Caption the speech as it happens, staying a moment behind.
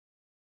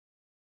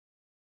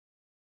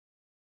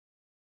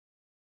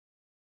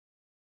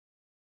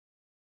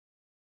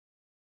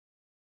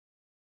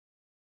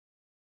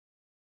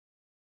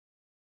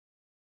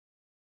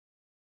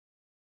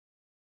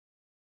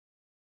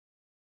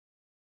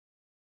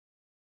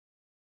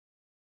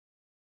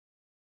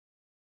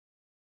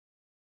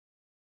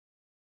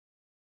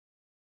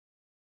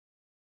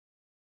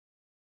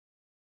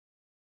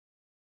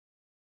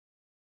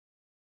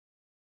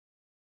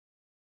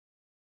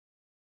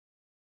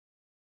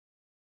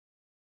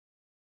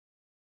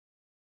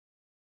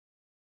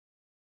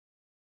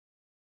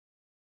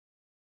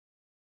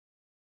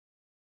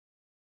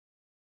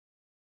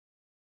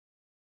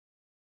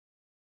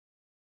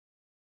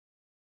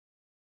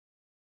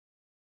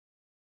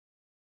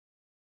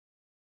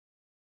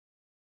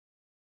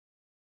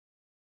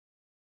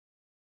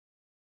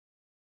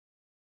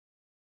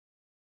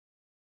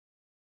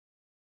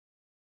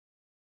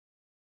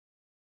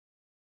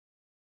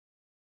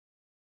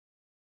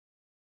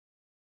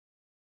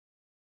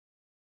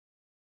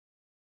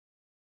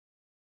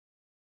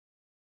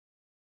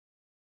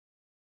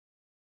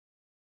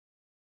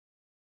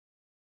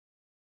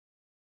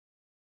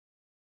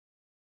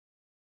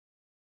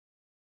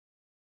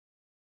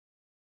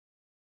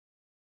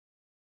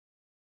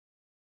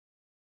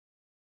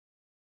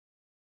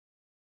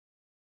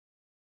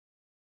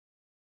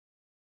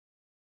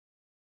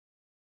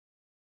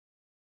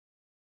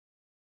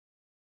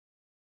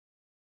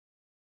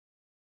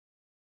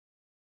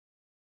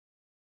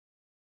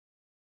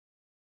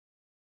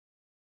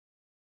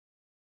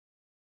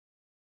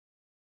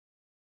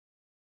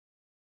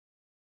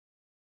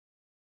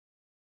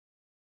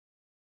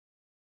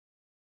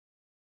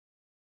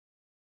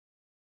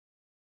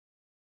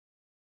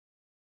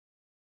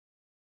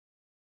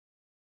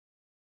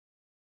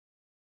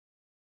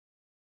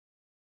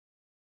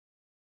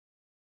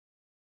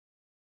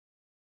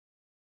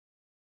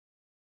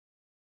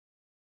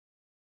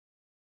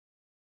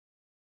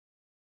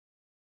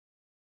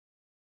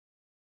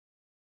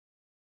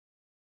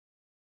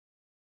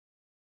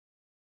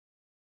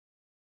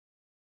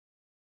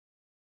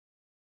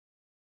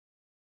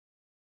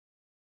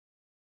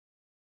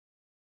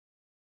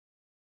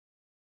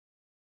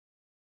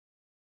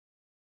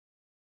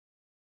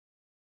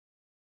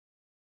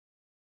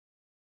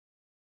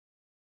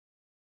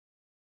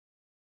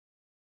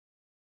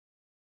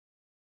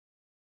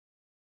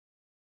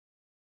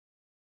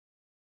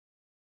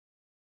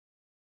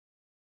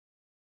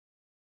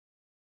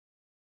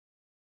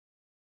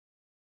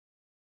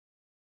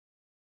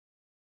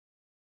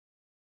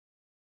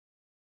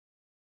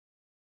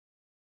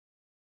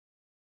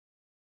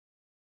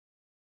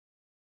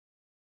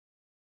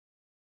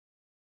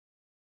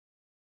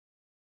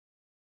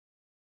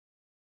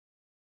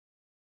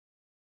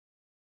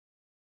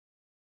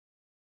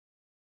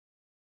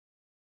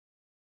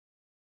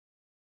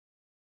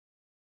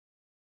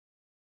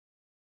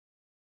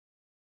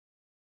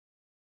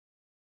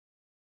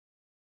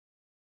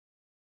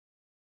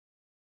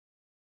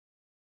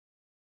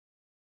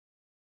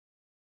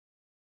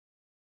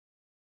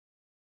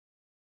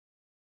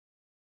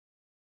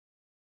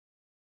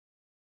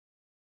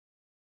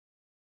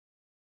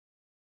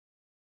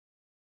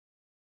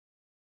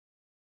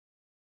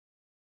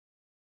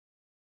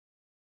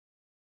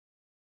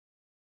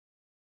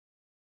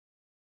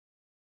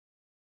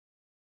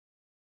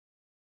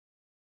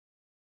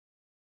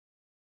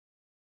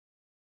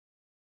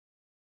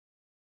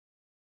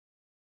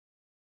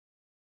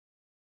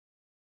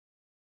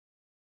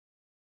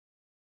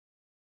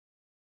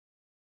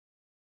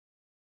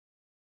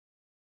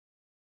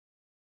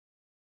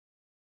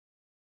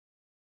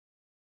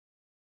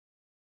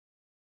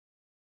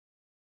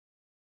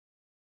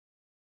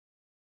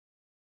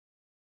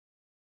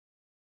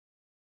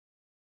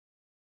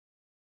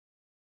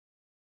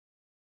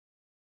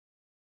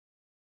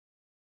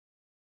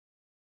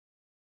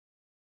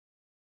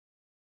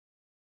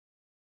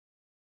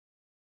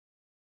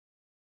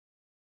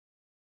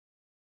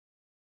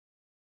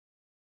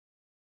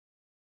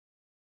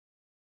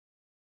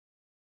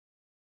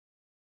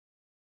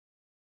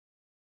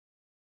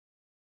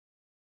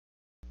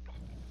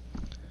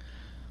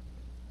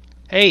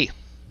Hey,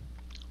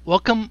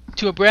 welcome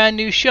to a brand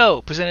new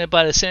show presented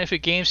by the Center for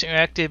Games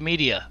Interactive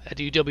Media at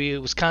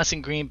UW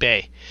Wisconsin Green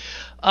Bay.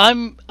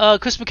 I'm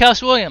Chris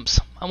McCouse Williams.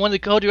 I'm one of the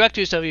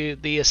co-directors of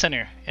the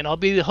center, and I'll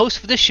be the host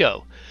for this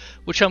show,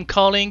 which I'm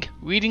calling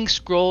Reading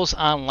Scrolls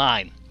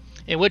Online,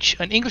 in which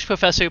an English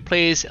professor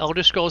plays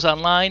Elder Scrolls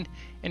Online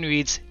and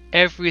reads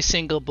every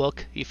single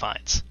book he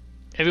finds.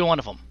 Every one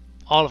of them.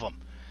 All of them.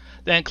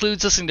 That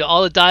includes listening to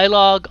all the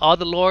dialogue, all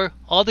the lore,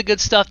 all the good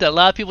stuff that a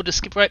lot of people just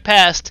skip right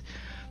past.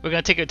 We're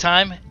going to take our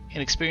time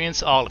and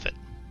experience all of it.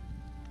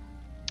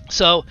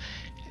 So,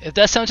 if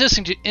that sounds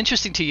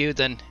interesting to you,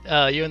 then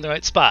you're in the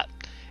right spot.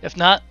 If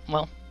not,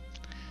 well,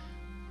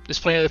 there's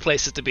plenty of other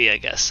places to be, I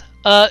guess.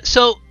 For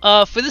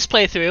this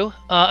playthrough,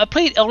 I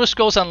played Elder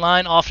Scrolls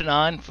Online off and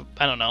on, for,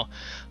 I don't know,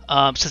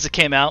 since it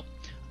came out.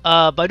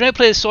 But I don't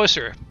play as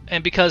Sorcerer,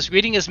 and because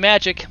reading is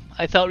magic,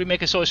 I thought we'd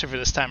make a Sorcerer for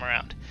this time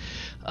around.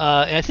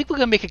 And I think we're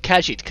going to make a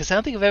Khajiit, because I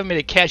don't think I've ever made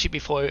a Khajiit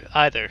before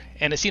either.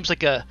 And it seems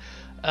like a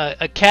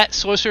cat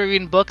sorcerer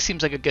reading book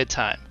seems like a good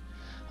time.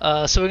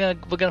 So we're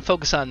gonna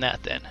focus on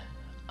that then.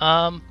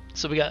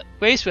 So we got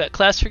race, we got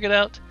class figured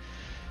out.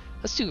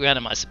 Let's do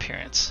randomized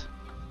appearance.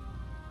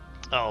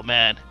 Oh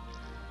man,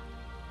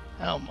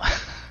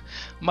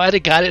 might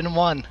have got it in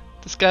one.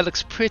 This guy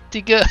looks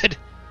pretty good.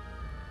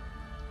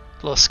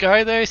 A little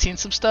scar there. Seen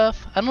some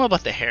stuff. I don't know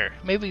about the hair.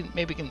 Maybe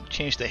we can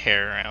change the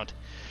hair around.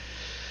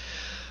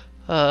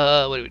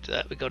 What do we do?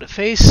 That we go to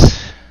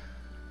face.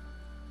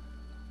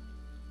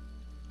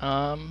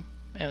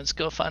 And let's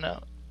go find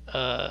out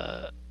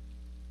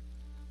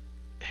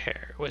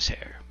hair. Where's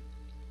hair?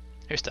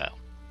 Hairstyle.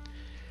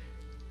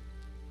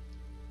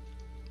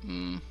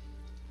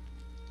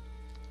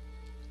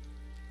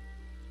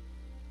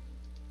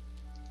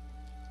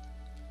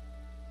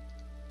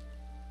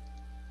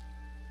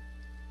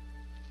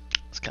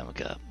 It's kind of like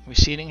a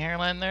receding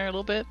hairline there a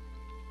little bit.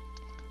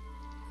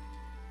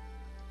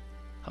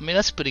 I mean,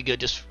 that's pretty good,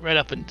 just right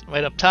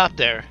up top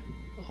there,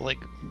 like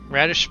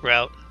radish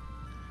sprout.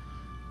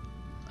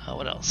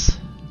 What else?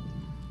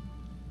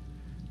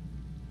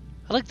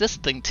 I like this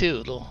thing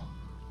too.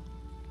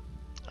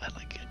 I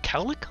like a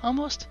cowlick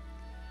almost.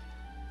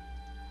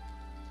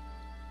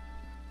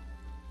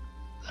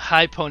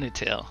 High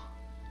ponytail.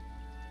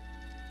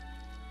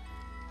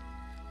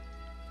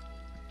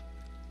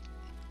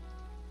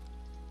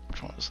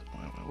 Which one was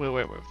it? Where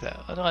was that?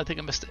 Oh no, I think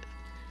I missed it.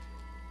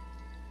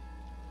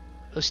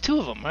 There's two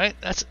of them, right?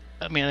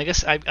 I mean, I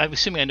guess I'm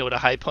assuming I know what a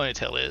high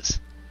ponytail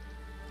is.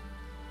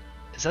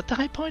 Is that the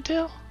high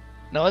ponytail?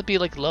 No, it'd be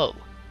like low.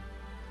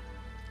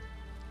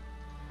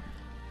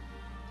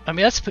 I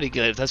mean, that's pretty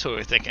good if that's what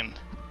we're thinking.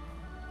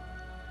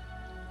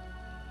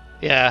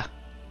 Yeah.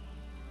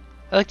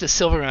 I like the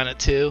silver on it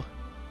too.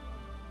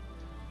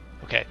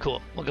 Okay,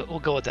 cool. We'll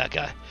go with that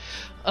guy.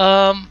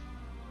 A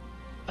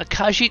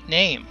Khajiit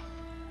name.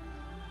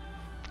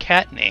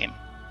 Cat name.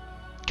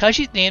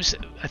 Khajiit names,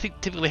 I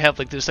think, typically have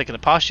like there's like an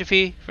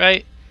apostrophe,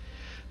 right?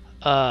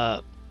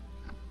 Yeah,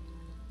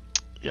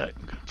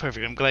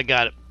 perfect. I'm glad I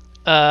got it.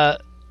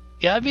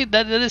 Yeah, I mean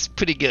that is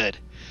pretty good.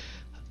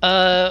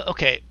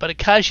 Okay, but a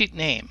Khajiit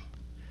name.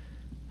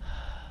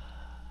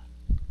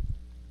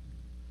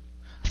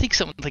 I think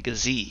something like a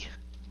Z,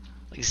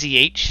 like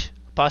ZH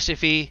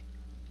apostrophe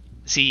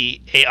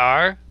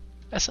ZAR.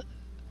 That's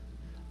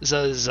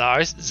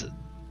Zazar.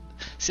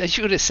 See, I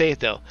should have say it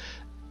though.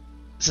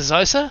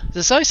 Zazarsa?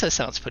 Zazarsa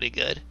sounds pretty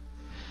good.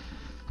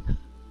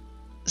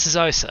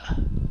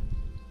 Zazarsa.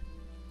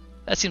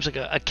 That seems like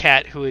a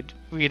cat who would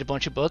read a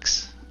bunch of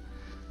books.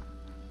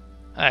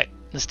 Alright,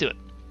 let's do it.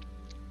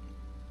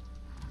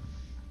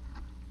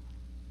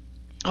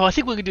 Oh, I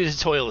think we're going to do the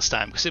tutorial this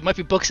time, because there might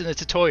be books in the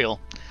tutorial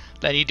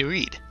that I need to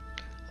read.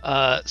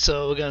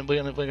 So we're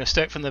gonna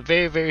start from the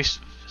very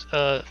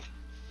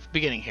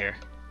beginning here.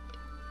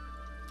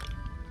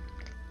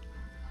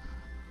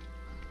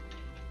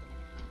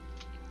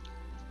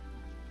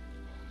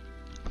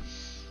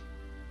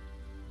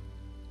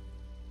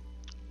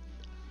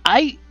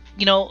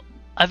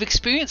 I've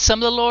experienced some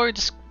of the lore,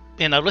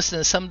 and I've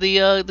listened to some of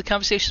the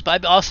conversations, but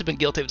I've also been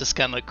guilty of just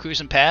kind of like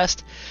cruising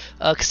past,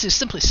 because there's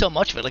simply so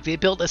much of it. Like they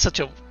built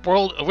such a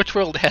rich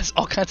world that has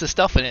all kinds of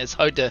stuff in it. It's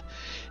hard to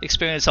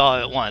experience all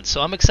at once.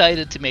 So I'm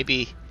excited to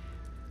maybe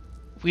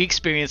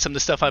re-experience some of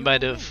the stuff I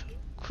might have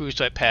cruised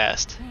right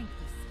past.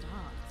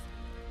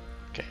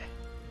 Okay.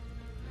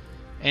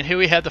 And here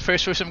we have the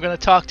first person I'm going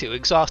to talk to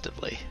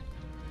exhaustively.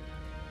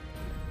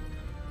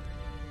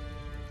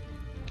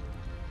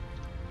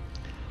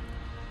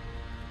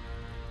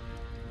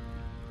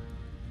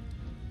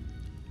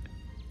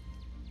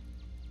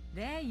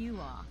 There you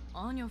are,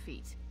 on your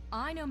feet.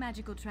 I know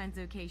magical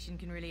translocation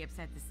can really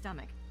upset the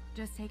stomach.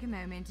 Just take a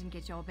moment and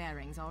get your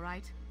bearings,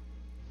 alright?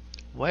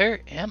 Where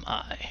am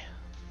I?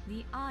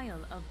 The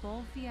Isle of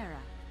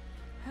Bolfiera,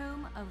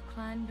 home of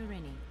Clan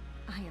Barini.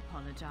 I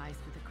apologize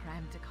for the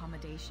cramped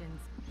accommodations.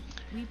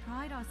 We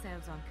pride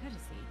ourselves on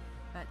courtesy,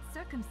 but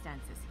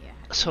circumstances here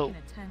have taken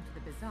a turn for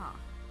the bizarre.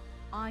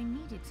 I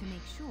needed to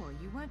make sure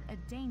you weren't a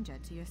danger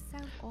to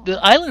yourself or the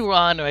island we're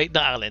on, right?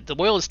 The island. The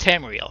world is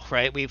Tamriel,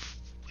 right?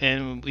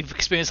 and we've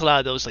experienced a lot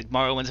of those. Like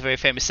Morrowind's a very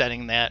famous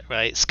setting in that,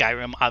 right?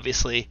 Skyrim,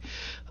 obviously.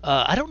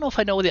 I don't know if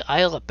I know where the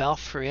Isle of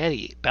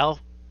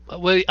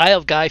where the Isle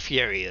of Guy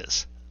Fieri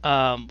is.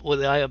 Where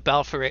the Isle of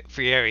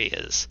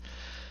Balfrieri is.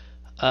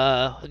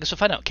 I guess we'll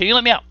find out. Can you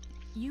let me out?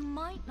 You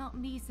might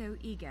not be so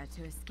eager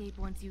to escape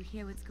once you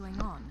hear what's going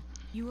on.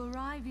 You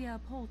arrive via a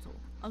portal,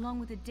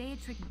 along with a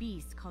Daetric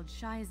beast called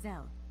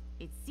Shayazel.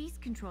 It seized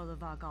control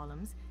of our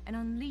golems and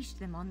unleashed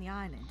them on the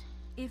island.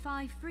 If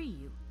I free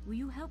you, will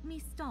you help me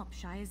stop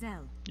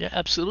Shayazel? Yeah,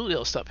 absolutely.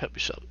 I'll stop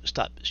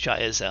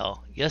Shayazel.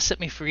 Yes, set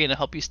me free and I'll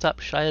help you stop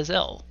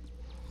Shayazel.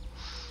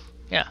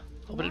 Yeah,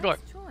 open the door.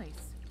 Wise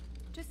choice.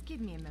 Just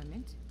give me a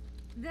moment.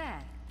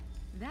 There.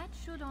 That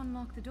should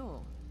unlock the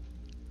door.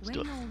 When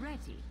you're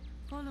ready,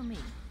 follow me.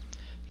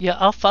 Yeah,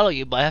 I'll follow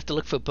you, but I have to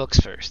look for books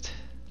first.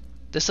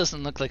 This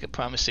doesn't look like a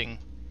promising...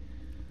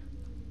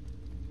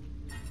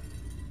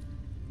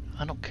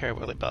 I don't care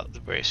really about the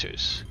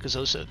bracers, because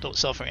those don't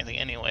sell for anything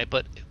anyway,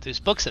 but if there's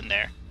books in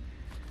there,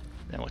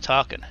 then we're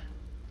talking.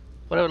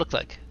 What do it look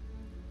like?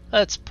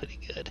 That's pretty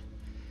good.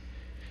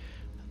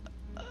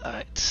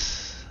 Alright,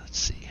 let's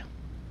see.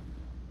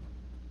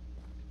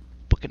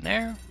 Book in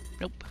there?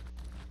 Nope.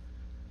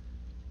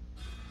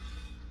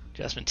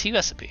 Jasmine tea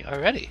recipe,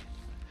 already.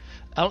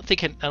 I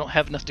don't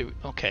have enough to...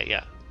 Okay,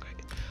 yeah, great.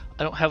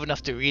 I don't have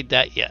enough to read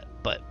that yet,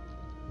 but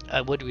I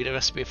would read a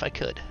recipe if I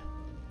could.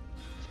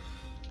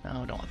 No,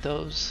 I don't want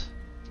those.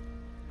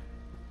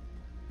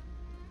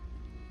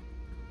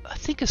 I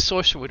think a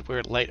sorcerer would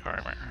wear light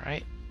armor,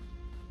 right?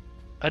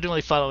 I didn't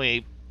really follow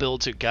any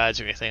builds or guides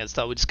or anything. I just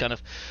thought we'd just kind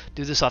of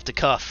do this off the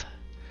cuff.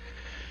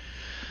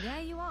 There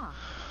you are.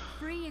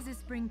 Free as a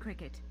spring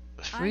cricket.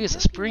 Free as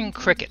a spring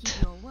cricket.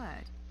 Your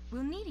word.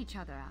 We'll need each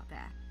other out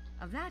there.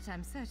 Of that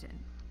I'm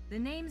certain. The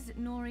name's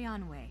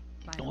Norianwe.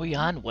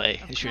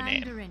 Norianwe is your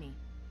name. Durini.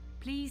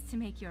 Pleased to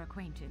make your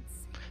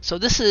acquaintance. So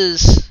this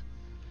is...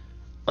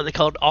 What they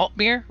called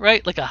Altmere,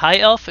 right? Like a high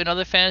elf in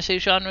other fantasy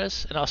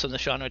genres, and also in the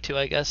genre too,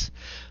 I guess.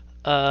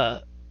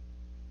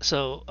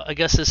 So I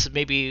guess this is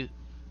maybe,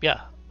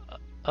 yeah.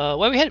 Where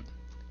are we headed?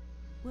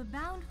 We're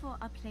bound for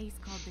a place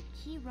called the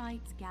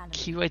Keyrights Gallery.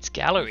 Keyrights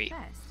Gallery.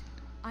 First,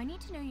 I need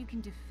to know you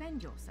can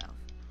defend yourself.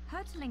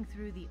 Hurtling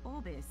through the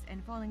Orbis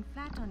and falling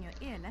flat on your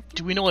ear left.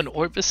 Do we know what an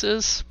Orbis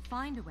is?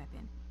 Find a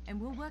weapon, and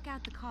we'll work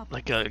out the car.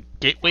 Like a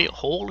gateway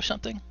hole or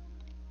something?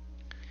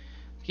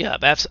 Yeah,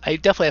 but I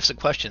definitely have some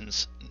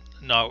questions.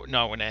 No,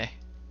 Renee.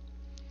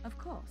 Of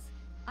course.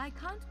 I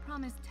can't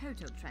promise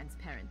total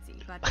transparency,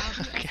 but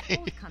I'll be as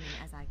forthcoming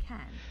as I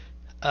can.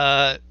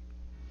 I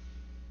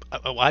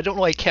don't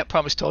know why I can't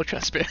promise total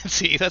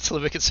transparency. That's a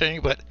little bit concerning,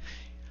 but...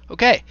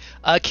 Okay.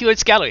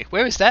 Keyrights Gallery.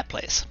 Where is that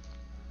place?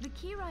 The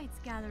Keyrights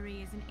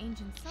Gallery is an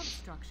ancient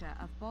substructure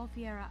of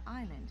Balfiera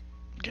Island,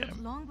 built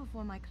long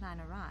before my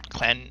clan arrived.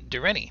 Clan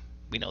Durini.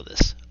 We know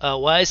this.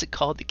 Why is it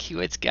called the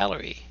Keyrights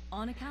Gallery?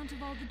 On account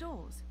of all the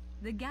doors.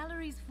 The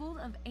gallery's full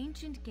of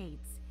ancient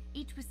gates,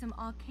 each with some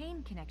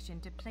arcane connection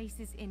to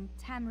places in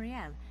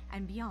Tamriel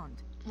and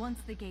beyond. Once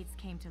the gates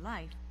came to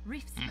life,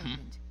 rifts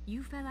opened.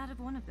 You fell out of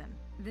one of them.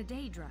 The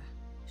Daedra,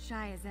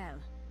 Shayazel.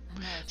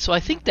 So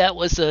I think that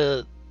was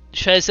a...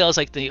 Shayazel is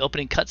like the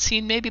opening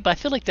cutscene maybe, but I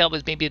feel like that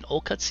was maybe an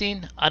old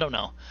cutscene. I don't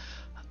know.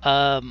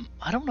 I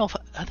don't know if...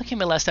 I think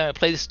the last time I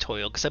played this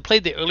tutorial, because I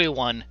played the earlier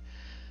one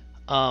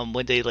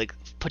when they like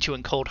put you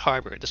in Cold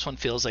Harbor. This one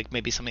feels like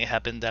maybe something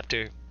happened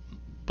after...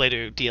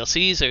 later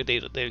DLCs or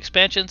their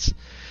expansions.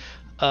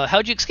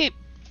 How'd you escape?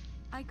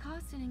 I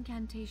cast an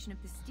incantation of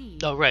the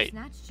steed. Oh, right.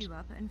 Snatched you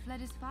up and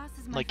fled as fast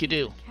as my like you feet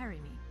do. Could carry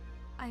me.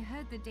 I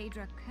heard the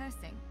Daedra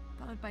cursing,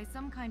 followed by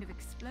some kind of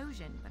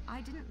explosion, but I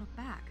didn't look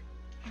back.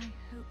 I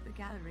hope the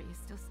gallery is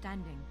still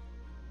standing.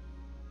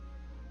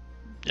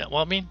 Yeah,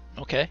 well, I mean,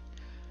 okay.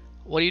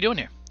 What are you doing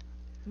here?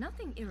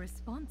 Nothing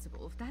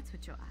irresponsible, if that's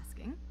what you're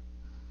asking.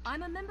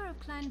 I'm a member of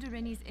Clan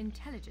Durini's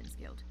Intelligence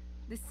Guild.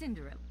 The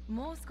Cinderella.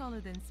 More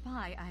scholar than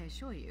spy, I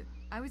assure you.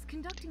 I was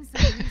conducting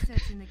some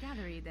research in the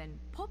gallery, then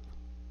pop,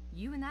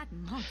 you and that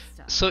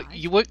monster. So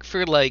you work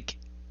for, like,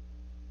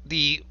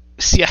 the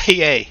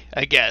CIA,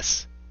 I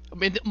guess. I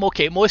mean,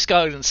 okay, more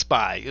scholar than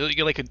spy.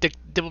 You're like a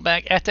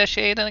diplomatic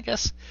attaché, then, I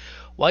guess?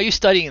 Why are you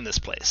studying in this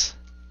place?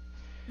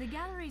 The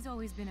gallery's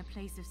always been a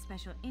place of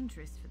special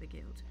interest for the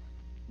guild,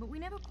 but we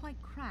never quite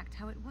cracked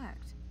how it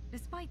worked.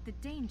 Despite the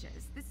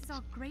dangers, this is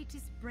our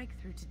greatest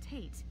breakthrough to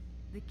date.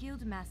 The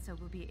guild master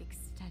will be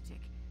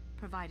ecstatic,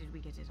 provided we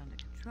get it under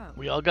control.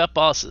 We all got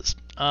bosses.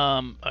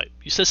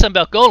 You said something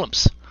about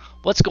golems.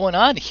 What's going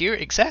on here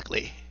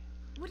exactly?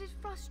 Would it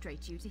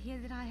frustrate you to hear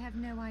that I have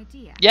no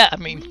idea? Yeah, I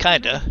mean,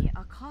 kinda. We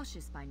are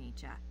cautious by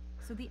nature,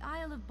 so the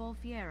Isle of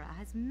Balfiera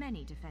has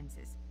many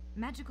defenses.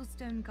 Magical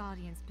stone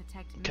guardians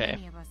protect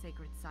many of our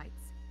sacred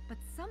sites, but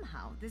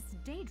somehow this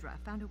Daedra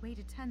found a way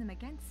to turn them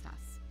against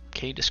us.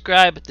 Can you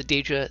describe the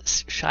Daedra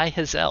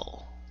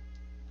Shayazel?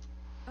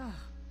 Ugh.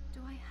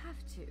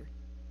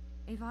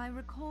 If I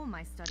recall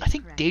my studies I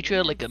think correctly,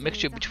 Daedra like a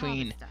mixture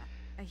between...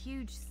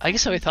 I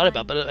guess I thought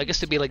about, but I guess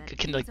they'd be like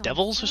akin to like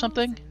devils or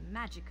something.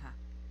 Magicka.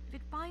 If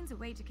it finds a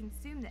way to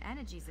consume the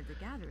energies of the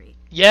gallery,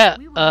 Yeah,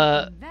 we will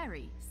be in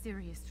very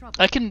serious trouble.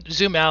 I can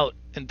zoom out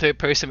in third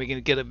person. We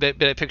can get a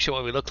better picture of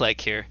what we look like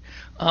here.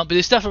 But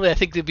there's definitely, I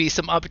think, there'd be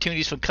some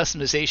opportunities for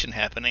customization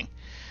happening.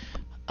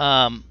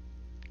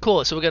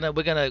 Cool. So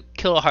we're gonna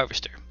kill a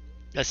harvester.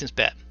 That seems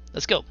bad.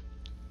 Let's go.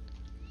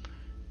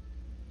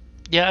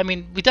 Yeah, I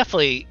mean, we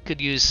definitely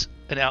could use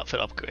an outfit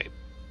upgrade.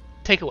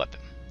 Take a weapon.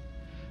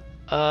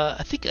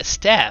 I think a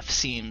staff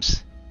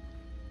seems...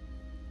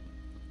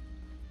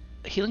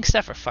 A healing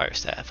staff or fire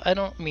staff? I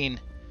don't mean...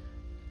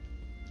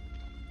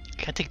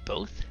 Can I take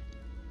both?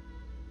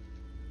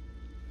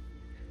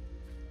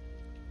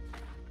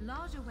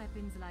 Larger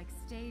weapons like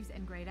staves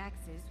and great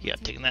axes Yeah, I'm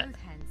take taking that.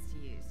 both hands to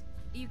use.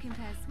 You can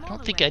pair I smaller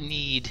don't think I weapons with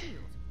need shield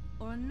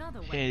or another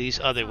any of weapon these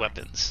that other size.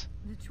 weapons.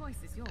 The choice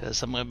is yours.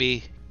 Because I'm going to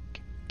be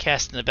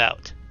casting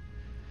about.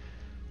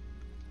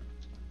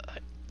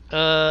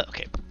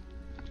 Okay.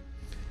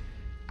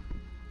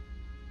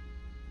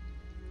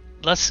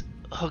 Let's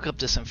hook up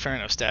this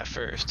Inferno staff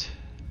first.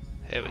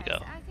 There we Yes,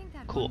 go. I think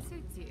that Cool. one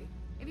suits you.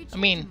 If you I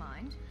change mean, your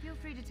mind, feel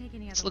free to take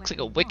any This other looks like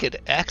a weapon you wicked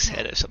want. axe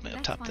head Now, or something up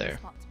let's top find a there.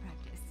 spot to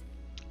practice.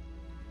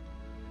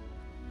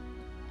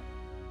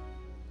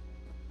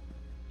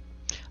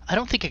 I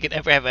don't think I could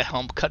ever have a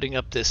helm cutting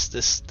up this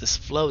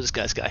flow this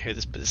guy's got here,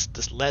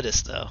 this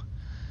lettuce though.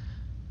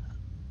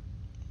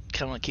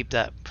 Kind of want to keep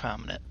that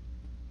prominent.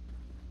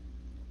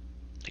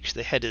 Make sure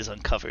the head is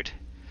uncovered.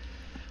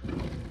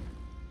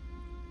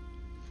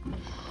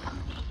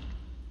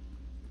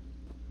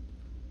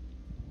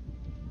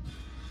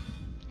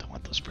 Don't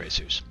want those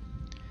bracers.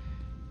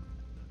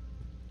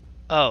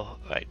 Oh,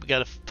 right, we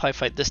gotta probably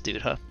fight this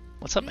dude, huh?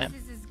 What's up, man?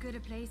 This is as good a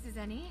place as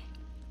any.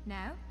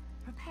 Now,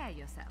 prepare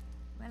yourself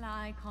while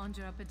I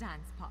conjure up a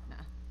dance partner.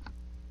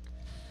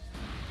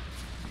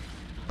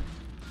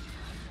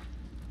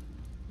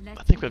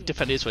 I think we have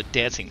different ideas what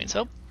dancing means.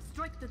 Oh,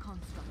 Strike the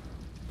construct.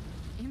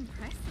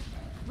 Impressive.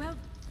 Well,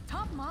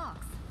 top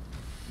marks.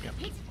 yep.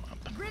 Hit.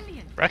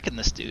 Brilliant. Wrecking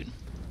this dude.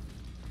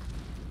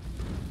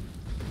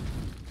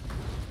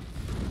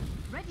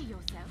 Ready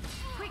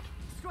yourself. Quick,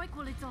 strike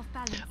while it's off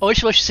balance. Oh, I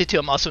should say too,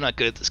 I'm also not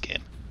good at this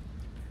game.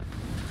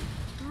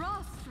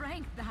 Raw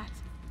strength, that.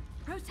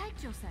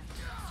 Protect yourself.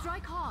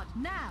 Strike hard,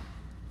 now.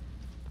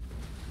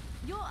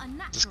 You're a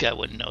natural. This guy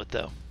wouldn't know it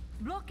though.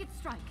 Block its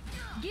strike.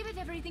 Give it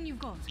everything you've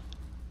got.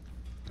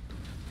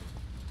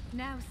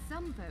 Now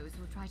some foes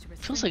will try to restrain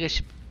Feels like I you.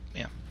 should,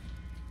 yeah.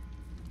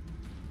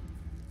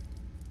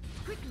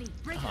 Quickly,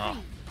 break Oh.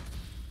 free.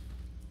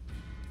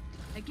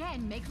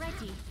 Again, make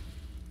ready.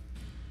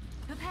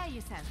 Prepare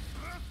yourself.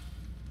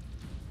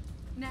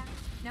 Now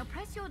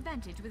press your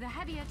advantage with a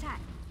heavy attack.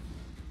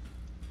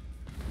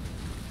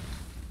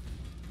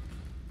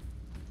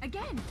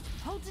 Again,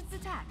 hold its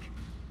attack.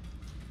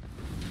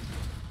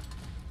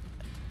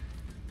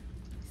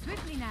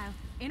 Swiftly now,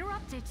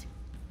 interrupt it.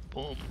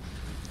 Boom.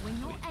 When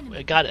your enemy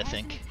I got it, I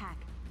prepares an think. attack.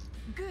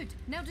 Good.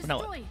 Now No,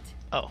 destroy it.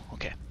 Oh,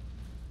 okay.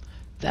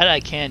 That I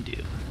can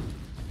do.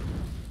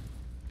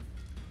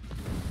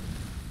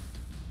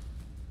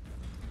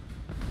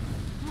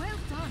 Well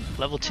done.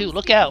 Level Come 2,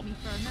 look speak with out. me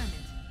for a moment.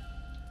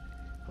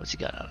 What's he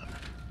got on him?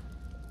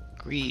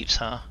 Greaves,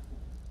 huh?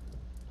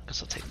 I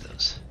guess I'll take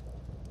those.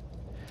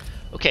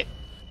 Okay.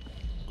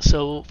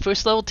 So,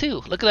 first level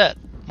 2. Look at that.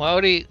 We're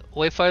already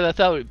way farther than I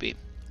thought we'd be.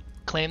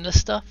 Claim this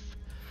stuff.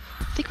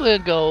 I think we're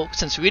gonna go,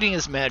 since reading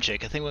is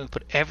magic, I think we're gonna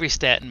put every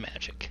stat in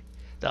magic.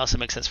 That also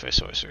makes sense for a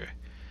sorcerer.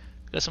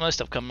 Got some other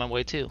stuff coming my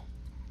way too.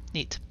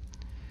 Neat.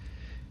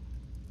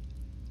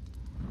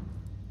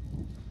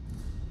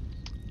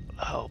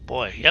 Oh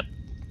boy, yep.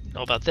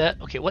 Know about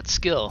that? Okay, what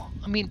skill?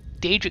 I mean,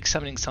 Daedric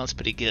summoning sounds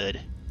pretty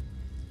good.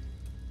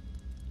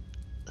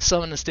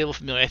 Summon a stable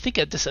familiar. I think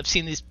I've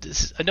seen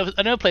these. I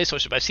know play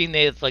sorcerer, but I've seen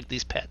they have like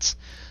these pets.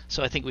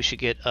 So I think we should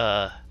get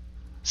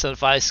some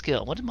advised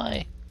skill. What am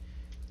I?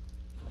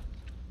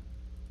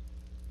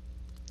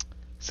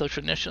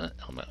 Social initiative,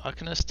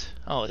 Arcanist.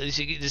 Oh,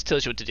 this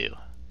tells you what to do.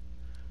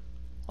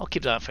 I'll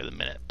keep that on for the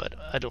minute, but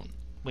I don't.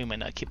 We might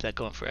not keep that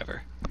going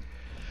forever.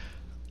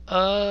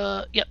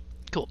 Yep,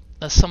 cool.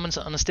 Someone's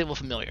unstable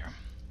familiar.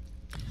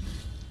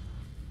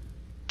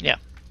 Yeah,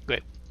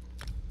 great.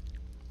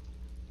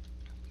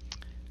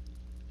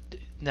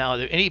 Now, are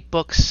there any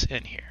books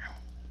in here?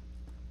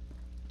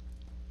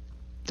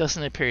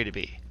 Doesn't appear to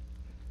be.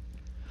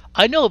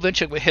 I know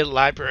eventually I'm gonna hit a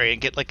library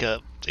and get like a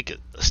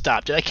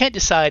stop. I can't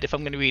decide if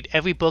I'm gonna read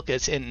every book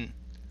that's in.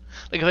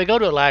 Like if I go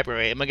to a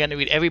library, am I gonna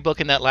read every book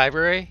in that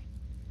library,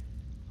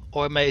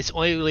 or am I it's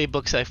only really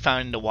books I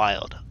found in the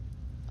wild?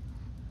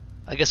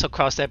 I guess I'll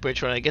cross that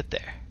bridge when I get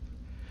there.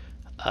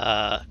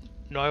 How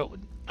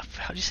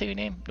do you say your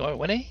name?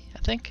 Norwene, I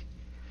think.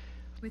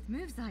 With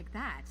moves like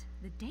that,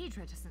 the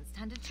Daedra doesn't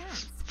stand a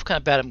chance. It's kind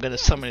of bad. I'm gonna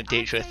summon a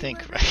Daedra, I I'd say think,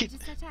 we're ready right?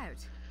 to set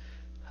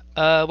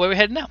out. Where are we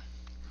headed now?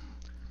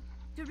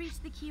 To reach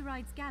the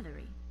Keyride's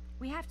gallery,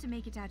 we have to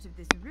make it out of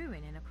this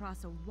ruin and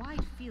across a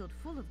wide field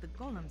full of the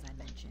golems I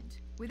mentioned.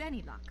 With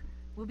any luck,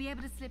 we'll be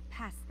able to slip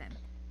past them.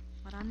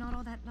 But I'm not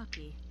all that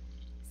lucky,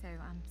 so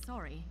I'm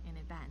sorry in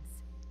advance.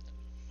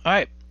 All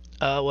right.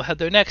 we'll head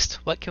there next.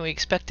 What can we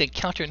expect to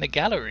encounter in the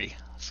gallery?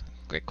 That's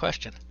a great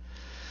question.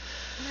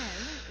 Well,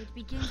 it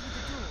begins with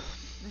a door,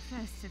 the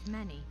first of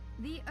many.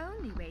 The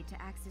only way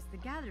to access the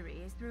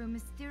gallery is through a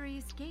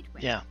mysterious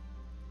gateway. Yeah.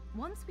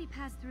 Once we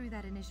pass through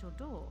that initial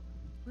door,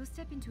 we'll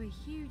step into a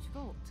huge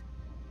vault.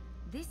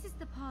 This is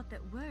the part that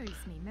worries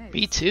me most.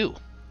 Me too.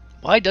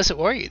 Why does it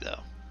worry you,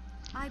 though?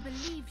 I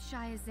believe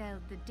Shyazel,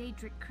 the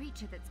Daedric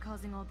creature that's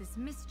causing all this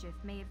mischief,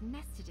 may have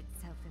nested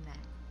itself in there.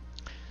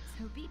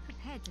 So be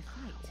prepared to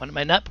fight. When am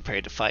I not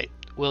prepared to fight?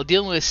 Will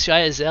dealing with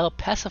Shyazel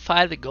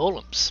pacify the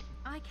golems?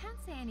 I can't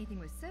say anything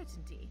with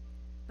certainty,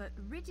 but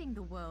ridding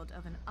the world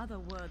of an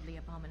otherworldly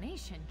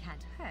abomination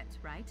can't hurt,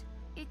 right?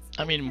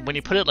 I mean, when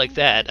you put it like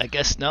that, I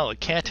guess no, it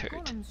can't hurt.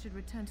 Golems should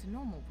return to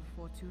normal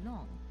before too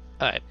long.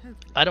 Alright,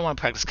 I don't want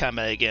to practice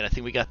combat again. I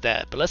think we got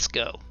that, but let's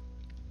go.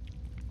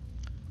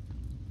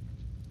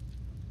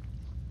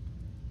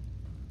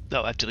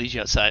 Oh, I have to lead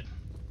you outside.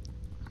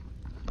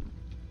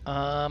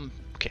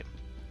 Okay.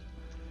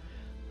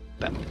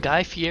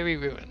 Guy Fieri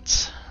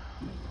Ruins.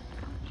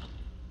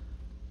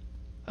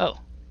 Oh.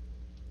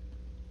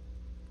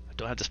 I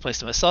don't have this place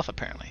to myself,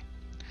 apparently.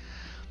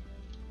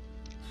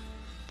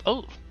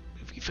 Oh,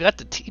 you forgot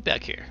the tea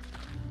back here.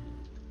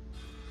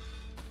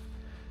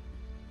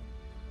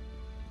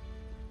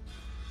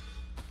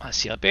 I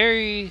see a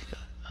berry.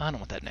 I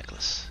don't want that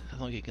necklace. I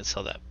don't think you can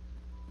sell that.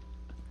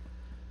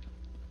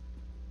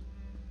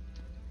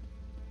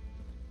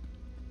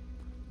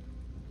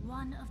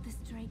 One of the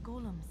stray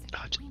golems.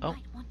 Oh,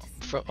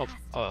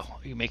 oh,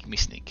 you're making me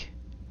sneak.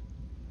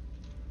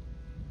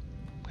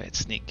 Wait,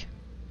 sneak.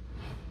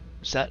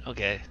 Is that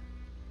okay?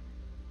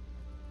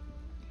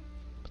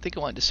 I think I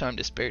want to disarm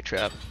this bear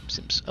trap.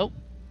 Seems. Oh,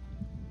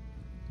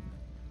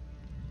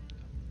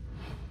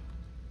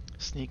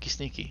 sneaky,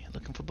 sneaky.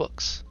 Looking for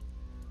books.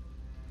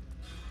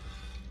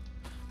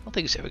 I don't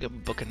think it's ever gonna be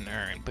a book in an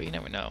urn, but you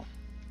never know.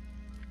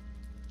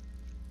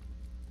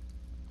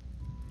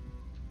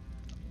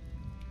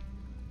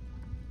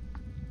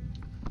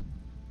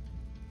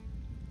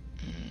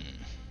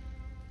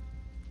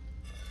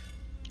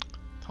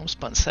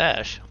 Homespun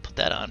sash. I'll put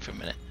that on for a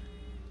minute.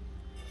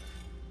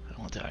 I don't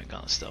want the iron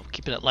gauntlets though.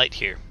 Keeping it light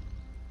here.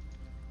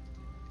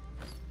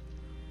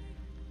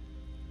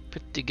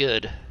 Pretty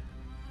good.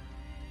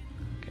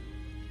 Okay.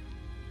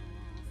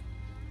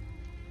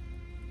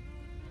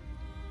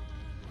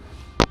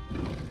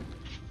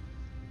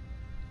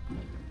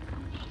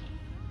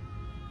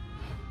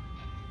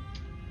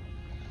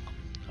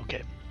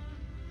 Okay.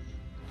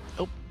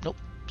 Oh, nope.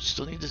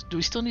 Still need to. Do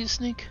we still need to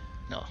sneak?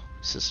 No.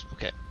 This is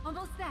okay.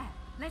 Almost there.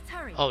 Let's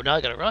hurry. Oh, now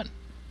I gotta run.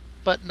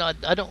 But no,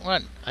 I don't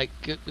run. I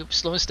go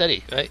slow and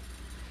steady, right?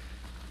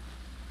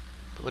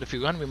 But what if we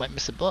run? We might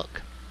miss a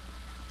book.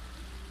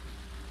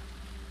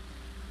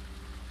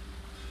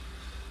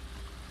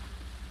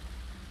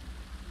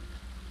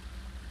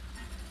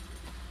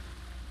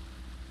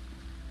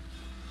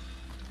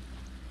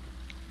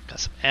 Got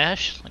some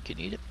ash, like you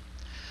need it.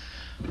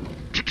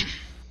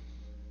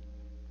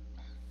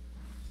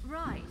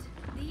 Right.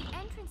 The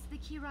entrance to the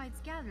Keyride's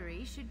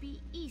gallery should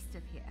be east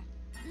of here.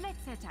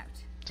 Let's set out.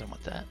 Don't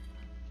want that.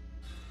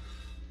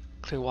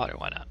 Clear water,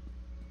 why not?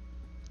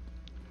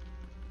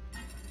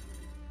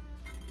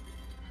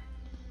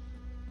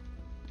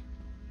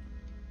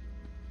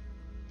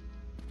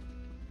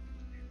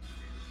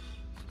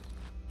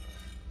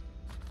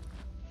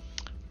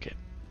 Okay.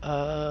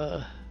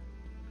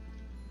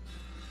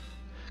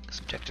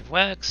 Subjective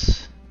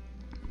wax.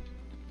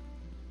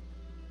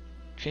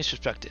 Change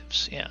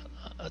perspectives. Yeah,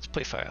 let's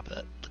play fire up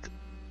that.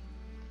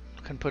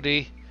 Looking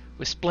pretty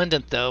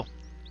resplendent though.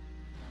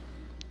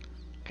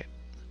 Okay.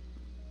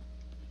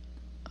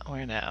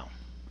 Where now?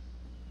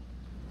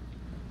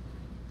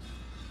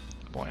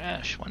 More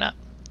ash, why not?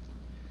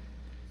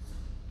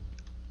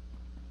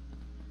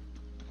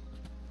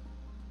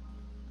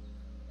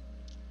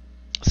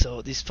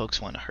 So these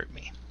folks want to hurt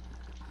me.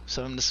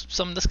 Some this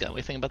guy. What do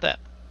you think about that?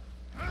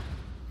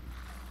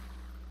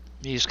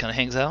 He just kind of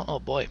hangs out. Oh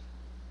boy.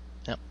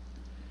 Yep.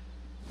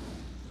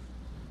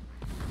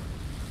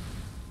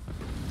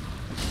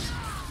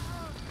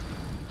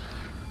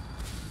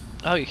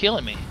 Oh, you're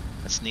healing me.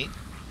 That's neat.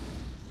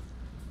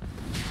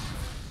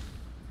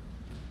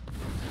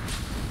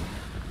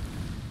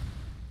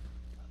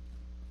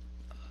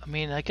 I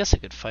mean, I guess I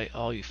could fight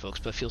all you folks,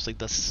 but it feels like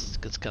that's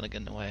kind of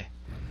getting in the way.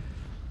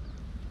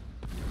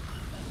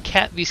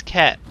 Cat vs.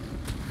 cat.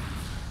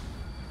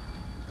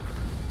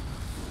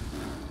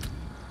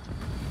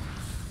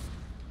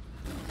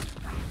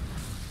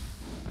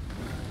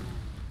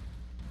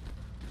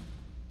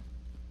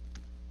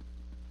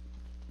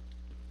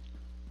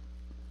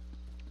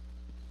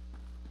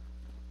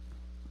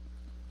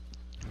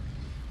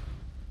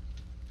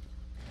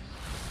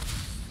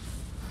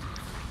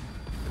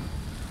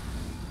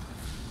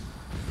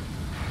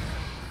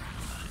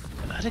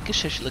 I think I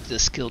should look at the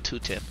skill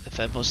tooltip. If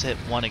I'm supposed to hit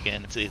one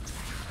again, if the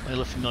my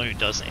little familiar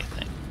does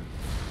anything.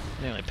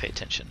 I didn't really pay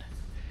attention.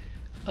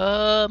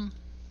 Oh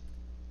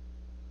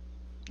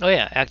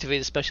yeah,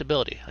 activate a special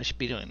ability. I should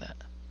be doing that.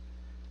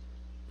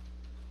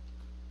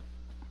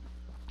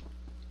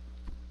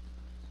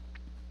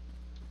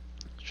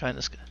 Trying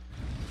this guy.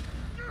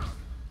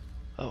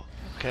 Oh,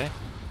 okay.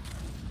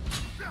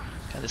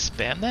 Gotta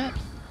spam that?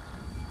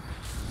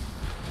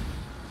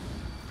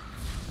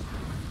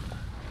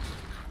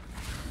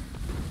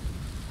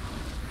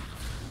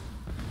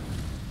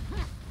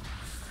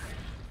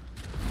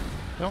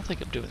 I don't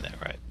think I'm doing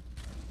that right.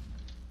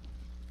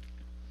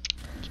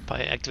 Just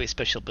probably activate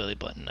special ability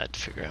button I have to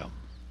figure out.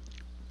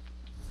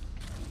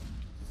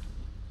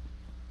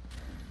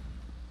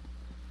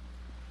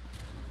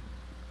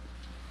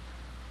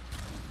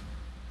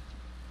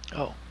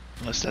 Oh,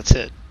 unless that's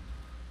it.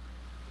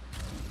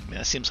 I mean,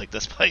 that seems like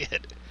that's probably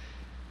it.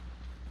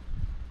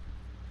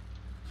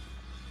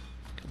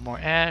 More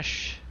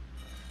ash.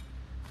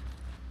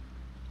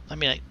 I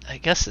mean, I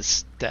guess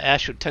it's the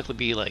ash would technically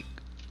be like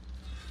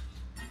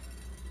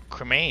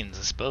cremains,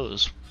 I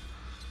suppose.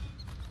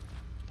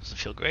 Doesn't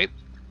feel great.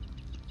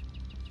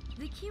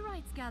 The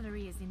Keyrites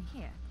gallery is in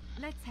here.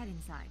 Let's head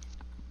inside.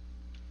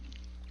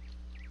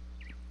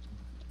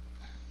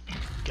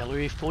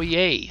 Gallery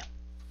foyer.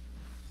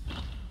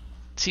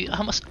 See,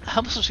 how much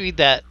was read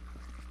that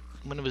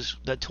when it was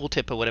that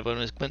tooltip or whatever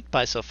when it went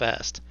by so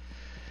fast?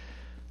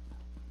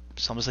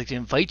 It's almost like they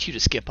invite you to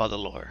skip all the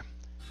lore.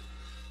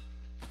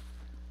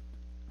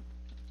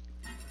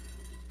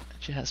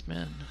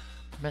 Jasmine,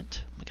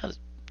 mint. Oh my God,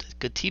 there's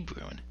good tea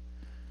brewing.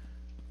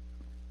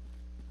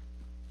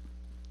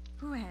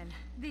 Well,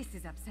 this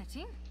is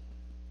upsetting.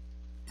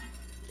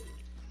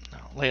 No,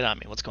 lay it on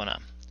me. What's going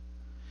on?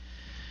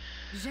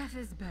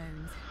 Jeffer's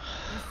bones.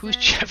 Who's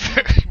Research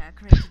Jeffer? replica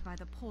created by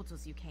the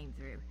portals you came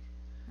through.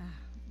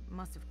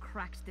 Must have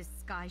cracked this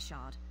sky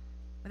shard.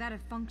 Without a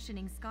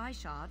functioning sky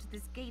shard,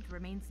 this gate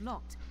remains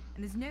locked,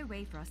 and there's no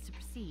way for us to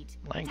proceed.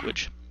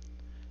 Language.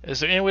 Is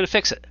there any way to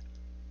fix it?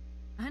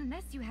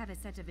 Unless you have a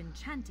set of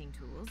enchanting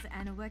tools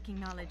and a working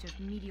knowledge of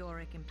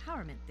meteoric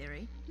empowerment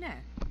theory, no,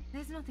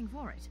 there's nothing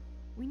for it.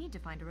 We need to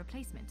find a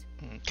replacement.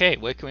 Okay,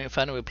 where can we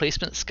find a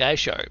replacement sky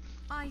shard?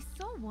 I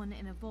saw one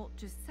in a vault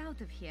just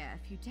south of here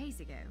a few days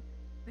ago,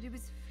 but it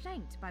was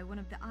flanked by one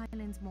of the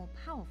island's more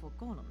powerful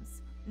golems.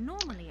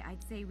 Normally,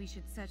 I'd say we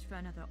should search for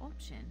another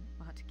option,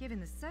 but given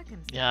the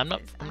circumstances, Yeah, I'm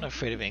not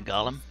afraid of any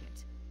golem.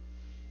 It.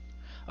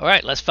 All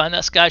right, let's find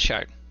that sky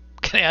shard.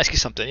 Can I ask you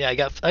something? Yeah, I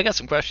got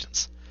some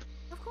questions.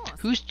 Of course.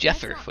 Who's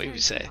Jeffer? Let's not What do you go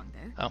say? too long,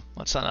 though. Oh,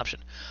 that's not an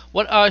option.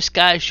 What are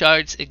sky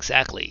shards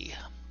exactly?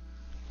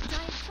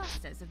 Giant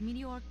clusters of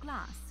meteoric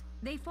glass.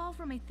 They fall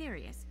from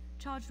Aetherius,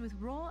 charged with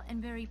raw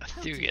and very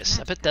potent Aetherius.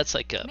 I bet magicka. that's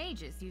like a...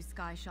 Mages use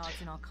sky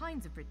shards in all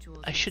kinds of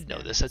rituals. I and should know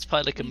this. experiments. That's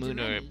probably like a We moon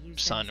or generally use them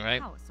sun, as a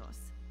right? power source.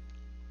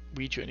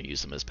 We trying to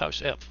use them as power.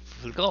 Yeah,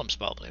 for the golems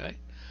probably, right?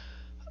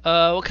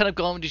 What kind of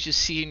golem did you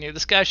see near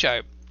the sky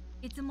shard?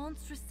 It's a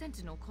monstrous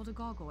sentinel called a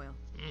gargoyle.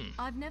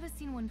 I've never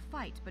seen one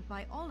fight, but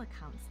by all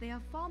accounts, they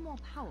are far more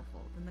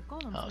powerful than the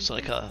golems. Oh, we've so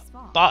like faced a thus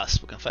far.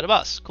 boss. We're gonna fight a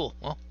boss. Cool.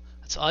 Well,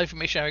 that's all the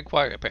information I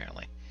require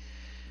apparently.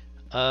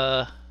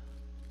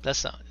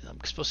 That's not. I'm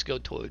supposed to go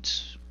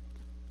towards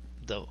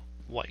the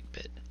white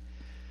bit.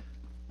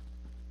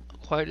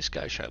 Acquire the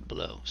sky shard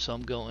below, so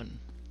I'm going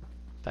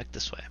back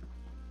this way.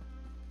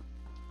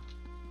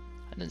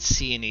 I didn't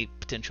see any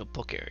potential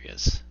book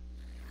areas.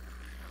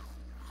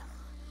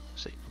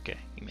 See, okay,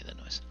 you made that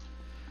noise.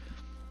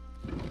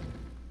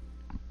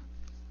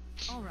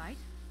 All right.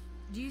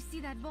 Do you see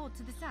that vault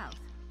to the south?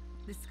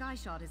 The sky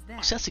shard is there.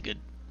 Oh, so that's a good.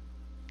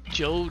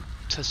 Joe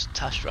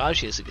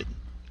Tastraji is a good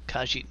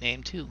Khajiit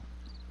name too.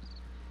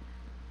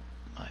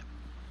 Alright.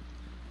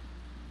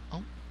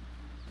 Oh.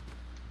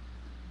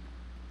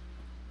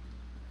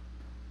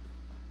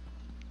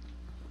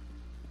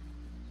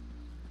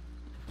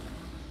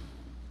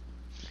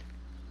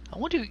 I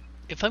wonder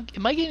if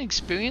am I getting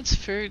experience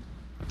for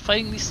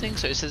fighting these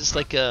things, or is this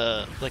like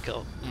a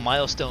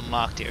milestone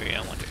locked area?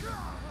 I wonder.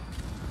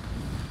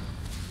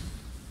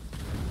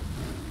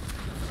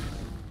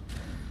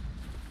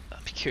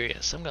 I'm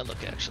curious. I'm gonna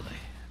look actually.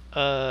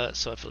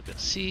 So if I look at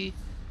C,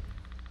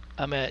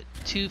 I'm at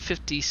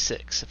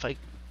 256. If I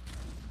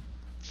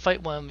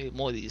fight more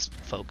of these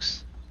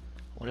folks,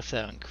 what if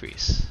that'll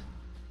increase?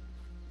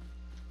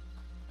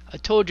 I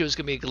told you it was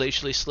gonna be a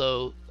glacially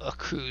slow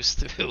cruise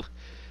through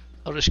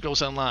Elder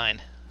Scrolls Online.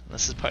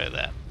 This is part of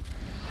that.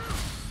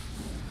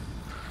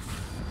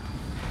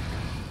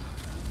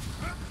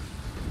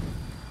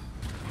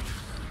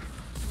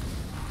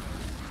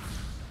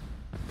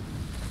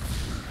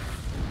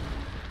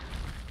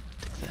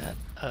 Take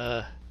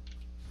that.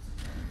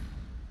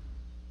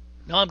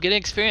 No, I'm getting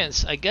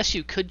experience. I guess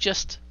you could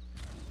just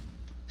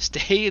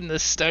stay in the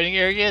starting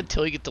area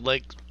until you get to,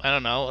 like, I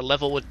don't know, a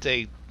level with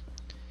a... I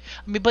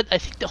mean, but I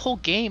think the whole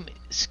game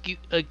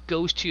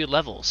goes to your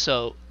level,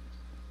 so...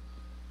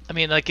 I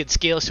mean, like, it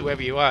scales to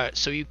wherever you are,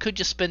 so you could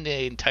just spend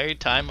the entire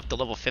time up to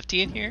level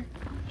 50 in here.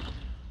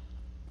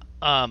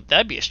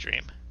 That'd be a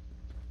stream.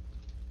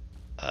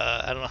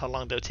 I don't know how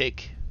long that'll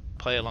take.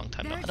 Probably a long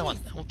time. No, I don't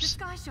want... The Oops.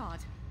 sky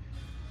shard.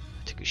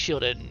 Took a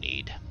shield I didn't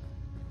need.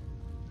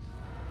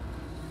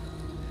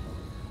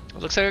 It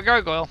looks like a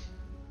gargoyle.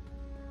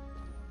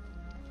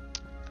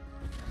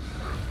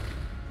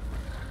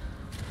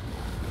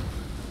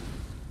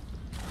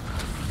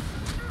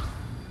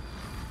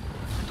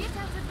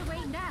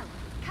 Now,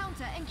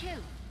 counter and kill.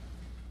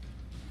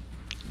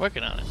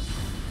 Working on it.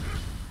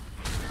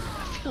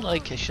 I feel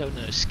like I showed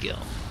no skill.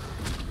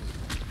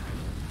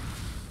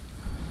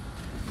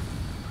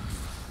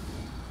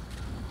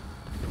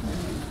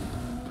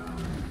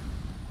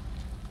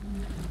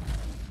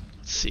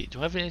 Let's see, do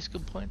I have any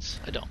skill points?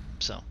 I don't,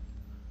 so.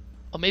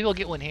 Oh, maybe I'll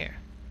get one here.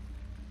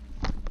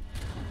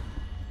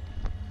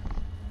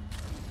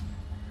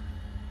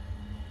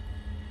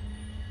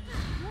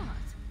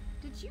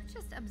 Did you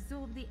just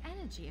absorb the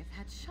energy of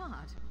that shard?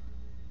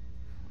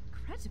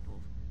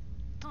 Incredible.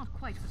 Not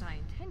quite what I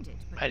intended,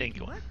 but I didn't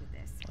go work with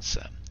this.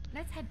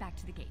 Let's head back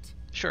to the gate.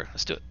 Sure,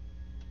 let's do it.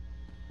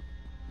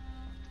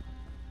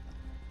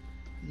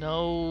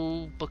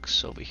 No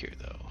books over here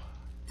though.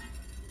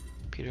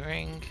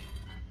 Petering.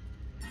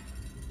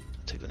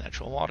 Take the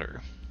natural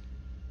water.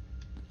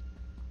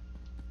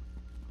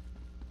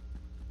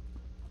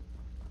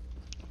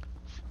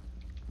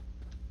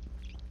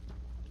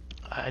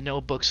 I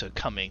know books are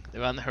coming.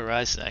 They're on the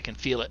horizon. I can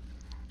feel it.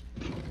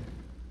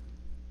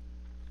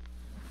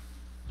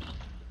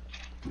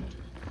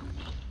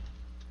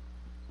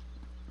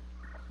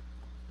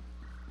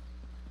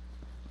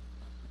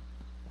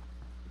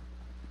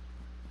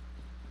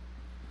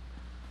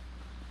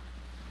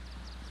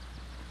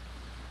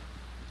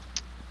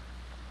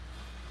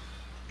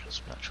 Got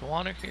some natural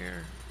water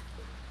here.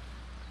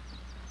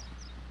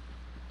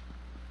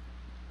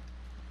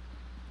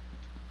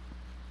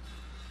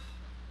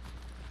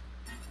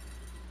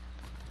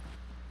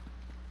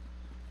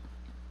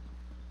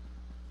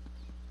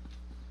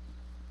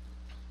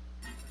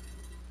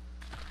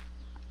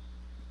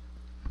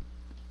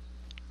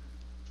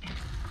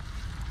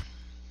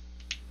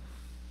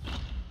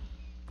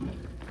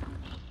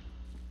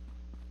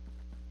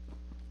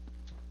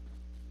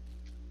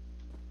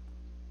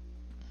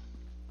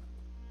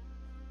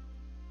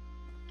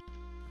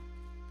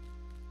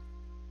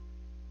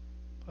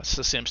 That's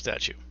the same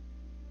statue.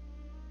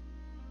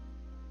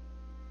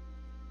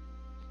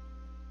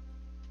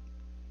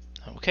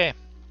 Okay.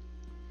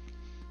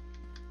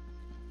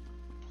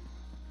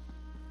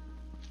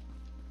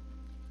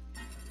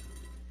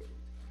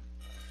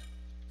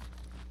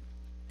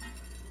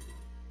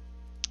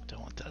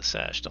 Don't want that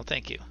sash. No,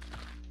 thank you.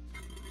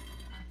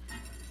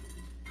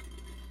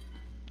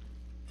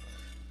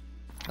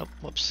 Oh,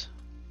 whoops.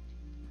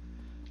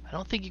 I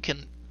don't think you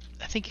can.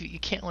 I think you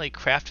can't like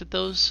craft with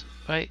those,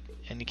 right?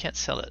 And you can't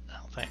sell it. I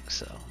don't think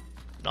so.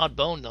 An odd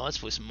bone though.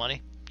 That's worth some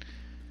money.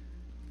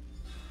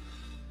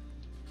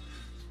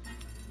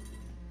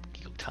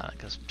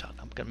 Tonic.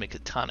 I'm gonna make a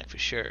tonic for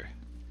sure.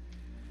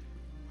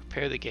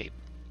 Repair the gate.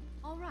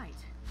 All right.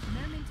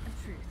 Moment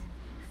of truth.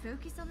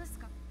 Focus on the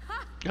sky.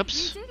 Ha!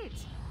 Oops. You did it.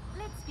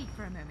 Let's speak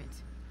for a moment.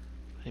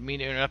 I didn't mean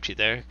to interrupt you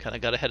there. Kind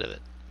of got ahead of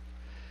it.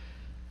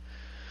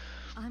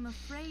 I'm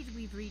afraid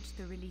we've reached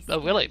the release. Oh,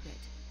 really? Bit.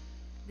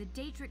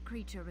 The Daedric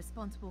creature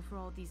responsible for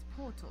all these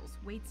portals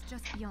waits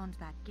just beyond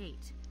that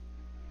gate.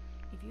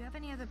 If you have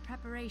any other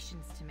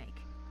preparations to make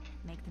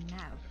them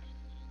now.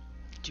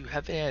 Do you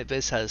have any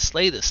advice how to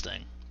slay this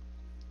thing?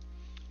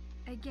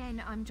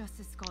 Again, I'm just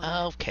a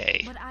scholar.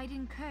 Okay. But I'd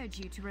encourage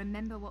you to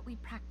remember what we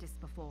practiced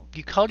before.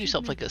 You called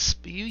yourself like a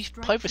you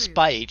play for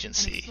spy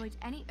agency. And exploit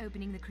any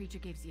opening the creature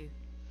gives you.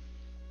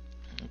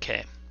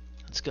 Okay,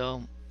 let's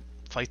go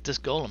fight this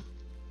golem.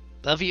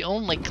 That'll be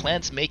own like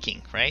clan's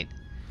making, right?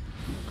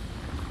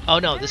 Oh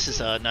no, this is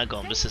not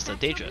golem. This is the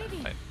Daedra.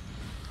 Right.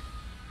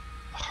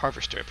 A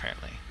harvester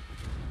apparently.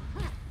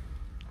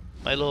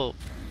 My little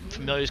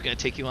familiar's gonna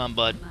take you on,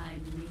 bud.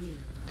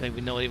 Don't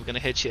even know even gonna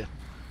hit you.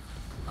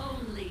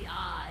 Only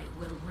I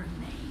will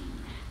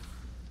remain.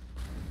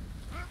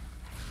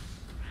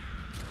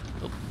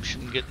 Oh,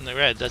 shouldn't get in the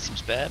red. That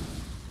seems bad.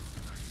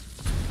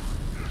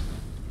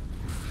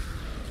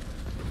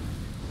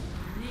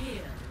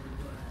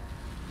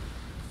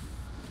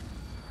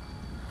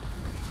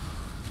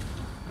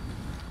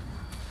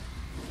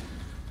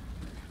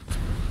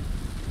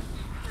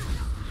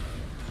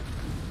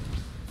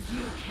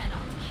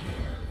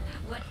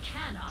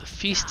 The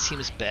feast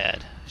seems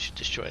bad. I should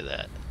destroy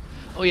that.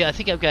 Oh yeah, I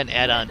think I've got an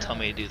add-on telling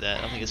me to do that.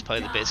 I don't think it's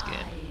probably the base game.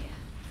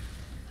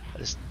 I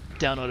just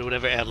downloaded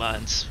whatever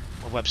add-ons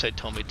my website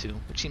told me to,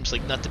 which seems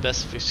like not the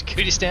best for a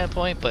security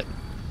standpoint, but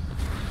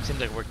seems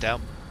like it worked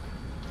out.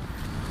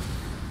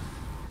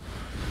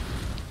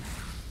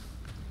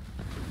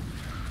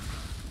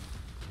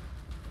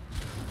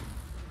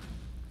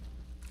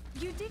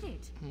 You did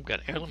it. We've got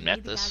an heirloom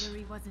necklace.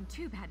 Wasn't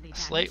too badly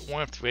Slight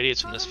warmth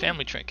radiates from this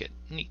family trinket.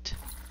 Neat.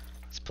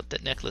 Let's put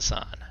that necklace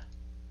on.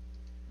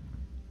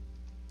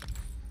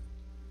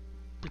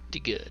 Pretty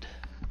good.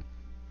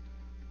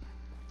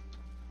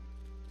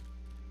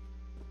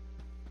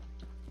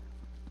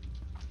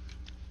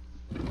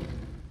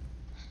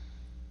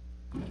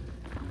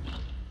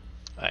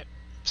 Alright,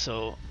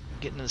 so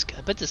getting this.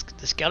 I bet this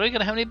gallery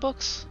gonna have any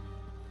books?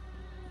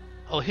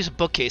 Oh, here's a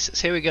bookcases.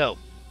 Here we go.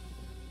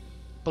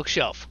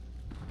 Bookshelf.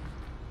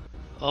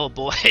 Oh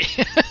boy.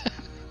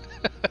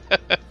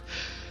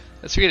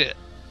 Let's read it.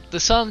 The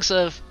songs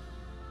of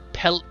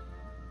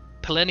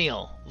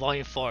Perennial,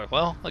 Volume 4.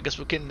 Well, I guess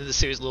we're getting into the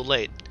series a little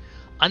late.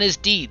 On his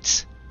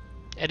deeds.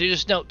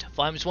 Editor's note,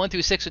 volumes 1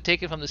 through 6 are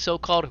taken from the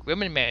so-called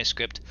Rimmen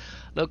manuscript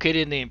located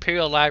in the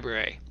Imperial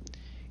Library.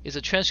 It is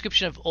a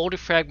transcription of older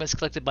fragments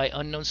collected by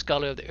unknown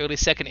scholar of the early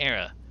Second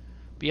Era.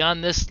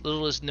 Beyond this,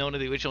 little is known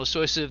of the original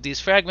sources of these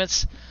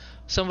fragments,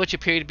 some of which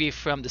appear to be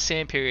from the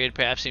same period,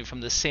 perhaps even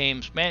from the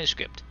same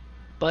manuscript.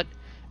 But,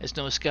 as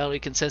no scholarly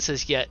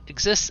consensus yet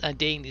exists on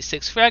dating these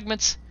 6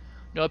 fragments,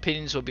 no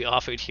opinions will be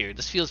offered here.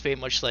 This feels very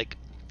much like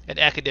an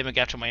academic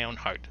after my own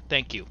heart.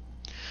 Thank you.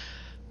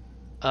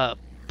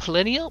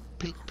 Perennial?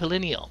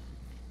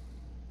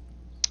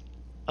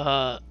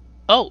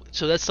 Oh,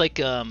 so that's like,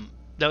 that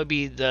would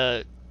be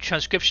the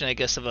transcription, I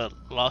guess, of a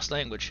lost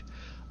language.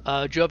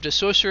 Drove the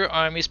sorcerer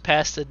armies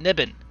past the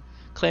Niben,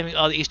 claiming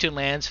all the eastern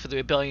lands for the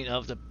rebellion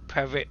of the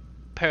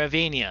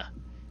Paravania.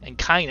 And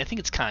Kine, I think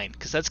it's Kine,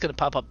 because that's going to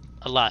pop up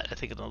a lot, I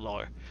think, in the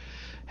lore.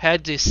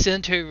 Had to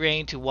send her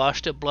rain to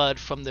wash the blood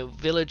from the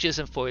villages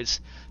and forts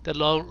that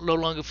no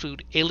longer flew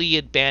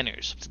Iliad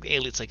banners.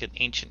 It's like an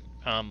ancient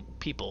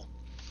people.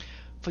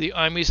 For the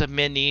armies of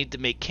men needed to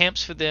make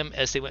camps for them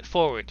as they went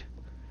forward.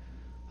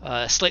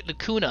 Slight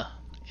lacuna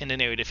in the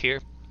narrative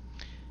here.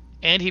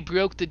 And he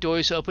broke the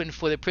doors open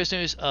for the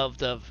prisoners of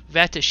the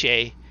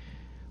Vatache,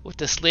 with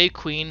the slave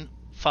queen.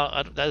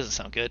 That doesn't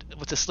sound good.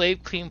 With the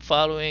slave queen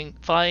flying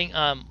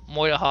on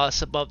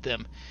Mordahas above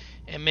them,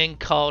 and men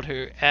called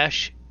her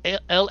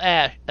El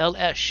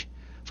Esh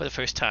for the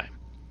first time.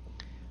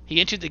 He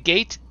entered the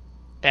gate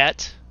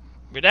at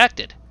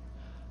redacted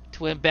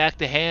to win back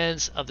the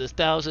hands of the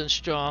 1,000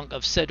 strong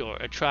of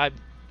Sedor, a tribe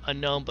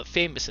unknown but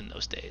famous in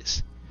those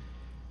days.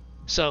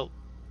 So,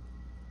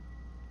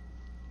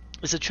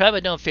 is a tribe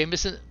unknown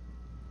famous in?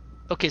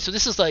 Okay, so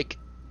this is like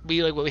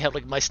what we have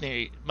like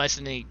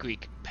Mycenaean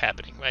Greek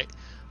happening, right?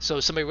 So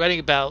somebody writing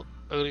about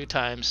earlier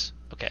times,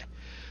 okay,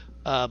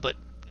 but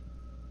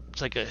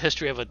it's like a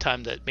history of a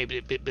time that maybe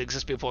it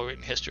exists before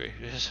written history,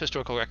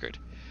 historical record,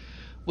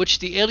 which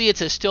the Iliads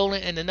had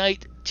stolen in the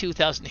night,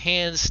 2,000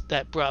 hands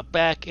that brought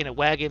back in a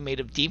wagon made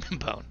of demon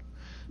bone.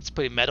 It's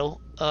pretty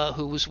metal.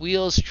 Whose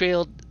wheels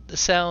trailed the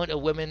sound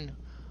of women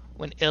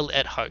when ill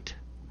at heart.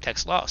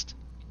 Text lost.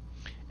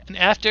 And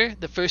after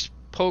the first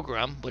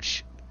pogrom,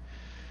 which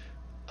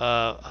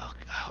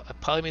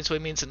probably means what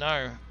it means in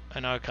our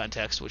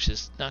context, which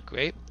is not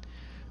great,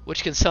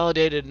 which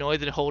consolidated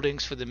northern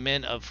holdings for the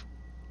men of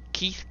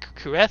Keith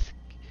Kereth,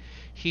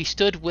 he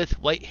stood with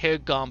white hair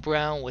gone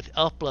brown with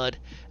elf blood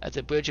at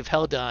the bridge of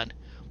Heldon,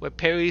 where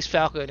Perry's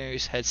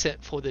falconers had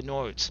sent for the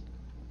Nords.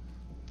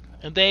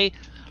 And they,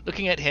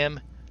 looking at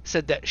him,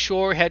 said that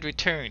Shor had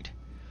returned,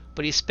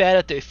 but he spat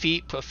at their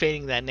feet,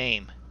 profaning that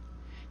name.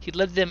 He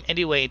led them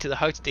anyway into the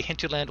hearts of the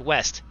hinterland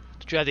west,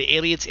 to drive the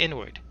aliens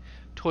inward,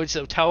 towards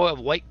the Tower of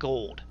White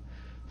Gold,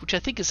 which I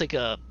think is like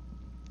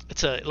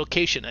it's a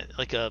location,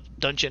 like a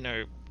dungeon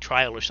or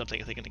trial or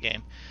something, I think, in the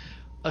game.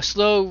 A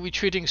slow,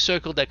 retreating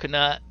circle that could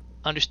not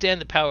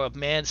understand the power of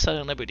man's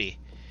sudden liberty,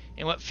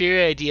 and what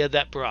fiery idea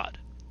that brought.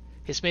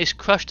 His mace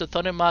crushed the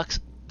thundermocks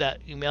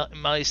that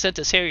Umali sent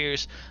as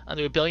harriers on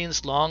the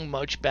rebellion's long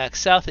march back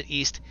south and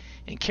east,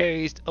 and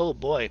carried, oh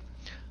boy,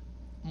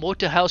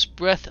 Mortahouse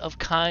breath of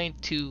kind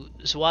to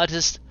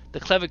Zwadis, the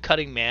clever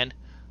cutting man,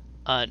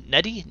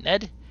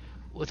 Ned,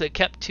 with a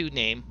Keptu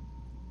name,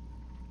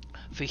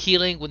 for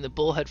healing when the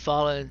bull had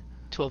fallen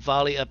to a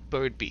volley of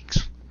bird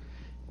beaks.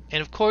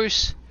 And of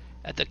course,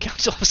 at the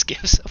Council of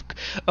Skiffs,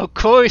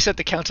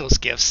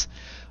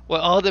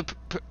 where all the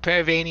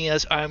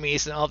Paravania's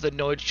armies and all the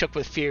Nords shook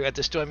with fear at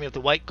the storming of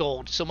the White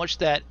Gold, so much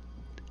that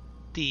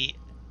the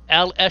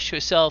Al-Esh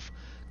herself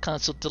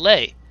counseled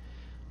delay.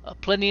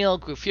 Pleniel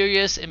grew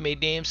furious and made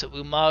names of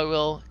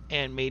Umaril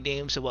and made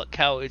names of what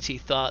cowards he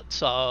thought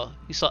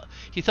he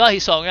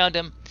saw around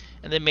him,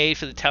 and then made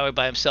for the tower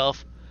by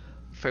himself.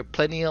 For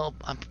Pleniel,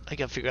 I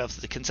gotta figure out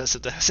the consensus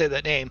to say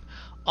that name,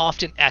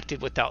 often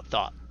acted without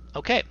thought.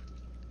 Okay,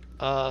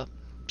 so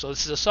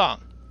this is a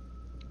song.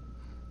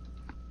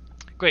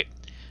 Great.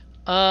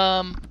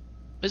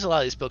 There's a lot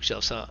of these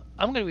bookshelves, huh?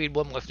 I'm gonna read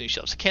one more from these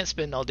shelves. I can't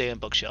spend all day on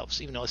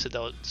bookshelves, even though I said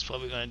that's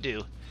what we're gonna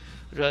do.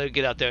 I'd rather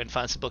get out there and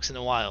find some books in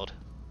the wild.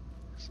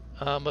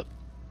 But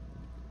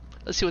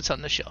let's see what's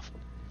on this shelf.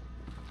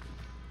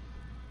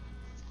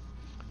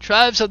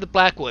 Tribes of the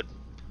Blackwood,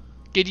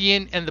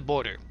 Gideon and the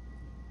Border,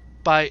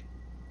 by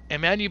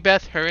Emmanuel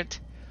Herent,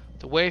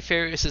 the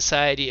Wayfarer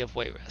Society of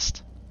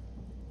Wayrest.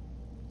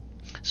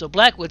 So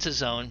Blackwood's a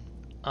zone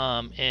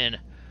in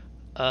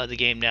the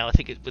game now. I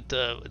think it's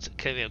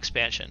kind of an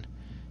expansion,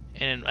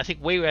 and I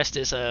think Wayrest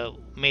is a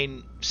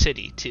main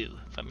city too,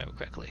 if I remember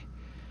correctly.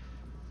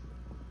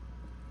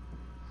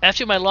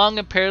 After my long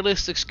and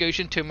perilous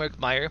excursion to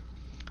Murkmire,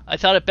 I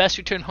thought it best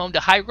to return home to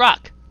High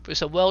Rock for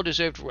some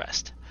well-deserved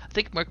rest. I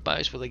think Murkmire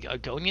is where the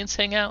Argonians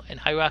hang out, and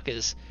High Rock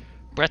is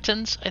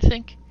Bretons, I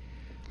think.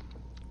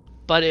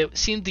 But it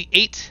seemed the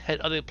Eight had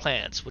other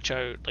plans, which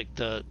are like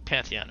the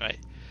Pantheon, right?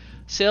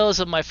 Sales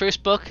of my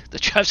first book, The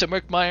Tribes of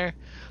Murkmire,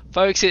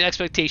 far exceeded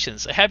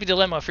expectations. A happy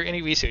dilemma for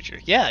any researcher.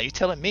 Yeah, you're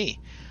telling me.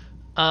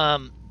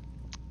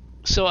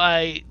 So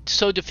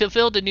to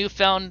fulfill the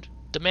newfound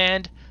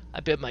demand, I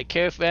bid my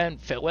caravan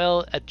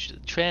farewell at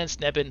Trans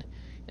Nebben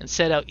and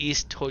set out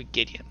east toward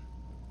Gideon.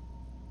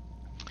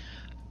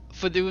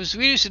 For those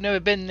readers who've never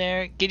been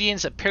there,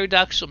 Gideon's a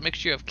paradoxical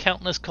mixture of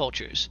countless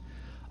cultures,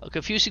 a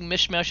confusing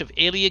mishmash of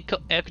alien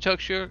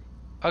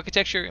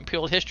architecture,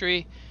 imperial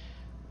history,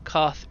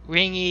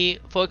 Koth-Rangi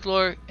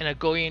folklore, and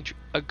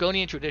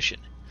Argonian tradition.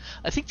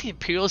 I think the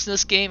Imperials in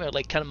this game are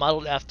like kind of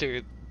modeled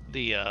after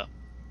the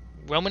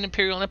Roman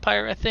Imperial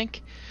Empire. I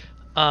think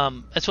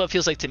that's what it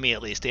feels like to me,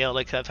 at least. They all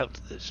like have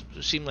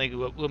seem like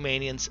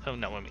Romanians. Oh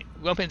no,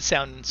 Roman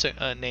sound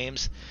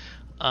names,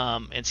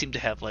 and seem to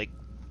have like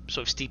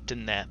sort of steeped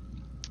in that.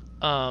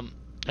 I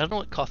don't know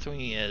what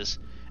Koth-Rangi is,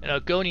 and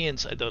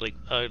Argonians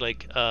are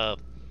like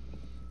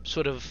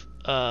sort of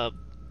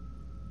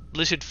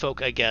lizard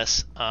folk, I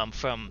guess,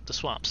 from the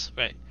swamps,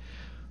 right?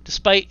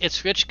 Despite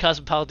its rich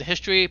cosmopolitan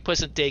history,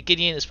 present-day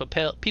Gideon is for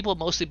people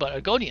mostly but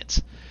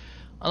Argonians.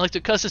 Unlike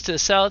their cousins to the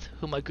south,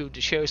 whom I grew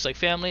to cherish like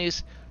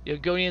families, the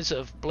Argonians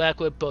of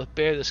Blackwood both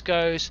bear the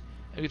scars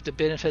and reap the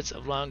benefits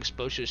of long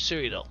exposure to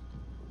Cyrodiil.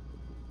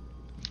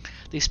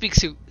 They speak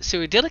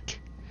Cyrodiilic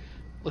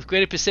with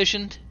greater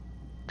precision,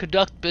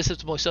 conduct business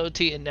with more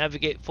subtlety, and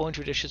navigate foreign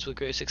traditions with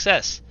greater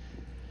success.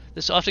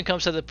 This often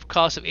comes at the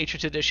cost of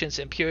ancient traditions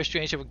and pure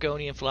strains of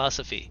Argonian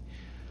philosophy.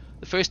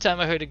 The first time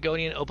I heard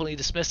Argonian openly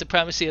dismiss the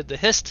primacy of the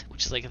Hist,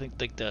 which is like I think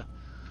like the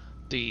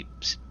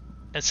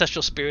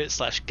ancestral spirit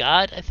 /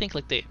 god, I think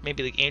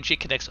maybe the ancient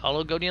connects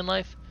all Argonian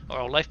life or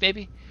all life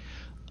maybe.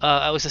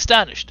 I was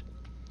astonished,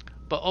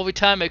 but over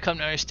time I come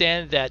to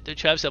understand that the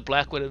tribes of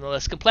Blackwood are no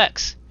less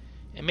complex.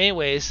 In many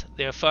ways,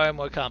 they are far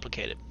more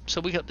complicated.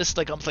 So this is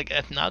like almost like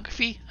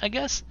ethnography, I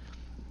guess.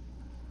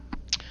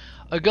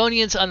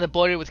 Argonians on the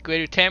border with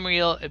Greater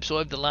Tamriel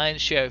absorb the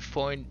lion's share of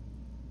foreign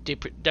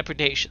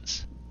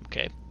depredations.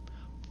 Okay,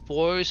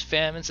 wars,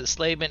 famines,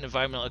 enslavement,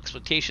 environmental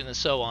exploitation, and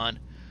so on.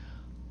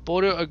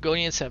 Border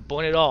Argonians have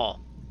borne it all.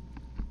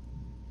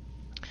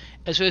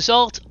 As a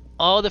result,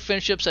 all the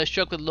friendships I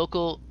struck with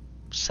local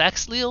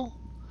Saxhleel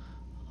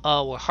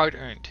were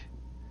hard-earned.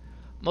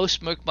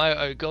 Most Murkmire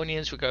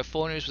Argonians regard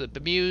foreigners with a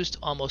bemused,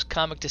 almost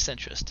comic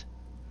disinterest.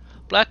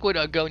 Blackwood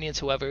Argonians,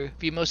 however,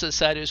 view most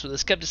outsiders with a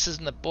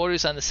skepticism that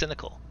borders on the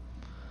cynical.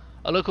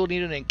 A local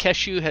leader named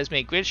Keshu has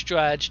made great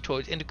strides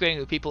towards integrating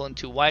the people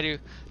into wider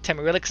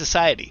Tamrielic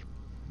society.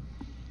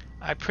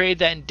 I pray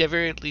that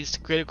endeavor leads to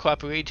greater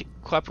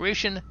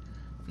cooperation,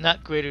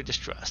 not greater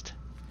distrust.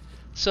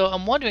 So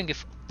I'm wondering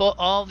if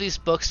all these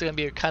books are going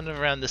to be kind of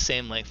around the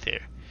same length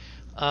here.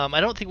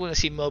 I don't think we're going to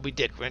see Moby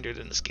Dick rendered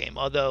in this game,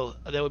 although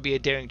that would be a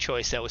daring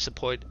choice that would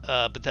support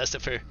Bethesda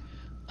for,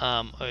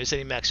 or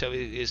ZeniMax, who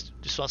is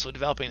responsible for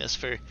developing this,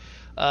 for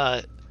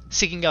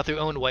seeking out their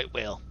own white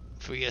whale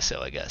for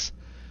ESO, I guess.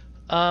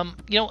 I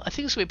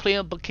think this will be playing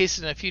on bookcases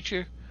in the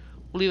future.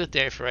 We'll leave it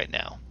there for right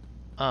now.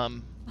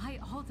 By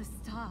all the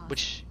stars.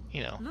 Which,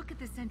 Look at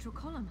the central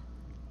column.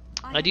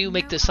 I do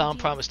make this solemn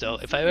promise, though.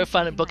 If I ever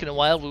find a book in a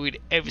while, we'll read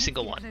every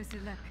single one.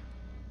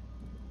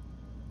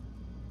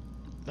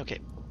 Okay.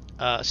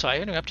 So I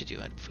interrupted you.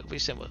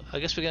 I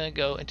guess we're going to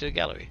go into the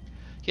gallery.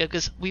 Yeah,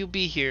 because we'll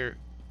be here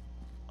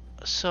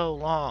so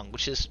long,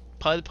 which is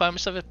probably the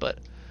promise of it, but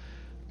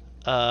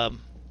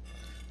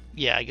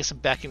yeah, I guess I'm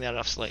backing that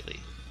off slightly.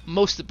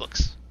 Most of the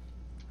books.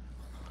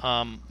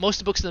 Most of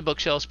the books in the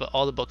bookshelves, but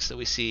all the books that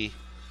we see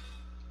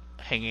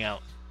hanging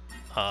out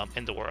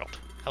in the world,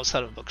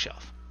 outside of a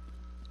bookshelf.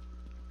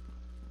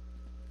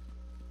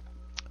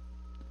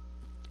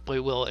 We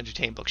will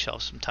entertain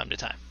bookshelves from time to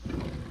time.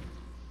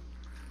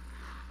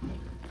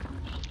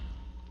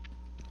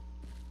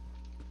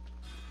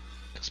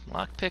 Got some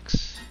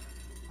lockpicks.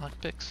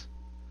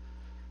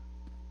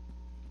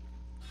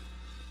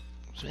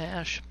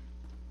 Smash.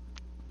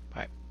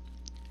 Alright.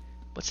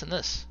 What's in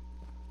this?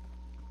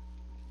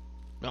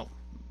 No.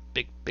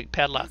 Big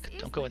padlock.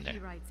 Don't go in there.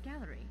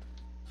 Gallery,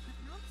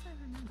 but not so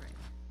remembering.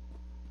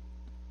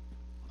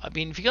 I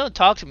mean, if you're gonna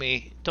talk to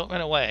me, don't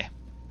run away.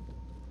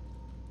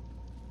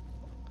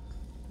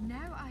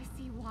 Now I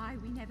see why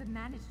we never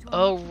managed to.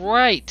 Oh,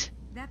 right.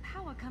 That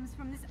power comes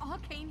from this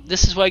arcane.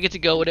 This is why I get to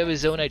go whatever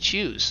zone I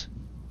choose.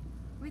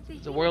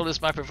 The world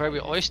is my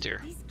proverbial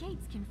oyster. These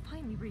gates can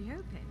finally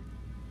reopen.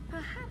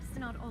 Perhaps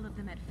not all of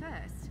them at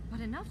first, but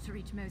enough to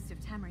reach most of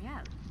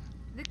Tamriel.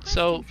 The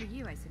question for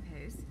you, I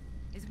suppose,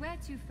 is where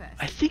to first?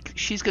 I think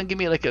she's gonna give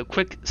me like a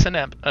quick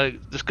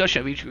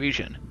discussion of each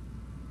region.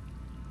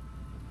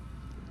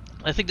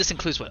 I think this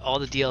includes all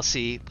the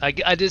DLC.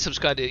 I did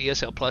subscribe to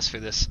ESL Plus for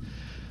this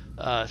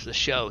the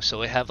show,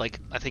 so I have I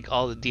think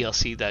all the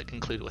DLC that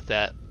included with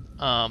that.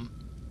 Yeah,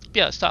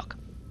 let's talk.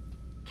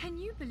 Can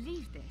you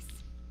believe this?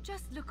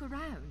 Just look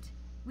around.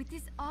 With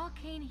this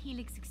arcane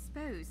helix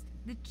exposed,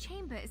 the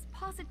chamber is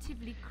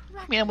positively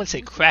crackling. I mean, I wouldn't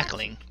say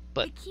crackling,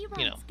 but the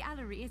Keyride's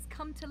gallery has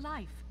come to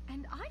life,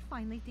 and I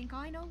finally think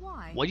I know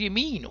why. What do you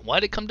mean? Why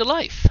did it come to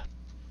life?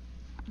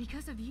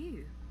 Because of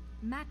you.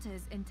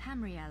 Matters in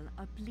Tamriel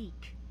are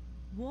bleak.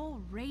 War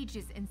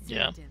rages in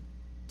Cyrodiil. Yeah.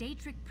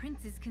 Daedric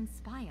princes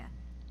conspire.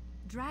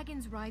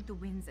 Dragons ride the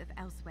winds of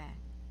elsewhere.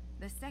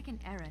 The second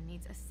era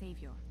needs a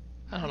savior.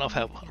 I don't know if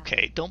I...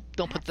 Okay, don't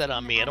put that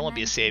on me. I don't want to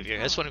be a savior.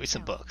 I just want to read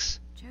some books.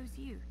 Chose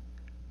you.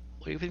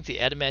 What do you think the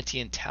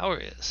Adamantian Tower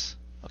is?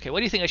 Okay, what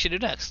do you think I should do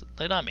next?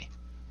 Lay it on me.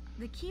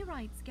 The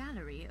Keyrites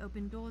Gallery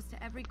opened doors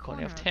to every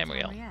Corner corner of of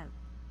Tamriel. Tamriel.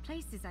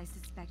 Places I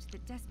suspect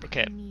that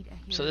desperately Okay, need a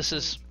hero. so this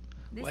is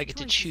This where I get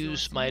to choice is yours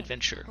choose to my make,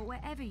 adventure. but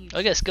wherever you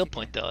I get a choose skill to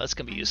point go, though. That's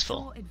gonna be I'm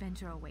useful. sure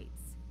adventure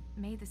awaits.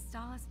 May the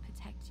stars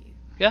protect you.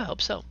 Yeah, I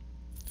hope so.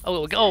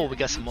 Oh, we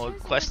got some more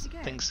quest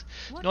things.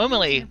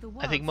 Normally,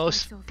 I think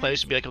most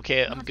players would be like,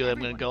 okay, I'm good,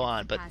 I'm gonna go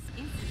on, but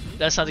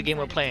that's not the game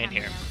we're playing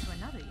here.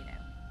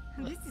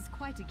 This is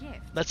quite a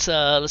gift.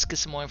 Let's get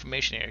some more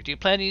information here. Do you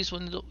plan to use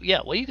one of the... Yeah,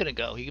 where are you gonna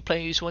go? You plan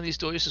to use one of these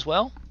doors as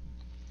well?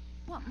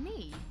 What,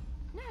 me?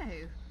 No,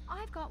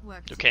 I've got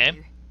work to Okay.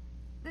 do.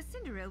 The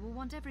Cinderella will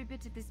want every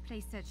bit of this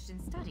place searched and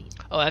studied.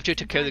 Oh, after you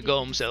took care of the Since I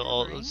did golems,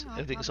 discovering, I'll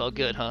everything's all probably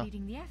good, end up huh?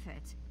 leading the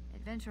effort.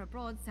 Adventure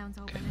abroad sounds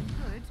all well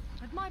and good,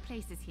 but my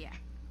place is here.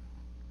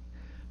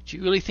 Do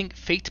you really think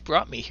fate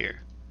brought me here?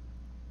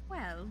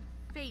 Well,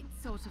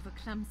 fate's sort of a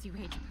clumsy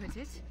way to put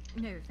it.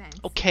 No offense.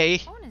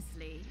 Okay,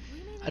 Honestly, we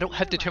may I don't not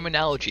have know the right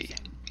terminology.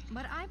 decision,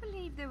 but I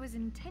believe there was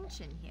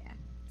intention here.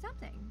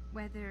 Something,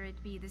 whether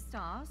it be the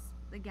stars,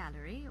 the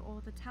gallery,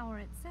 or the tower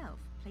itself,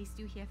 placed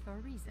you here for a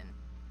reason.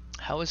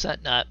 How is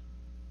that not...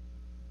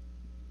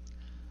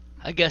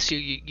 I guess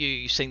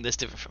you saying this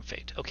different from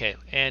fate. Okay,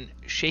 and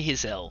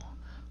Shehizel,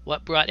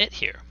 what brought it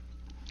here?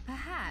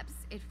 Perhaps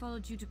it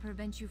followed you to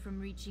prevent you from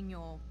reaching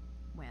your,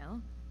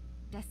 well,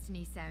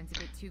 destiny sounds a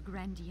bit too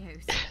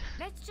grandiose.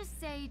 Let's just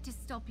say to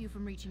stop you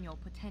from reaching your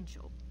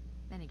potential.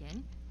 Then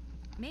again,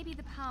 maybe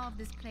the power of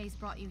this place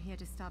brought you here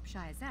to stop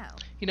Shehizel.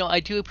 You know, I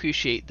do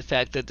appreciate the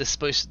fact that this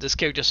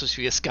character is supposed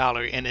to be a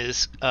scholar and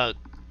is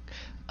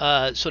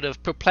sort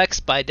of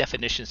perplexed by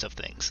definitions of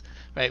things.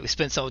 Right? We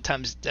spend some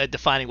time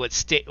defining what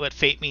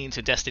fate means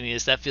or destiny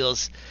is. That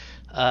feels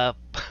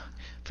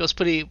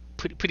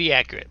pretty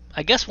accurate.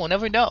 I guess we'll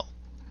never know.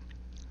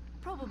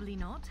 Probably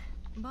not.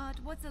 But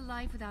what's a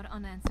life without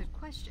unanswered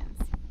questions,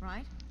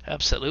 right?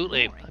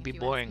 Absolutely, Boring, it'd be if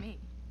you ask boring. me.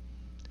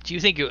 Do you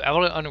think you'll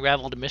ever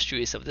unravel the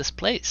mysteries of this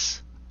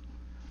place?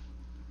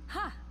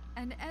 Ha!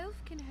 An elf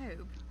can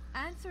hope.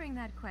 Answering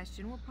that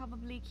question will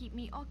probably keep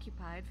me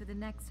occupied for the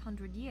next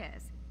 100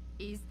 years.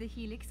 Is the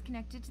Helix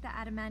connected to the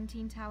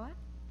Adamantine Tower?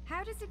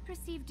 How does it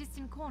perceive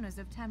distant corners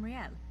of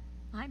Tamriel?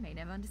 I may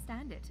never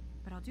understand it,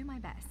 but I'll do my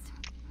best.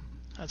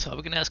 That's all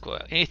we can ask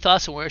for. Any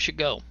thoughts on where I should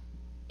go?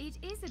 It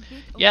is a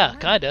bit Yeah, overwhelming,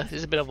 kinda. isn't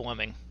It's a it? bit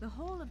overwhelming. The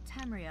whole of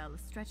Tamriel is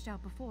stretched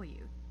out before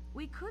you.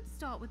 We could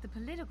start with the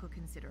political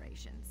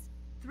considerations.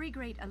 3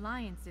 great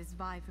alliances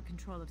vie for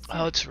control of Oh,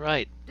 Cyrodiil. that's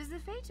right. Does the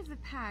fate of the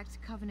Pact,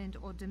 Covenant,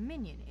 or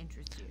Dominion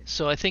interest you?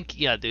 So I think,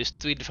 yeah, there's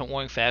 3 different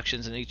warring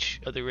factions, and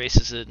each of the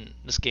races in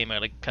this game are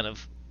like kind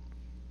of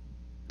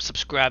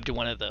subscribed to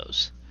one of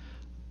those.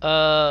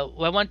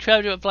 Well, I want to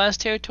travel to Vlad's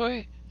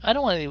territory. I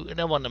don't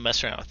want to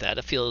mess around with that.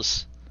 It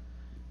feels.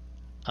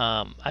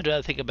 I'd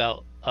rather think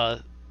about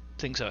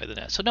things other than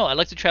that. So no, I'd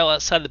like to travel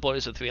outside the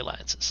borders of 3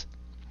 alliances.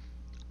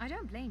 I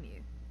don't blame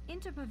you.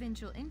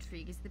 Interprovincial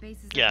intrigue is the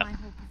basis Yeah. of my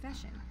whole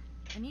profession,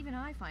 and even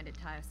I find it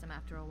tiresome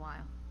after a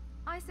while.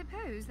 I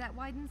suppose that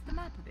widens the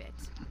map a bit.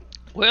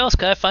 Where else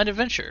can I find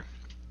adventure?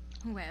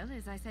 Well,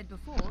 as I said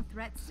before,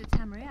 threats to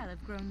Tamriel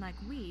have grown like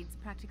weeds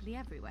practically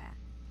everywhere.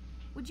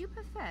 Would you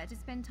prefer to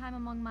spend time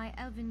among my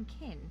elven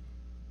kin,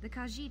 the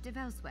Khajiit of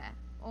elsewhere,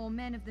 or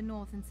men of the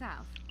north and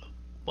south?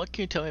 What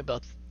can you tell me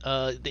about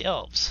the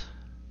elves?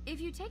 If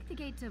you take the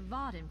gate to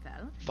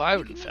Vardenfell, you can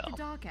Vardenfell. meet the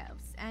Dark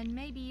Elves, and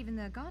maybe even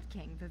the God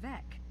King,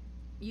 Vivek.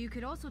 You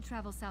could also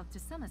travel south to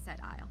Somerset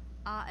Isle,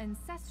 our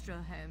ancestral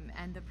home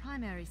and the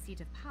primary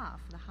seat of power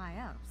for the High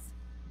Elves.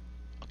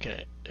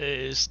 Okay,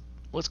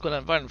 what's going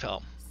on in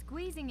Vardenfell?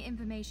 Squeezing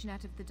information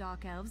out of the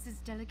Dark Elves is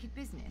delicate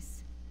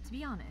business. To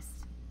be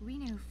honest, we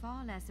know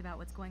far less about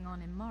what's going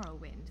on in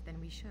Morrowind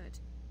than we should.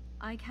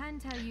 I can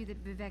tell you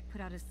that Vivek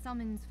put out a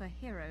summons for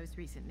heroes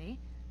recently.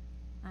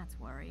 That's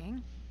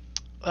worrying.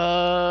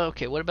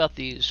 Okay, what about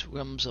these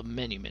realms of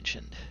men you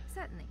mentioned?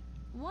 Certainly.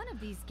 One of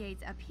these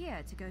gates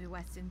appear to go to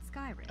Western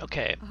Skyrim,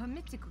 Okay, a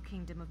mythical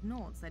kingdom of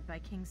Nords led by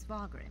King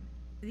Svargrim.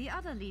 The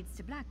other leads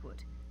to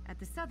Blackwood, at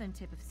the southern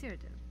tip of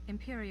Cyrodiil,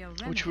 Imperial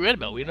which remnants we read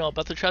about. We rule know there.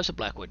 about the tribes of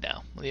Blackwood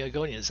now. Well, the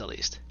Argonians, at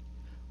least.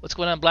 What's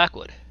going on in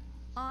Blackwood?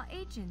 Our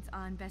agents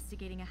are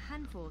investigating a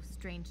handful of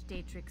strange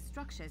Daedric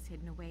structures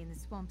hidden away in the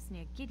swamps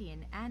near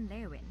Gideon and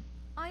Leowyn.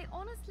 I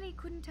honestly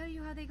couldn't tell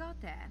you how they got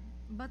there,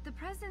 but the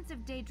presence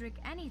of Daedric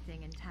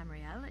anything in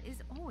Tamriel is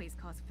always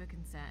cause for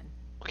concern.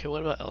 Okay,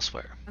 what about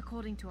elsewhere?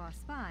 According to our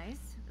spies,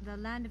 the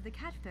land of the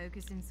catfolk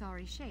is in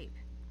sorry shape.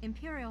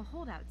 Imperial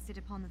holdouts sit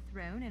upon the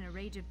throne and a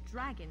rage of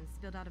dragons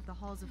spilled out of the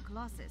halls of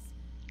Colossus,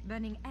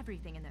 burning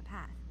everything in their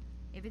path.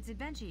 If it's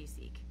adventure you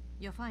seek,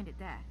 you'll find it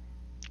there.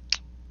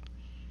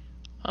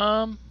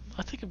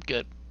 I think I'm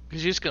good.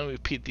 Because you're just going to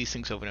repeat these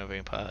things over and over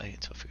again, probably.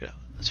 So figure it out.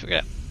 Let's figure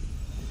it out.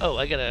 Oh,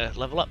 I gotta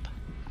level up.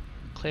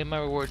 Claim my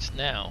rewards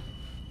now.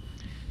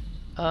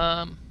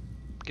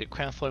 Get a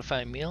crown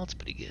fortifying meal. It's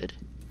pretty good.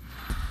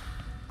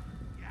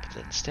 But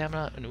then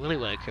stamina, and really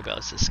what I care about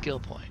is the skill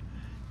point.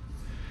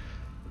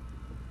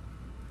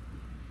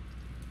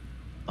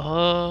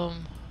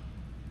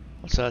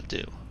 What's that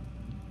do?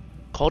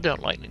 Call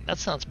down lightning. That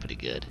sounds pretty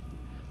good.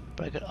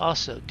 But I could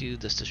also do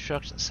this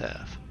destruction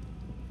salve.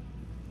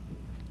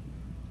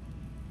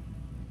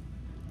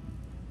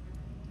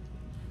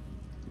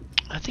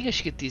 I think I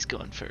should get these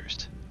going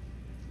first.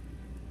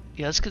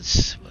 Yeah, let's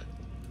get.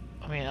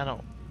 I mean, I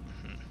don't.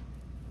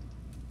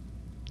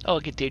 Oh, I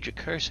get Daedric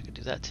Curse. I could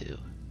do that too.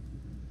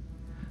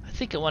 I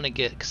think I want to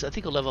get, because I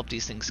think I'll level up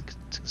these things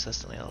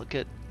consistently. I'll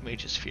get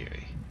Mage's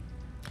Fury.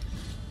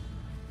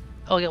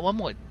 Oh, I got one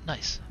more.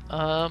 Nice.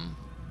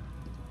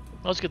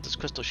 Let's get this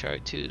Crystal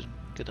Shard too.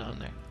 Get on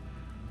there.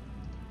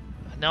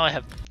 Now I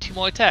have 2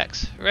 more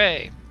attacks.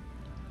 Hooray!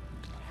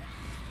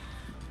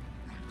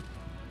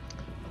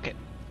 Okay.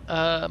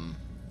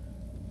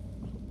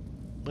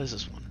 What is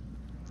this one?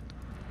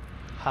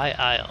 High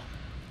Isle.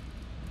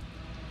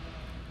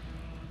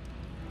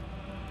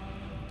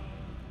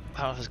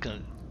 I don't know if it's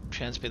gonna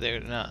transfer there or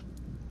not.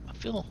 I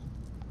feel.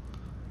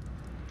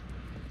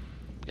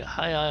 Yeah,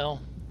 High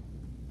Isle.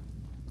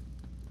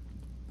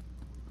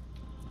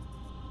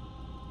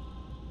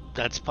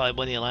 That's probably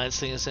one of the Alliance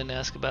things I didn't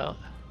ask about.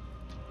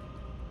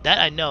 That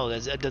I know.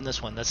 I've done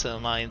this one. That's the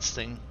Alliance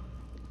thing.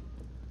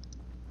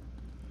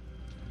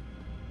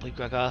 Bleak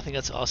Rock. I think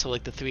that's also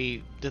like the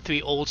three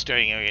old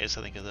starting areas.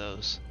 I think of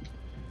those.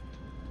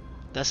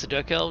 That's the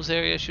Dark Elves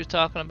area she was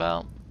talking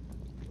about.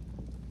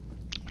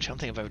 Which I don't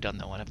think I've ever done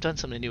that one. I've done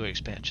some of the newer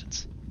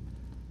expansions.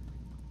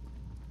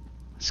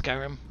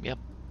 Skyrim. Yep.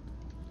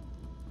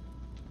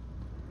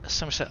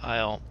 Somerset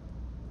Isle.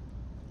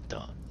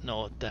 Don't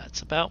know what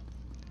that's about.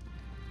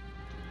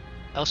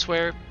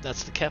 Elsewhere,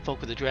 that's the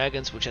Catfolk with the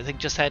Dragons, which I think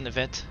just had an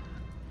event.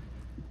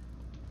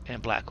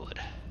 And Blackwood.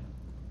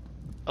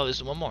 Oh,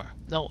 there's one more.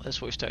 No,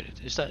 that's where we started.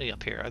 There's not any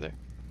up here, are there?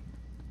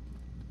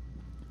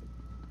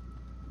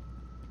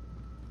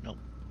 Nope.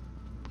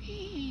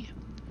 Whee!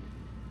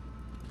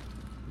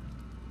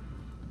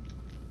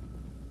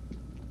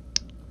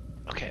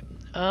 Okay.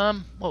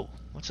 Whoa.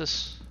 What's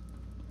this?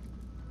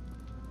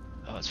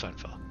 Oh, it's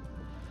Funfall.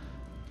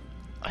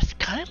 I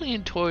kind of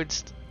lean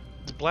towards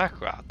the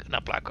Blackwood.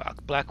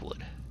 I've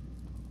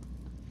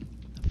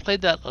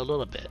played that a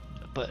little bit,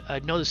 but I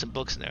know there's some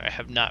books in there I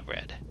have not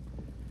read.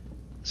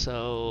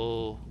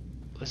 So,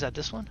 was that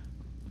this one?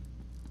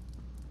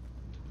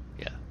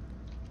 Yeah.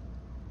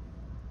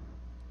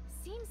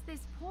 Seems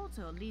this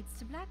portal leads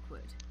to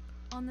Blackwood,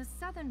 on the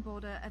southern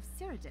border of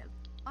Cyrodiil.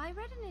 I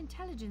read an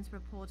intelligence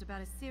report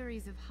about a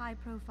series of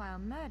high-profile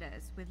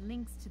murders with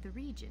links to the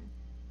region.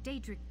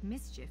 Daedric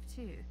mischief,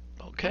 too.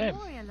 Okay. A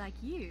warrior like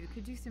you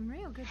could do some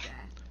real good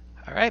there.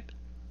 Alright.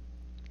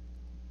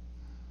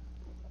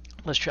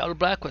 Let's travel to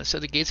Blackwood instead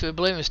of the Gates of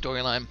Oblivion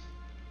storyline.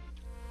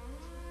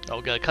 Oh,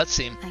 we got a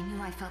cutscene. I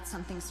knew I felt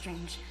something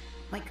strange,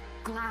 like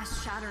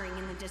glass shattering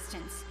in the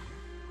distance.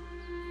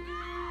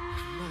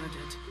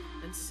 Murdered,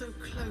 and so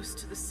close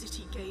to the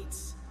city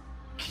gates.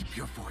 Keep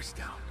your voice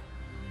down.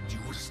 Do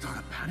you want to start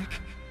a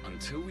panic?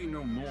 Until we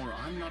know more,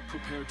 I'm not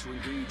prepared to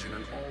engage in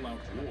an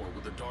all-out war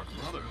with the Dark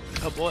Brotherhood.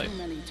 Oh boy. Too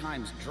many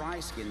times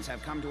dryskins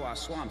have come to our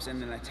swamps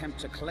in an attempt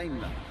to claim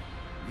them.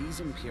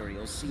 These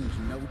Imperials seemed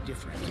no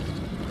different.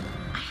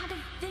 I had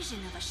a vision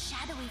of a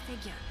shadowy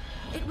figure.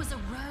 It was a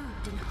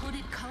robed and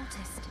hooded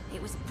cultist.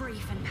 It was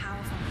brief and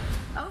powerful,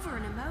 over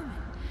in a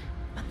moment,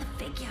 but the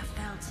figure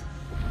felt...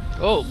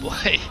 Oh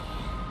boy.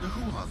 Now,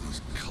 who are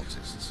these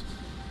cultists?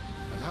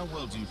 And how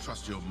well do you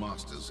trust your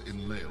masters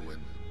in Leyawiin?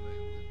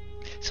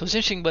 So it's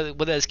interesting what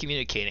that is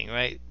communicating,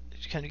 right?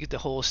 You kind of get the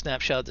whole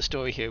snapshot of the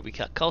story here. We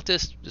got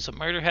cultists, there's a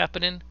murder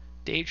happening,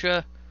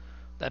 Daedra,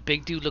 that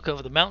big dude look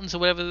over the mountains or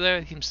whatever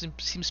there,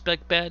 seems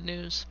like bad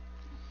news.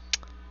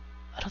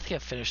 I don't think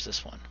I've finished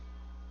this one,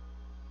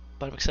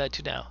 but I'm excited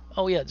to now.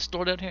 Oh yeah, the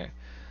store down here.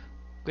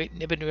 Great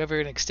Niben River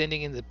and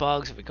extending into the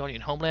bogs of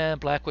Argonian homeland.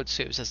 Blackwood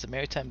serves as the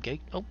maritime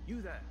gate. Oh.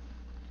 You there.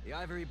 The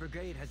Ivory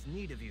Brigade has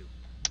need of you.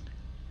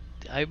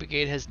 The Ivory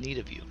Brigade has need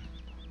of you.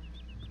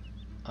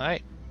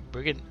 Alright.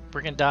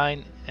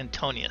 Brigandine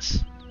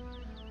Antonius.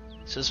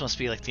 So this must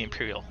be like the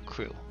Imperial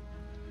crew.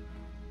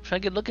 Try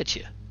to get a look at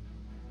you.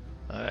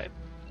 Alright.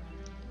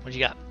 What you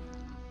got?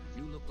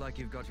 You look like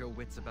you've got your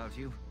wits about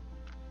you.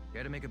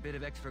 Care to make a bit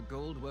of extra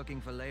gold working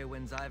for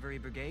Leyawiin's Ivory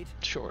Brigade?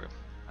 Sure.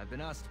 I've been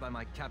asked by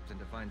my captain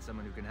to find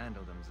someone who can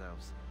handle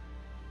themselves.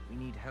 We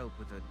need help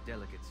with a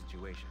delicate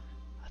situation.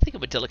 I think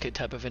I'm a delicate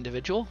type of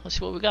individual. Let's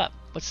see what we got.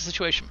 What's the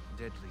situation?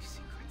 Deadly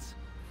secrets.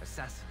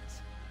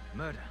 Assassins.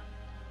 Murder.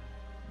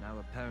 Now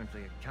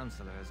apparently a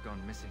counselor has gone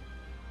missing.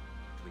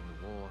 Between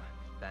the war,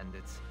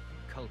 bandits,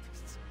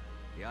 cultists,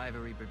 the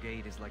Ivory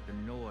Brigade is like the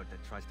Nord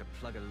that tries to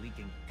plug a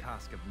leaking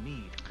cask of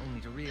mead,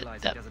 only to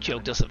realize it doesn't. That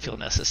joke doesn't feel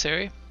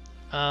necessary.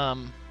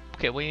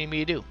 Okay, what do you need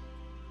me to do?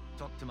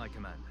 Talk to my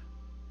commander,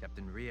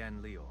 Captain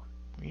Rian Lior.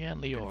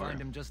 Rian You can find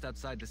Lior. him just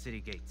outside the city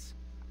gates,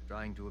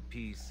 trying to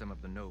appease some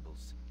of the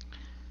nobles.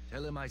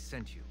 Tell him I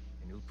sent you,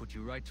 and he'll put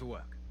you right to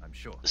work, I'm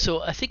sure.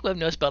 So I think what I've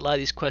noticed about a lot of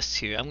these quests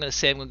here, I'm going to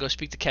say I'm going to go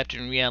speak to Captain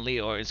Rian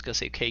Lior, and it's going to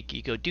say, okay,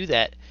 you go do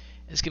that.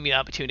 It's going to be an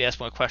opportunity to ask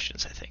more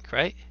questions, I think,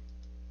 right?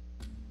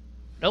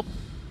 Nope.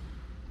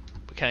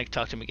 We kind of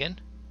talk to him again.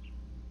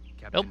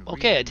 Nope. Captain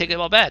Okay, I Reed take it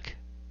Lee. all back.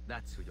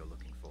 That's who you're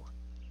looking for.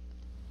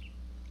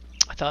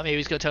 I thought maybe he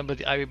was going to tell me about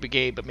the Ivory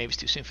Brigade, but maybe it's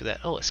too soon for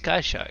that. Oh, a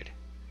Sky Shard.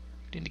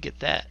 Need to get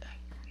that.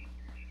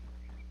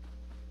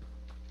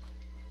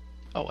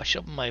 Oh, I should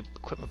open my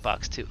equipment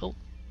box too. Oh,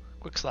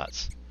 quick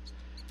slots.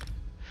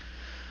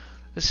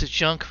 This is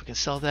junk. We can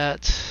sell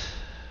that.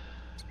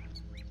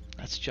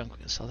 That's junk. We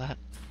can sell that.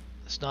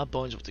 It's not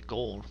bones with the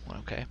gold.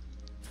 Okay.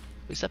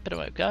 Is that better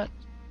what I've got?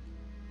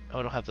 Oh,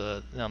 I don't have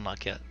the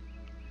unlock yet.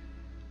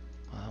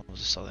 We'll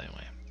just sell that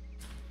anyway.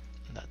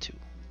 Not too.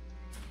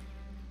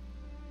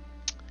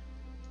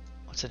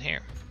 What's in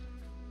here?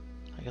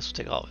 I guess we'll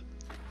take all of it.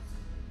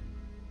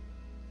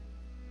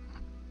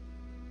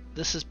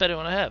 This is better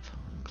than I have.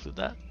 Include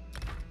that.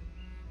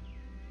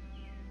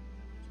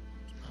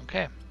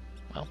 Okay.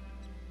 Well.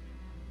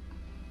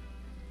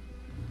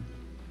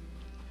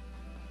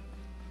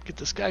 Get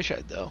the Sky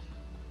Shard though.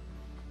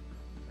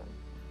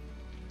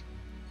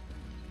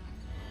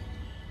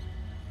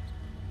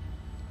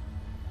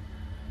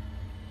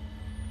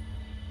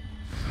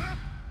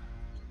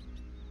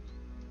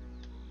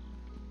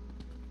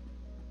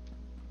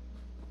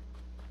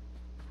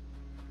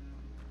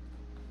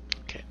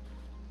 Okay.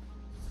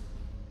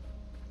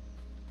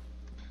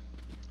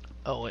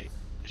 Oh wait,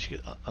 I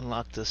should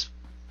unlock this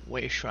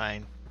way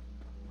shrine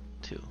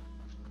too.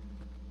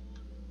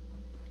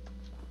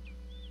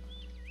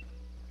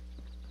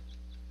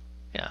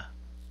 Yeah,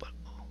 but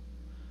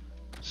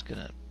I'm just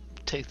gonna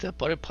take the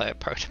butterfly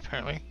apart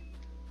apparently.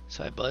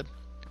 Sorry, bud.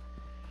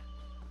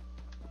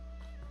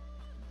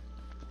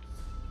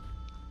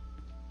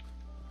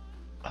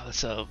 Oh,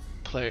 that's a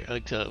player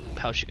like the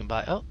house you can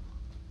buy. Oh,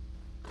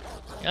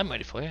 yeah, I'm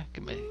ready for you.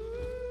 Give me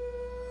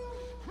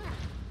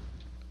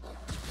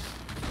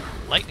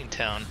Lightning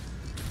Town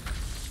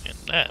and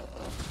that.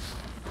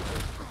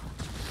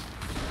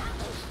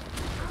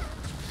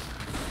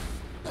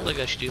 I feel like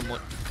I should do more.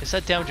 Is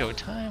that damage over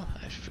time?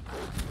 I should...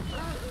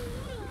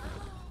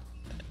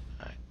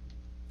 Alright.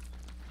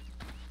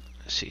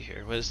 Let's see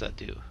here. What does that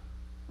do?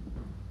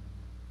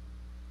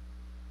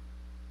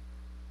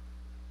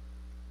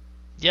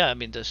 Yeah, I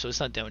mean, so it's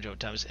not damage over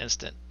time, it's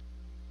instant.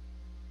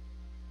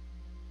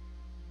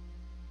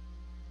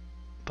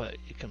 But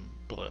you can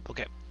blow it up.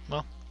 Okay,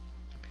 well,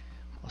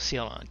 we'll see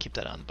how long. Keep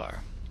that on the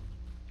bar.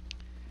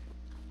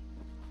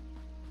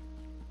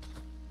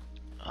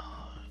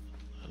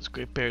 Those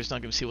Great Bear's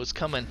not gonna see what's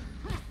coming.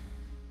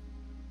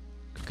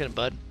 Go get him,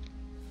 bud.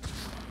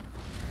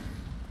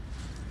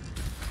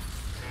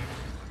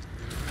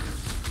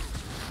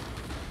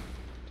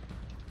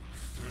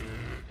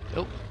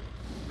 Oh.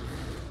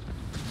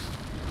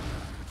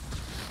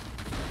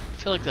 I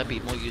feel like that'd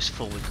be more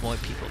useful with more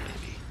people,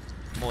 maybe.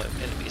 More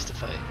enemies to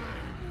fight.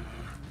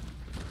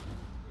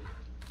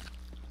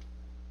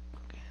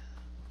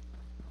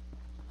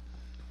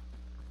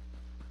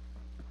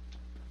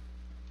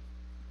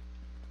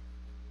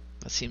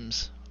 That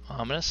seems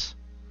ominous.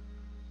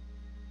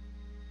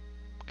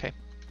 Okay.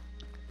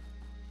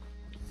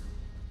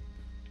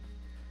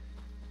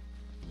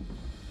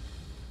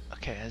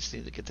 Okay, I just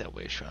need to get that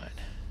way shrine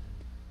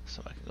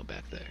so I can go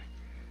back there.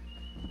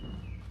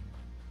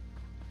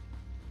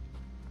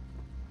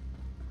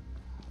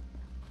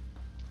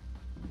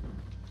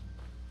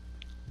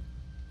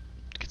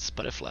 Get this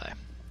butterfly.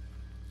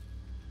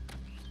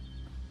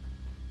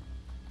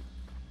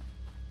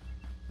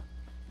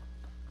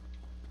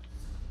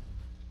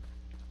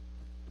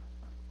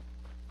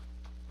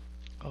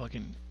 Oh, I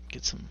can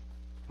get some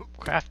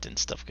crafting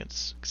stuff. Get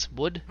some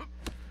wood.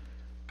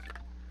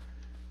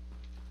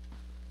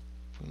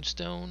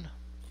 Runestone.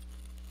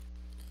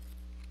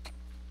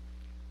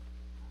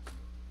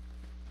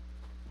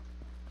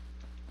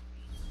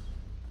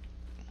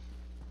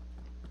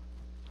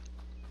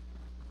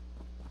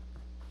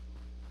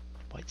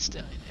 White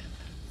stallion.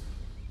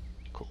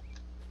 Cool.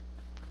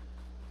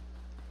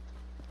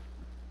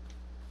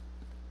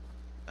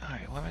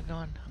 Alright, where am I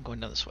going? I'm going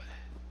down this way.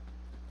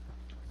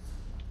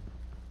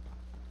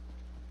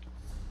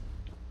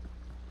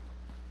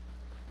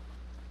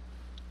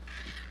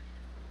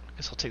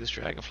 Guess I'll take this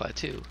dragonfly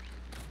too.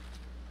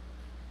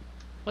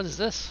 What is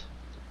this?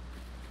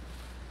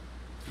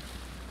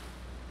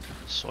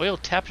 Soil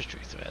tapestry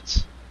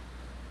threads.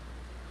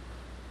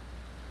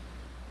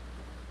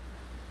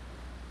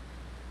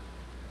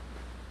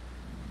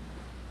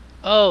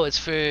 Oh, it's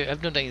for...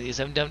 I've never done any of these.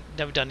 I've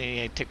never done any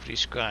antiquity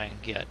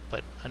scrying yet,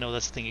 but I know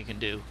that's the thing you can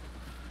do.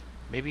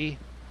 Maybe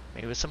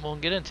it's something we'll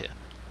get into.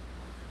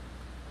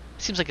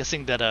 Seems like a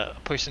thing that a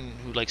person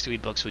who likes to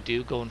read books would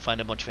do. Go and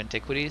find a bunch of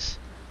antiquities.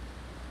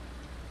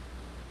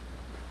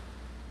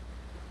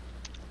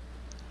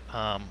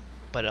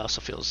 But it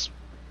also feels...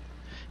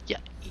 Yeah.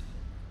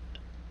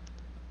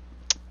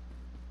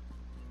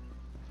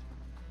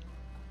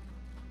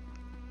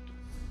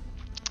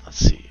 Let's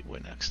see, where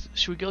next?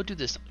 Should we go do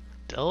this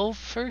delve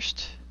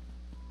first?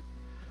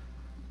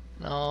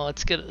 No,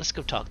 let's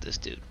go talk to this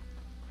dude.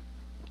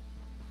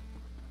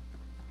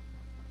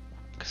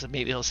 Because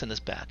maybe he'll send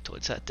us back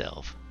towards that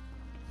delve.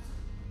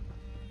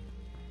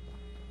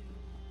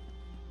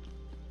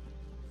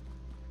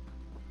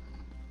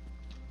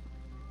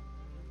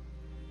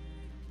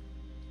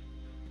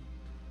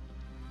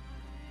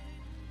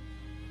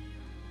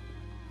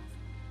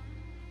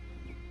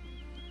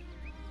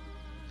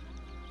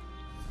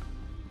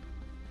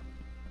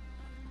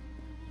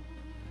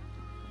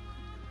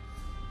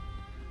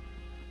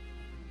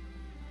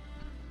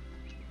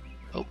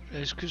 Did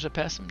I just cruise right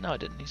past him? No, I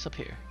didn't. He's up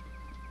here.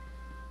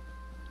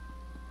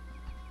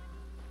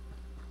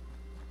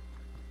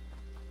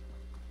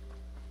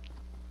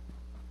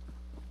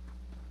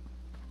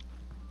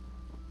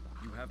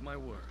 You have my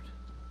word.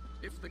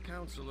 If the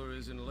Counselor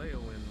is in Leowin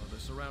or the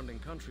surrounding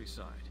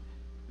countryside,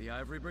 the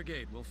Ivory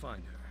Brigade will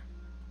find her.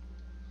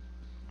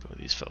 Who are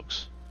these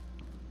folks?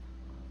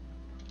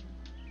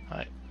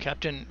 Alright,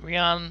 Captain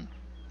Rion.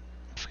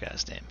 I forgot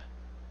his name.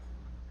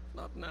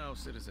 Not now,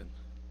 citizen.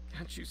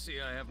 Can't you see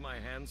I have my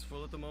hands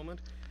full at the moment?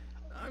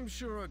 I'm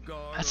sure a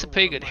guard. That's a or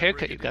pretty one of good my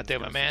haircut you've got brigadiers there,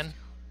 my can man. assist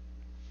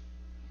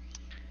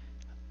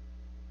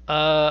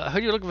I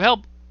heard you're looking for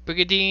help.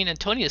 Brigadier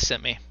Antonius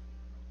sent me.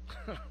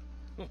 you.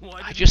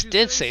 Why I didn't just you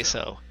did say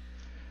so.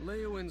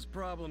 Leowin's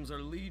problems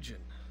are legion,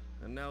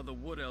 and now the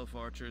Wood Elf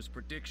Archer's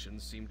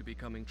predictions seem to be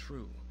coming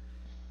true.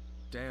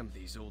 Damn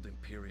these old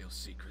Imperial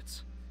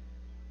secrets.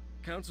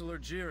 Counselor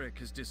Jirik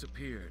has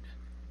disappeared,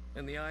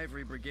 and the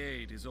Ivory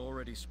Brigade is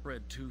already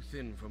spread too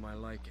thin for my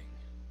liking.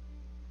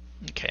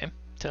 Okay.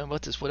 Tell me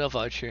about this Wood Elf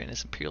Archer and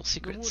his Imperial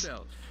secrets. The Wood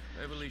Elf,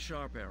 Everly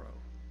Sharparrow.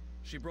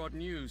 She brought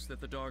news that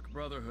the Dark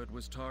Brotherhood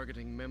was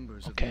targeting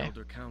members of the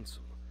Elder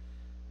Council.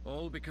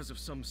 All because of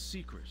some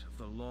secret of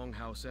the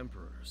Longhouse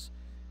Emperors.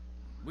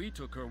 We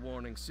took her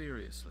warning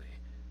seriously,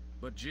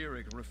 but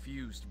Jirik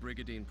refused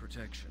Brigadine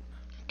protection.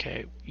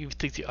 Okay, you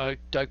think the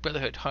Dark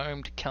Brotherhood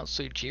harmed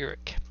Counselor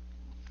Jirik?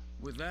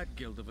 With that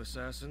guild of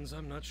assassins,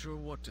 I'm not sure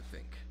what to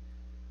think.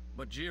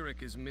 But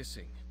Jirik is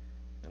missing,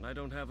 and I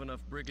don't have enough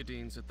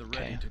Brigadines at the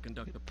ready to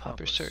conduct the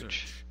proper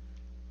search.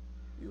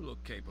 You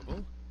look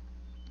capable.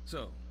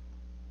 So,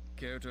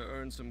 care to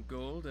earn some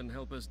gold and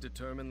help us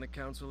determine the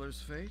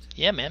Counselor's fate?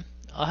 Yeah, man.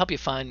 I'll help you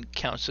find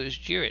Counselor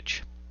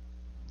Jirik.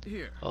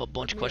 Here. Oh, a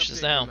bunch of let me questions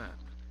update now. your map.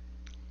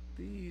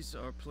 These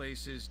are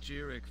places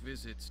Jirik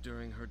visits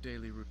during her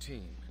daily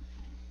routine.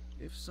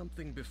 If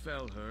something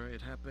befell her,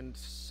 it happened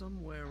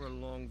somewhere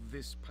along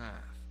this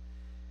path.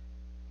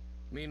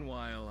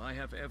 Meanwhile, I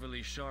have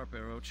Everly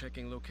Sharparrow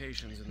checking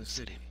locations in the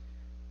city.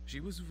 She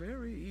was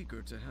very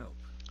eager to help.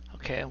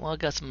 Okay, well, I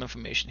got some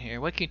information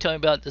here. What can you tell me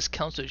about this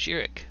Counselor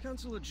Jirik?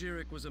 Counselor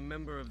Jirik was a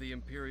member of the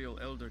Imperial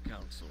Elder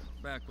Council,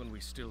 back when we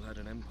still had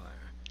an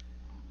empire.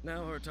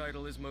 Now her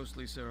title is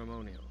mostly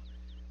ceremonial,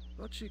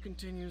 but she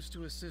continues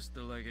to assist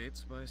the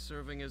legates by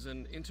serving as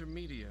an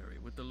intermediary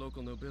with the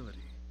local nobility.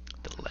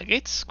 The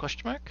legates?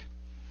 Question mark?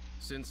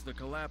 Since the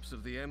collapse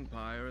of the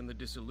Empire and the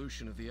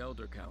dissolution of the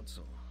Elder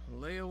Council,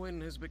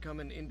 Leowin has become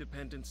an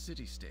independent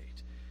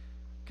city-state.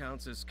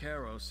 Countess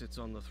Caro sits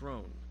on the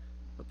throne,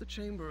 but the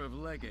Chamber of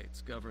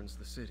Legates governs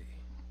the city.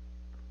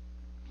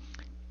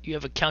 You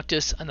have a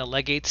countess and the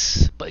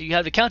legates, but you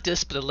have the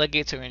countess, but the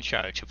legates are in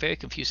charge. A very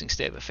confusing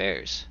state of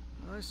affairs.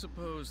 I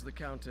suppose the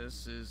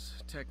Countess is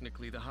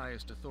technically the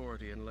highest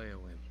authority in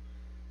Leowin,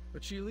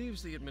 but she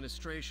leaves the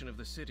administration of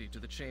the city to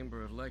the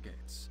Chamber of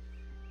Legates.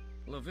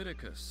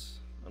 Leviticus,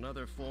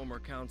 another former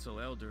council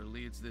elder,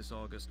 leads this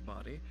august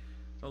body,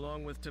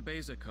 along with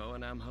Tebeziko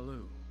and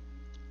Amhalu.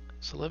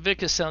 So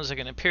Leviticus sounds like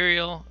an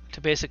Imperial,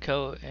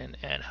 Tebeziko and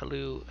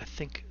Amhalu, I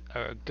think,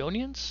 are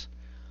Argonians?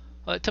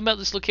 Tell me about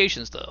these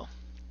locations, though.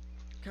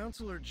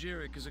 Counselor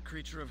Jirik is a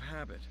creature of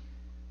habit.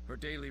 Her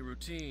daily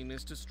routine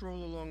is to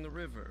stroll along the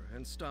river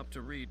and stop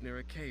to read near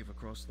a cave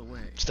across the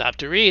way. Stop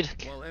to read?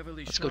 While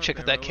Everly Let's go check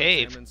out Sharparrow that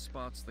cave. examines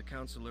spots the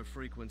counselor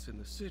frequents in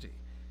the city.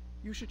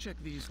 You should check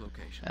these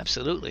locations.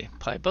 Absolutely.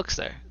 Probably books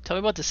there. Tell me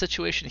about the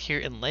situation here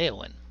in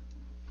Leowin.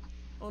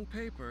 On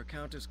paper,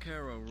 Countess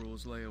Caro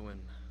rules Leowin,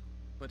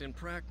 but in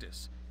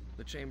practice,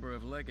 the Chamber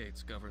of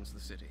Legates governs the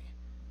city.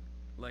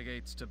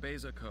 Legates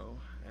Tebeziko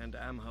and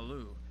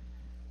Amhalu,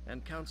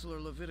 and Counselor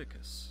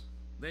Leviticus.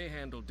 They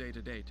handle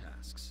day-to-day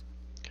tasks.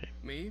 Okay.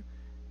 Me,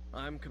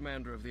 I'm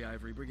commander of the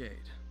Ivory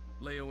Brigade,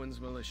 Leowin's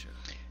militia.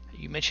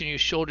 You mentioned your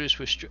shoulders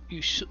were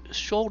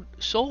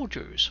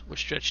soldiers were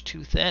stretched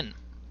too thin.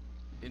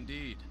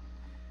 Indeed.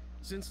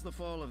 Since the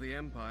fall of the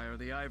Empire,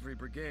 the Ivory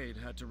Brigade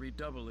had to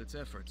redouble its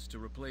efforts to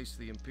replace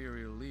the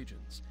Imperial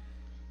legions.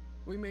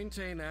 We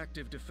maintain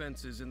active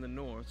defenses in the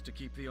north to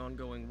keep the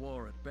ongoing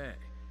war at bay.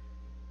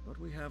 But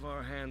we have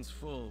our hands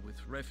full with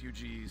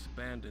refugees,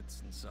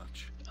 bandits, and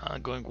such.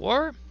 Ongoing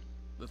war?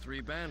 The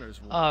Three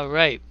Banners War. Oh,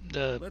 right.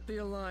 Let the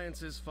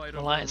alliances fight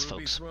over the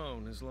Ruby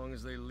Throne as long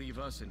as they leave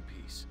us in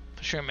peace.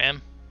 For sure,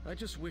 ma'am. I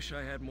just wish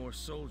I had more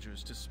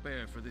soldiers to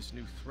spare for this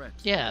new threat.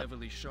 Yeah.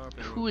 Everly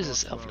Sharparrow. Who is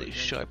this Everly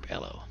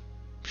Sharparrow?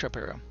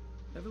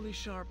 Everly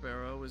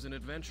Sharparrow is an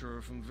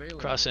adventurer from Valenwood.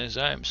 Crossing his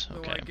arms.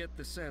 Okay. Though I get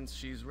the sense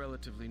she's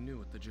relatively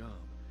new at the job.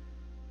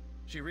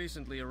 She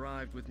recently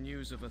arrived with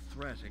news of a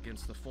threat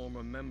against the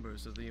former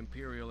members of the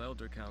Imperial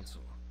Elder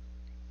Council.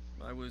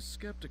 I was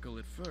skeptical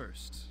at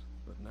first,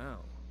 but now...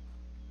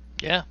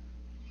 Yeah?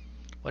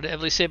 What did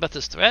Everly say about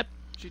this threat?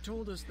 She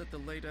told us that the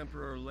late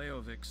Emperor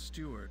Leovic's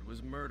steward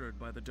was murdered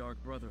by the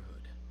Dark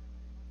Brotherhood.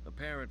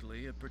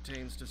 Apparently, it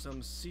pertains to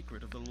some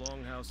secret of the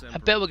Longhouse Emperors. I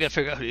bet we're gonna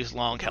figure out who these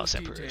Longhouse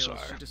Emperors details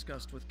are. She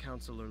discussed with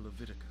Counselor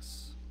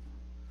Leviticus.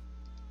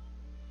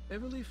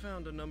 Everly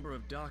found a number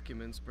of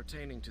documents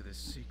pertaining to this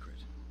secret.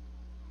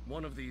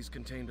 One of these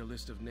contained a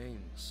list of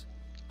names.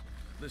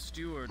 The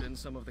steward and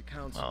some of the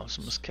council. Oh,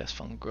 someone's cast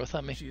fungal growth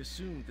on me. She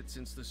assumed that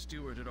since the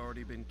steward had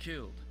already been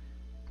killed,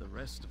 the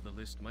rest of the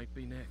list might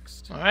be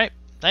next. Alright,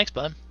 thanks,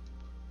 bud.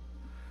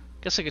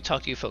 Guess I could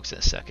talk to you folks in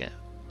a second.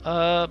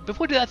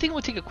 Before that, I think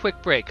we'll take a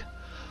quick break.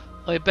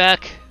 I'll be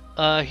back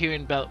here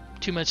in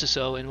about 2 minutes or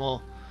so, and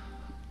we'll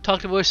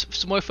talk to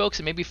some more folks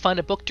and maybe find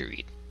a book to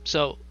read.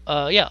 So,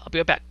 yeah, I'll be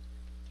right back.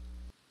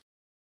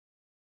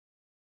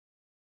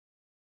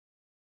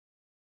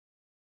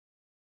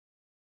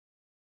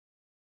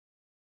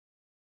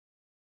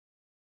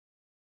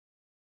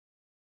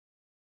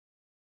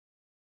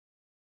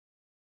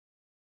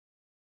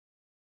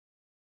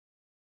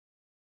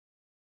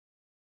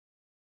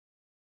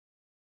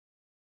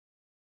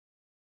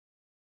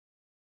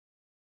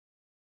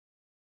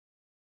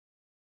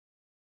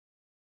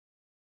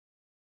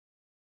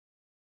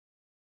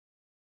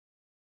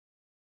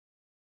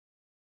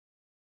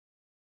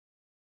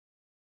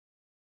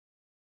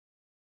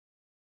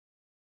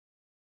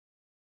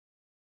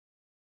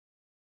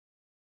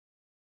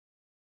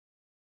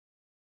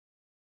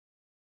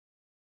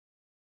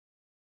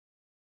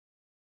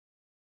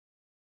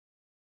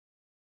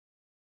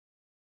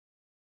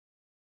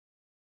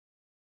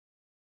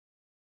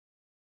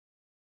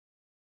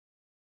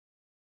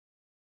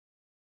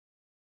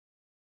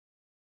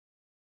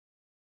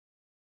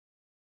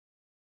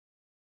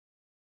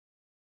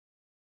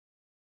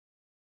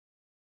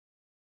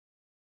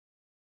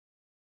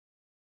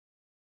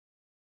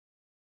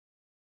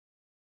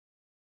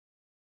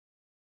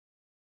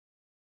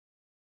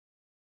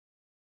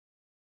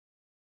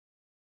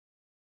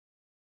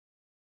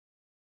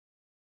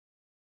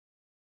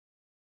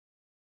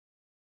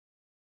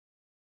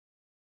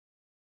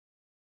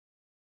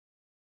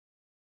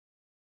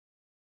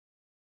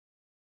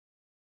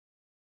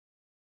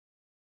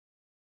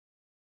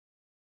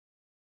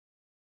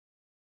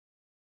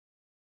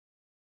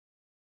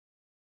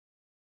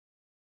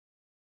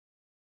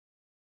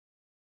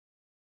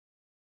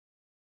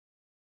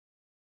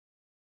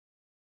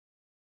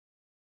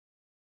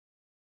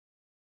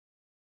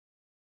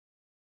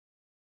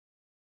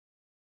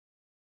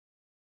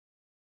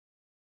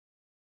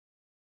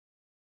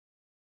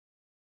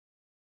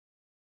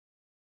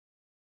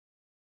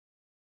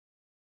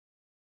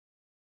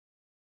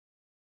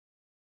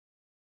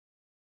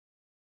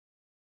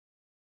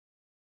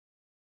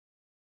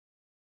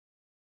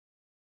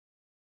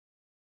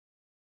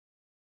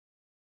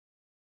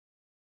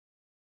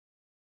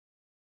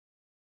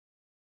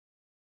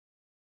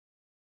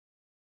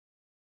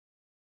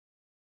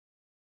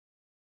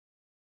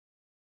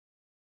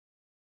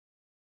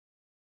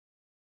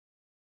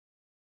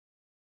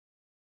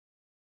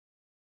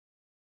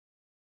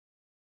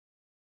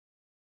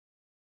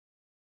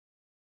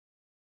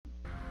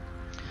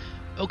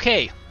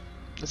 Okay,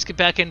 let's get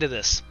back into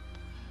this.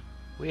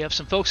 We have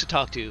some folks to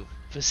talk to.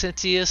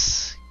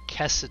 Vincentius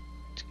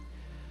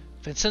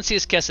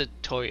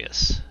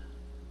Cassatorius.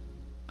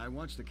 I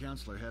watched the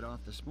counselor head off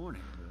this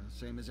morning,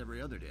 same as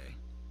every other day.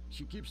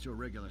 She keeps to a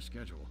regular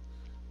schedule.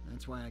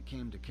 That's why I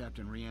came to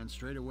Captain Rian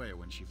straight away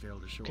when she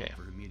failed to show up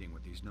for her meeting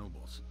with these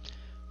nobles.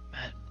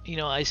 Man, you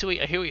know, I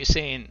hear what you're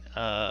saying,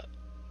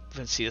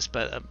 Vincius,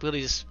 but I'm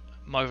really just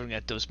marveling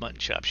at those mutton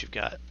chops you've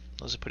got.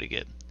 Those are pretty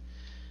good.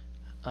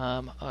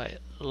 Alright,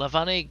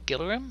 Lavani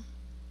Gillaram?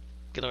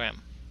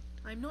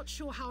 I'm not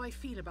sure how I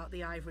feel about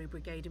the Ivory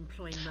Brigade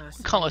employing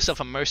mercenaries. I call myself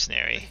a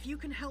mercenary. If you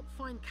can help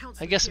find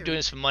Councillor I guess I'm Jirik, doing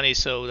this for money,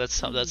 so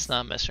that's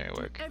not mercenary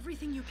work. do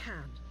everything you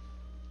can.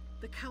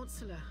 The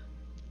Counselor,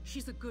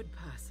 she's a good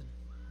person.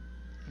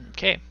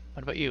 Okay,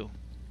 what about you?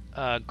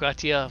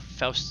 Gratia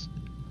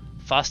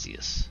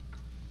Faustius.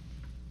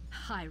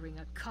 Hiring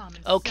a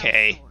common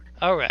Okay,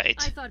 alright.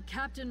 I thought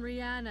Captain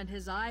Rian and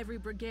his Ivory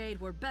Brigade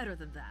were better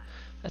than that.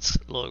 That's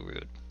a little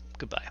rude.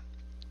 Goodbye.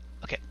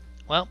 Okay,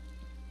 well.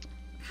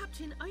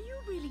 Captain, are you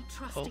really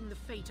trusting the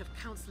fate of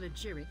Councillor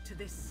Jirik to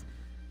this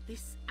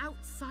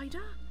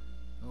outsider?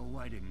 Oh,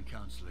 why didn't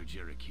Councillor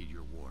Jirik heed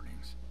your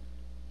warnings?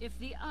 If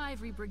the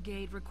Ivory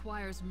Brigade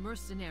requires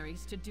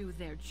mercenaries to do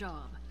their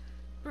job,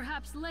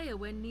 perhaps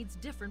Leyawen needs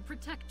different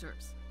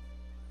protectors.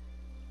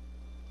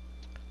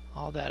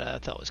 All that I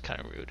thought was kind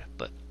of rude,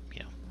 but,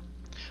 you know.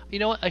 You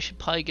know what? I should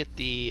probably get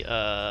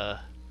the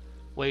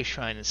Way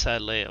Shrine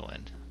inside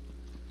Leyawen.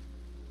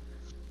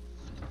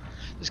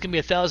 There's going to be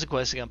 1,000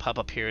 quests that are going to pop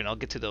up here, and I'll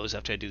get to those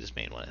after I do this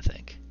main one, I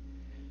think.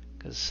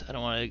 Because I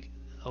don't want to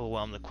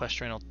overwhelm the quest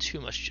journal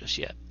too much just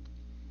yet.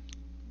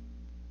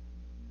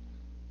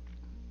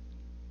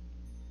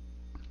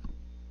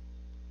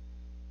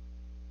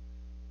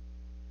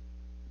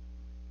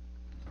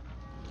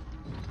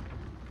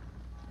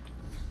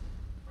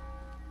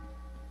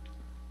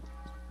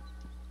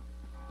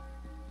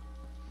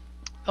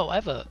 Oh, I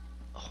have a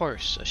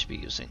horse I should be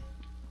using.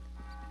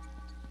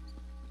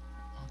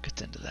 I'll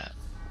get into that.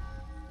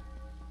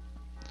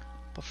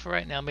 But for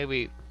right now,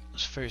 maybe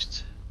let's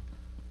first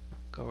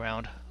go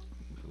around.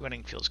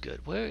 Running feels good.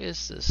 Where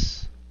is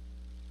this?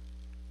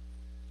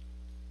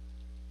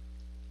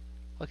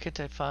 Why can't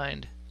I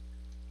find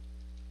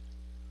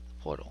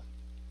the portal?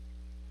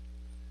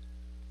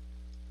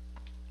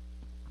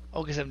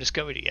 Oh, because I haven't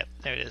discovered it yet.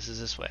 There it is.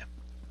 Is this way.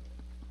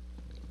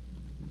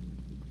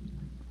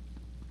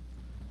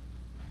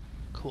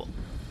 Cool.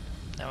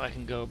 Now I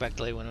can go back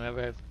to Leyawen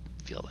whenever I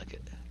feel like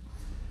it. And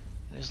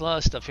there's a lot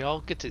of stuff here.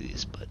 I'll get to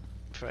these, but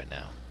for right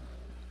now.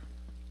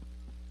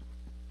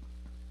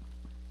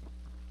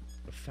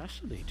 A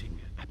fascinating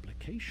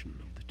application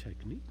of the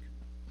technique.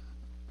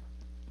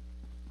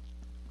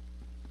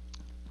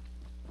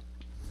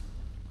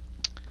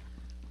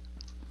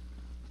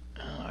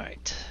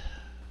 Alright.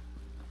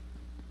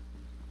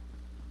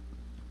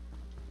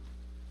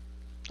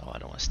 Oh, I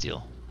don't want to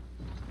steal.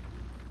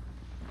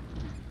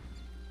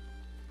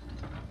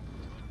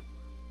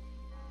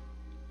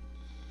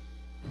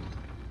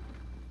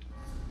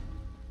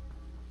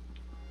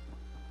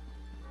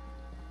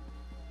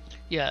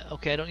 Yeah,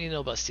 okay, I don't need to know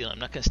about stealing. I'm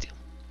not gonna steal.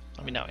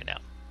 I mean, not right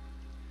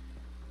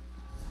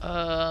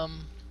now.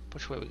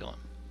 Which way are we going?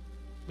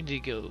 We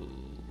need to go...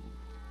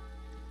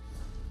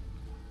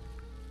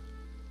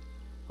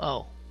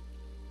 Oh.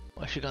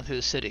 I should have gone through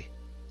the city.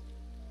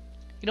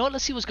 You know what?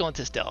 Let's see what's going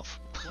to this delve.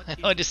 I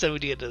know I just said we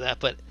did to that,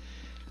 but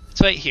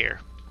it's right here.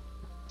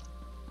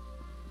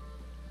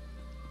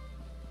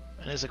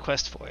 And there's a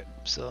quest for it,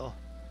 so...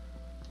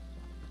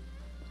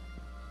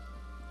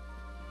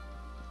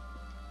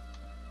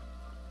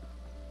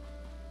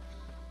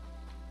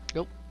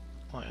 Nope.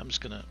 Alright, I'm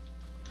just gonna...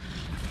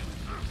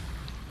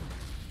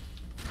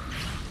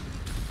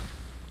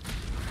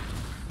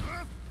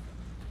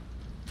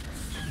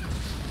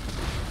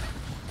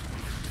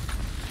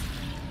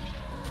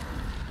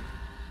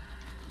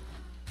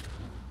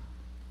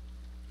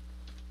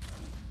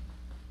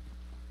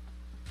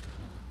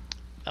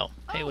 Oh,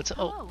 hey, what's up?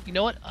 Oh, you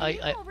know what? Can you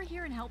come over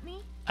here and help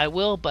me? I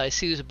will, but I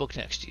see there's a book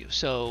next to you,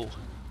 so...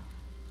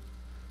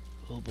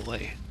 Oh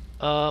boy.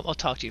 I'll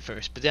talk to you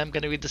first, but then I'm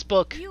gonna read this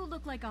book. You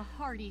look like a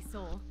hardy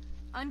soul,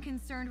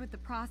 unconcerned with the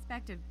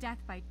prospect of death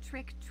by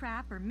trick,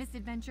 trap, or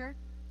misadventure.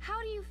 How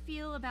do you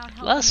feel about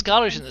a lot of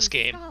scholars in this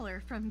game?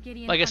 From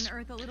Gideon I guess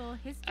unearth a little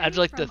history I'd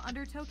like the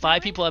Undertow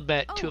 5 people I've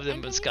met, oh, 2 of them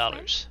have been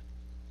scholars.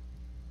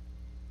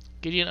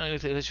 Gideon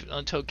unearthed the history of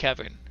Undertow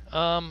Cavern.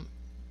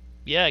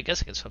 Yeah, I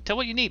guess I can swim. Tell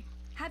what you need.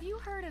 Have you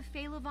heard of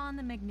Phaelivon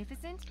the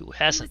Magnificent? Who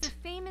hasn't? He was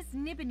a famous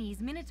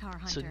Nibonese minotaur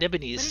hunter. So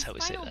Nibonese is how we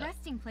say that. But his final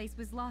resting place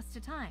was lost to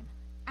time.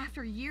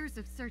 After years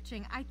of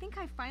searching, I think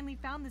I finally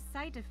found the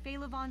site of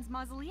Phaelivon's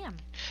mausoleum.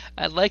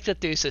 I like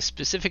that there's a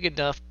specific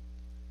enough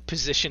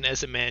position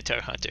as a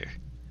minotaur hunter.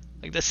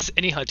 Like, this is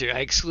any hunter.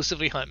 I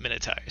exclusively hunt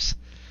minotaurs.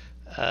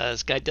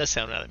 This guy does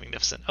sound rather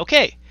magnificent.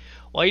 Okay,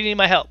 why do you need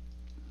my help?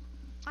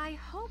 I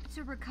hope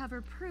to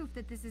recover proof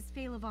that this is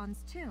Phaelivon's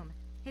tomb.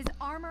 His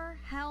armor,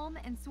 helm,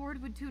 and sword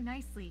would do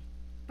nicely.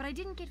 But I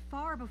didn't get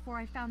far before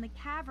I found the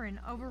cavern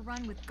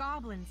overrun with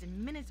goblins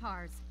and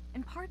minotaurs,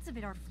 and parts of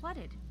it are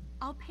flooded.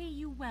 I'll pay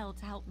you well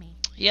to help me.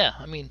 Yeah,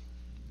 I mean,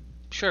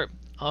 sure.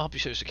 I'll help you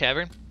search the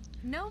cavern.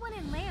 No one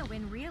in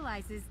Leyawen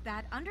realizes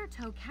that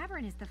Undertow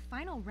Cavern is the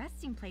final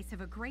resting place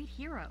of a great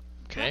hero.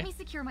 Okay. Let me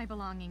secure my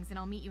belongings and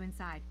I'll meet you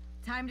inside.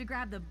 Time to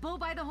grab the bull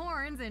by the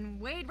horns and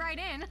wade right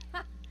in.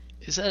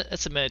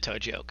 That's a minotaur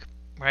joke,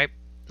 right?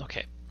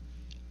 Okay.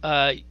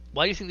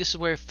 Why do you think this is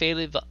where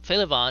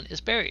Phaelivon is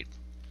buried?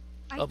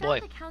 I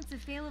found accounts of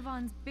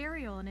Phaelivon's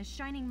burial in a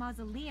shining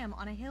mausoleum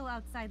on a hill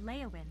outside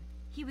Leyawen.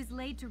 He was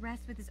laid to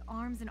rest with his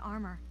arms and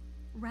armor,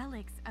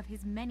 relics of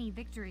his many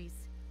victories.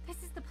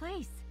 This is the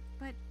place,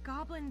 but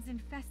goblins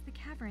infest the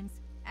caverns,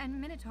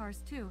 and minotaurs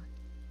too.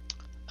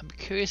 I'm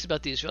curious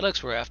about these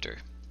relics we're after.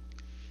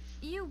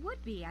 You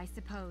would be, I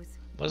suppose.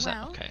 What is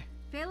that? Okay.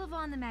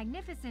 Phaelivon the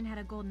Magnificent had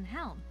a golden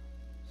helm.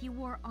 He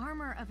wore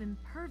armor of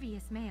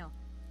impervious mail,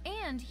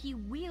 and he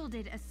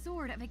wielded a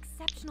sword of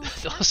exceptional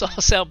Those all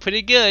sound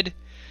pretty good.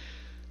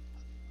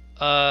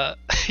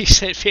 He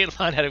said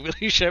Phaelivon had a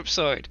really sharp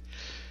sword.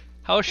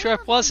 How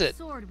sharp was it? The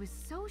sword was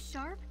so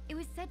sharp, it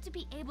was said to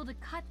be able to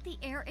cut the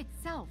air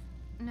itself.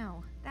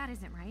 No, that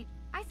isn't right.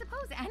 I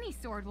suppose any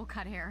sword will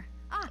cut air.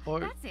 Ah, or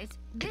that's it.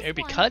 Can this air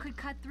be one cut? Could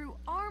cut through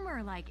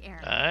armor like air.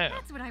 Oh.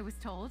 That's what I was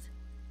told.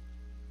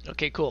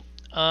 Okay, cool.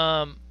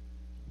 Tell me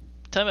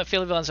about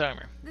Phaelivon's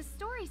armor. The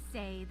stories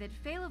say that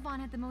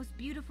Phaelivon had the most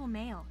beautiful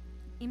mail,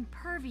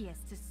 impervious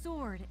to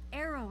sword,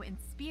 arrow, and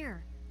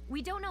spear.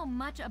 We don't know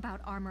much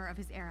about armor of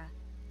his era,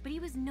 but he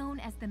was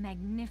known as the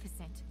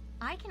Magnificent.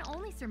 I can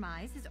only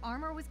surmise his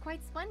armor was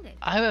quite splendid.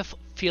 I have a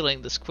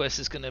feeling this quest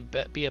is going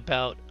to be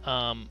about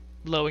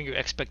lowering your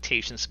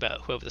expectations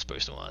about whoever this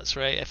person was,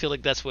 right? I feel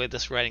like that's where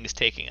this writing is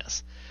taking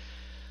us.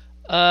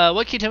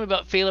 What can you tell me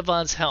about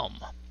Phaelivon's helm?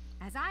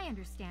 As I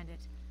understand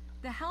it,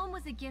 the helm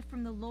was a gift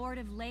from the Lord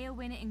of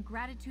Leyawen in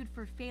gratitude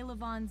for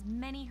Phaelivon's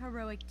many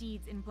heroic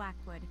deeds in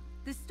Blackwood.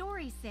 The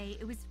stories say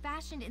it was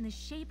fashioned in the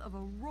shape of a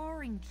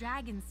roaring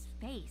dragon's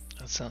face.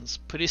 That sounds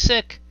pretty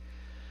sick.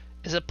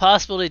 Is it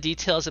possible the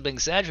details have been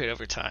exaggerated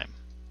over time?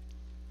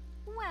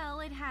 Well,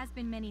 it has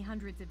been many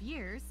hundreds of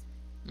years.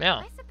 Yeah.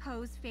 I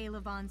suppose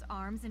Phaelivon's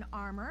arms and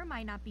armor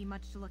might not be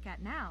much to look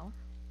at now,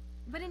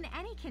 but in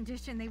any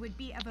condition they would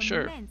be of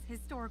immense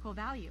historical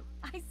value.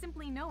 I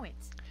simply know it.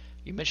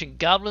 You mentioned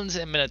goblins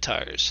and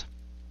minotaurs.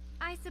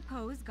 I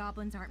suppose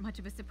goblins aren't much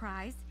of a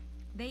surprise.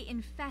 They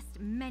infest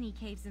many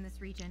caves in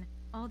this region,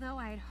 although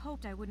I had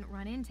hoped I wouldn't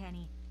run into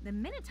any. The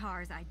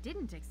Minotaurs I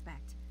didn't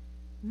expect.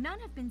 None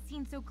have been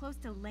seen so close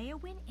to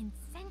Leyawiin in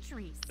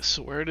centuries.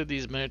 So where did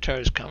these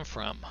Minotaurs come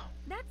from?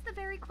 That's the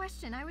very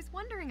question I was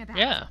wondering about.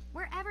 Yeah.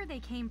 Wherever they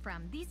came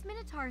from, these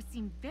Minotaurs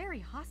seem very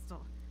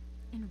hostile.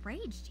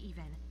 Enraged,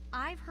 even.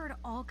 I've heard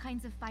all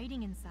kinds of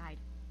fighting inside.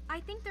 I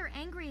think they're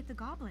angry at the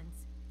goblins.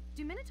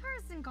 Do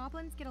Minotaurs and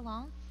goblins get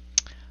along?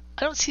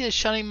 I don't see a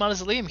shining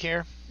mausoleum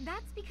here.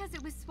 That's because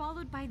it was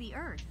swallowed by the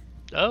earth.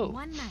 Oh.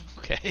 One night,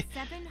 okay.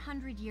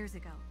 700 years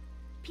ago,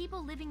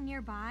 people living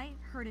nearby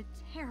heard a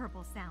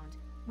terrible sound.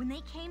 When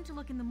they came to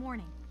look in the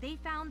morning, they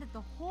found that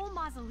the whole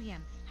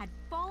mausoleum had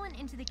fallen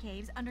into the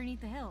caves underneath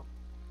the hill.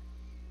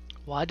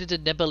 Why did the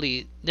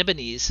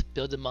Nibonese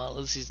build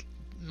the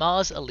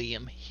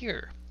mausoleum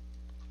here?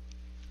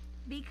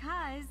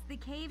 Because the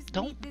caves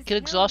Don't this get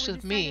exhausted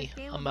with hill me,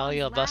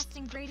 Amalia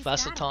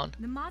Vasselton.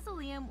 The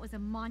mausoleum was a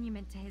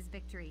monument to his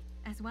victory,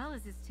 as well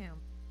as his tomb.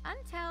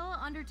 Until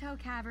Undertow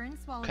Cavern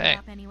swallowed it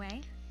up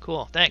anyway.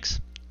 Cool, thanks.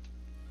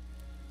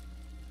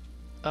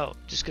 Oh,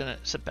 just gonna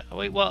sit back.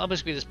 Wait, well, I'm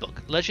gonna read this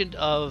book. Legend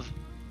of...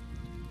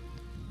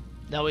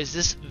 Now, is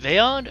this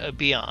Beyond or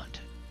Beyond?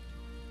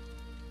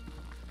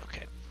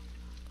 Okay.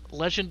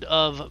 Legend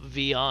of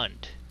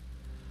Beyond.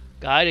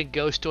 Guide and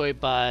Ghost Story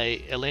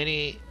by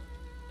Eleni...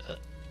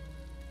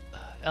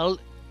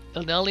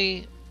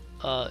 Elnelli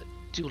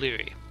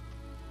Duliri.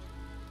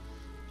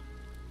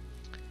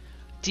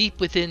 Deep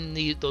within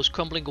those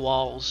crumbling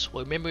walls,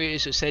 where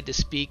memories are said to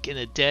speak and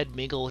the dead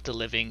mingle with the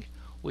living,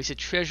 was a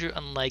treasure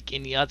unlike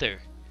any other.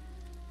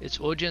 Its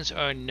origins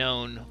are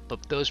unknown,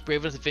 but those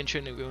brave enough to venture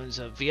in the ruins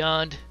of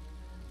Beyond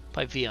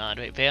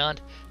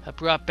have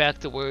brought back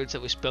the words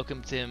that were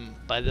spoken to him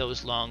by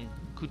those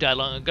who died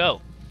long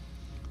ago.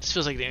 This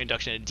feels like the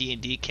introduction to a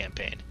D&D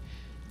campaign.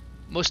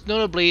 Most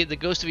notably, the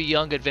ghost of a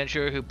young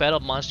adventurer who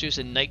battled monsters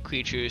and night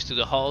creatures through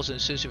the halls in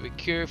search of a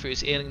cure for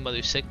his ailing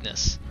mother's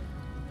sickness.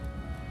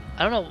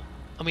 I don't know.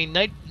 I mean,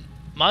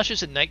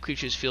 monsters and night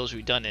creatures feels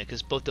redundant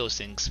because both those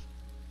things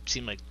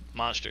seem like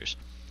monsters.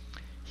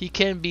 He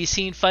can be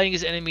seen fighting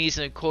his enemies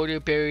in a corridor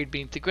buried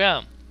beneath the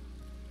ground.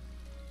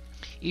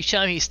 Each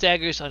time he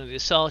staggers under the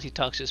assault, he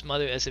talks to his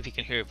mother as if he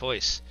can hear her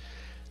voice.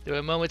 There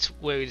are moments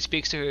where he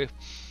speaks to her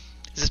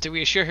as if to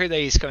reassure her that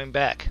he's coming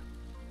back.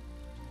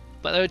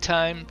 But other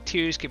time,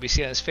 tears can be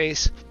seen on his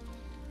face,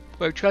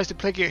 where he tries to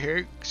placate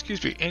her,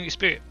 angry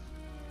spirit.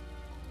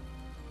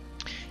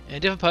 In a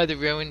different part of the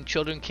ruin,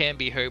 children can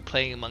be heard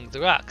playing among the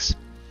rocks.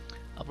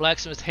 A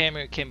blacksmith's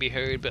hammer can be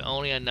heard, but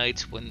only on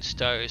nights when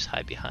stars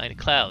hide behind the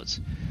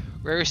clouds.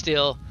 Rarer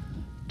still,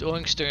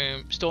 during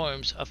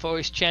storms, a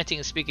forest chanting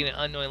and speaking an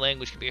unknown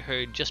language can be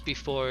heard just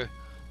before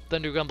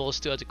thunder rumbles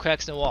throughout the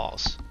cracks in the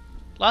walls.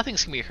 A lot of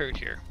things can be heard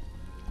here.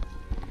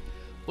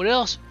 What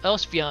else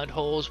Beyond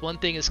holds, one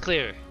thing is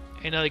clear.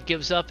 And neither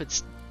gives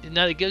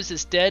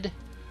its dead,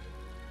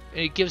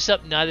 and it gives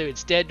up neither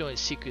its dead nor its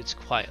secrets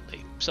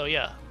quietly. So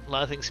yeah, a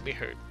lot of things can be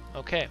heard.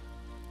 Okay.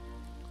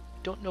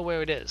 Don't know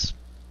where it is,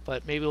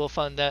 but maybe we'll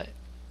find that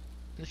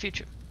in the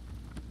future.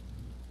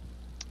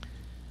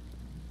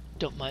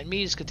 Don't mind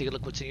me, just gonna take a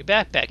look what's in your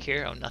backpack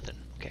here. Oh, nothing.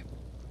 Okay.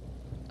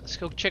 Let's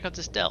go check out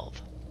this delve.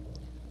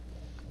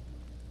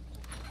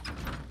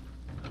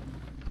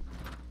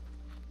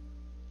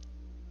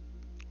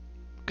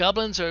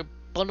 Goblins are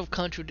bundle of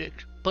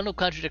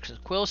contradictions.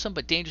 Quarrelsome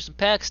but dangerous in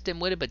packs,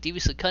 dim-witted but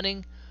deviously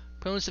cunning,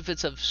 prone to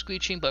fits of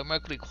screeching but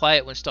remarkably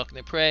quiet when stalking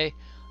their prey.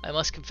 I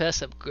must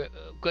confess, I've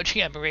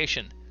grudging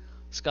admiration.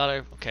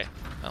 Scholar, okay.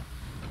 Well,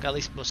 got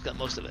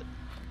most of it.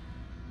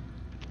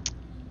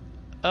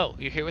 Oh,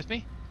 you're here with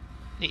me?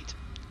 Neat.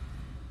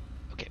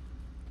 Okay.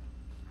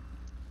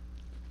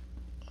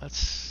 Do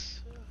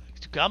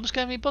goblins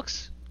got any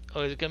books?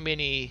 Or is there gonna be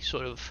any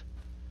sort of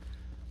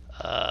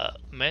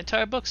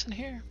Minotaur books in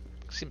here?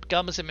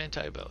 Goblins and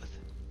Minotaur both.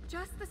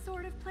 Just the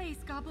sort of place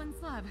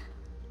goblins love.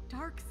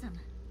 Darksome,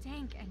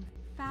 dank, and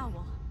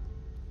foul.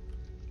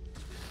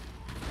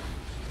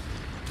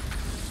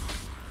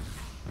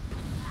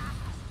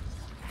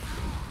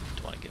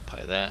 Don't want to get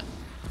by that.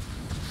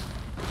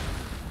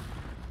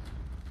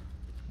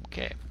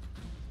 Okay.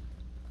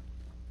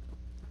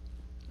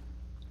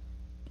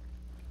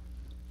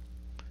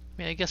 I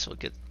mean, I guess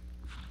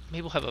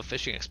maybe we'll have a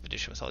fishing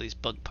expedition with all these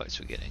bug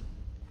parts we're getting.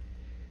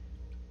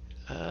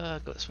 Go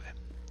this way.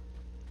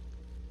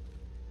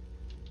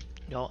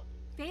 No.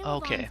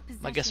 Okay.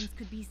 I guess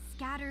could be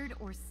scattered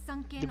or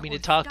sunken. Didn't mean to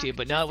talk to you,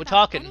 but now we're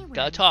talking.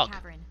 Gotta talk.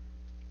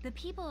 The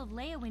people of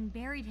Leyawiin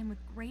buried him with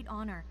great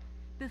honor,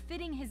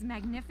 befitting his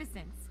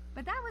magnificence.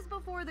 But that was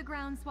before the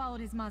ground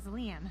swallowed his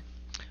mausoleum.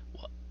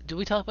 Did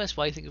we talk about this?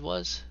 Why do you think it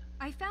was?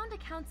 I found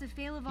accounts of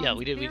Faelavon's Yeah,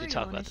 we did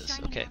talk about this.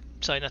 Okay.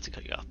 Sorry not to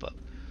cut you off, but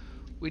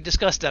we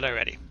discussed that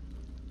already.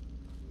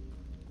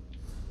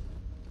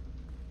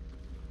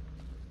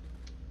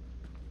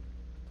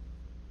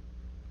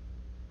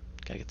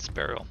 Gotta get this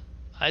barrel.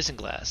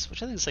 Isinglass,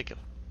 which I think is like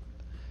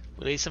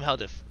related somehow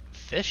to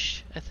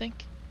fish, I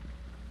think.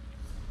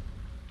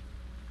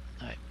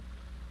 Alright.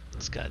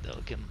 This guy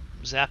though,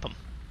 zap him.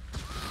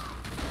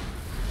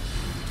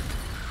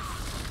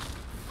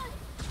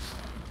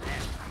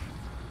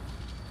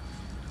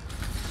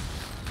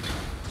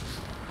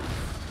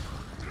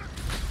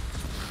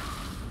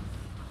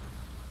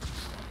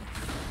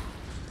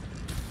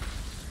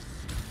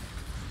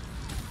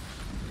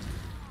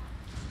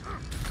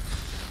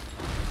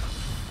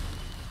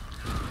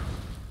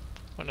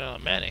 Run out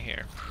of mana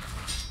here.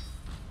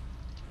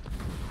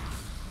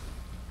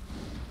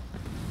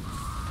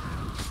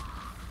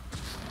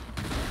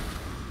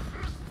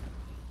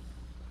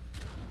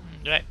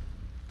 Right.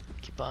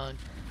 Keep on.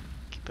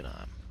 Keep it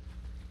on.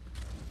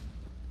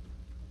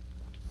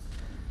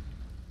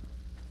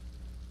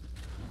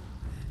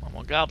 One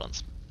more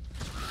goblins.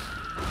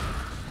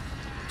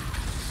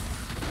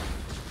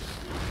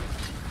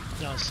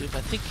 No, see if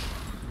I think.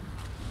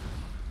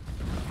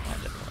 Oh, that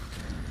didn't work.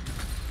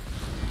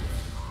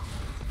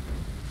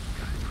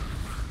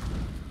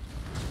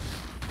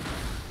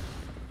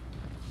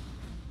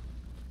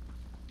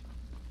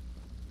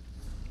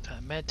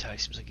 Mad Tag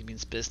seems like he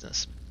means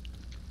business.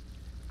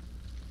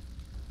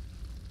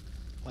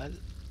 What?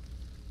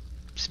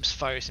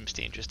 Fire seems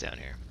dangerous down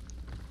here.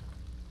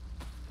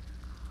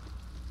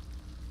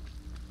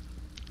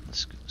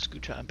 Let's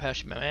try and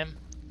pass you, my man.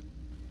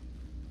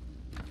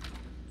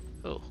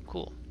 Oh,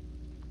 cool.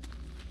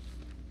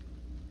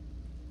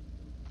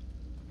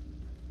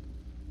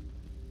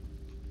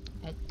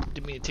 Oh,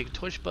 didn't mean to take a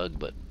torch bug,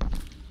 but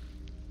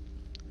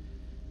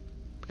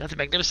got the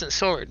magnificent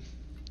sword.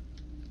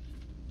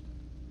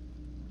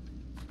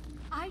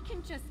 I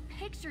can just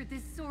picture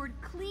this sword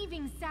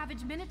cleaving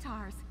savage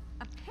minotaurs.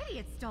 A pity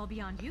it's dull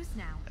beyond use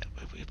now.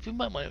 We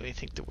might want to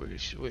think the word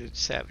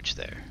savage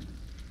there.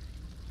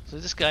 So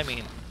this guy, I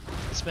mean,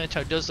 this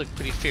minotaur does look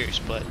pretty fierce,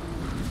 but yeah.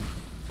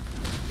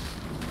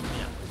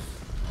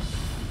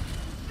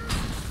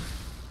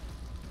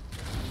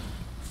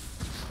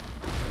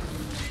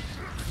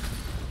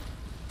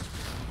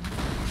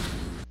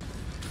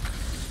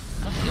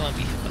 I don't think I want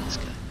to be hit by this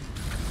guy.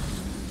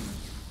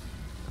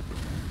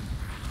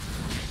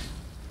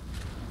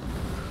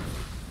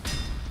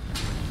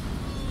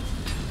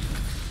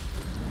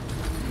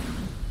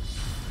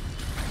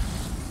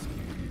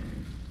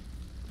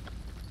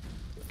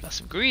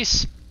 Some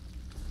grease.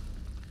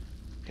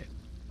 Okay.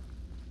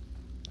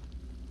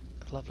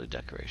 Lovely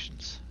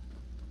decorations.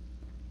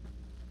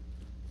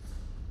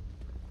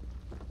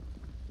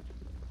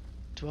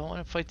 Do I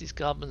want to fight these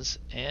goblins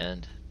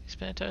and these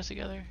minotaurs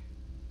together?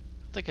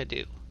 I think I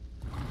do.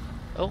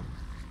 Oh.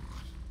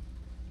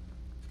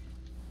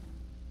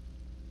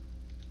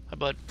 Hi,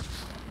 bud.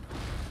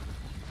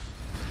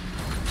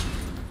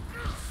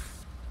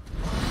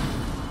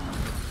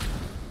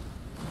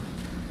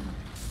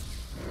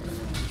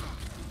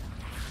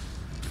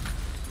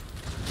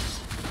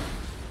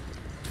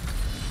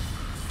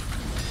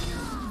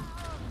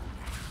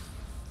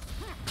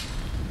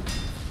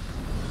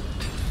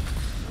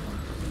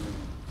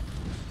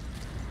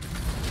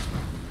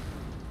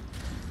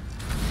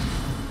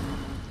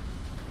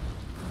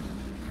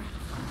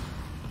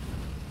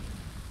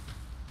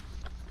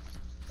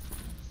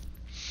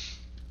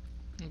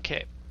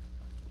 Okay.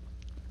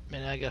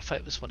 Man, I gotta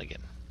fight this one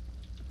again.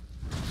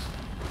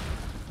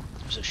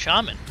 There's a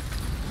shaman.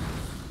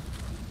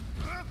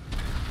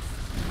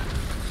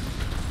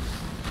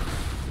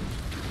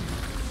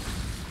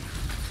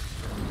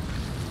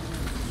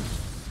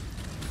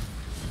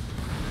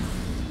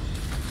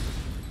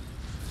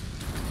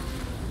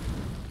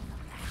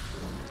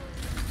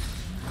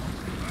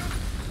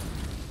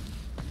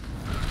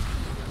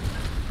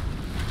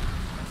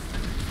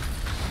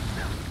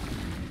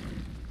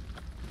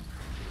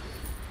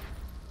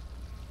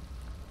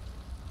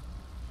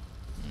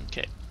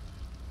 Okay.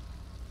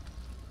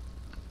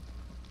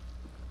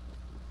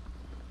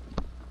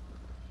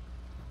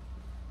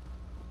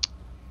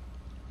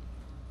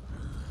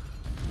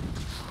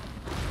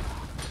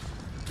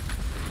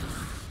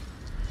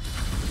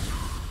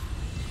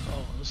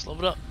 Oh, let's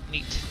level it up.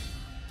 Neat.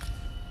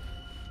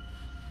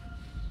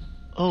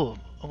 Oh,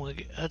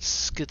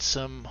 let's get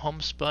some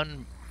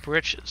homespun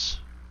breeches.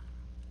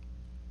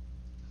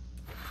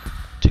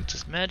 Take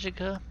this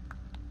magicka.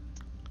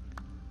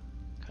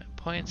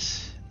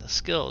 Points. The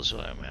skills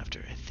what I'm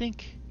after. I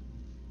think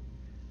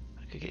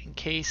I could get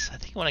encase. I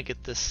think I want to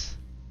get this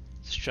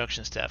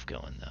destruction staff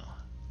going though.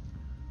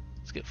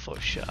 Let's get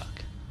force shock.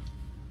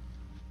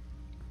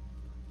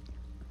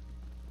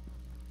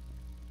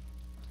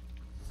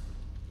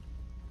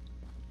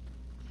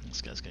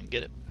 This guy's gonna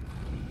get it.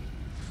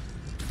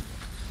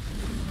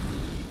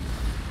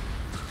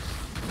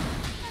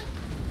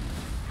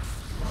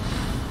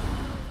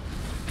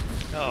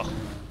 Oh,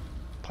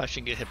 probably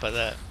shouldn't get hit by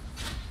that.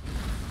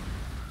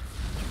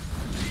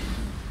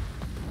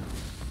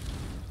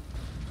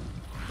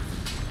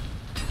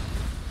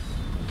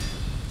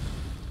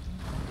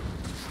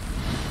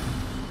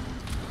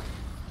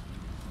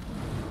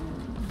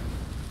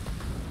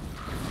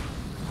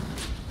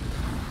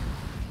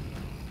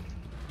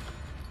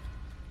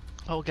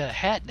 Oh, we got a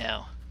hat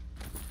now.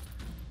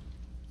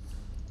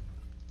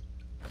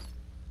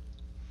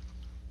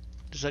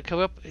 Does that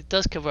cover up? It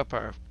does cover up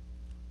our...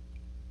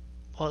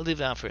 Well, I'll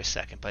leave it on for a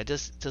second, but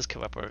it does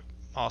cover up our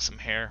awesome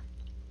hair.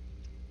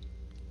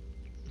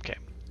 Okay.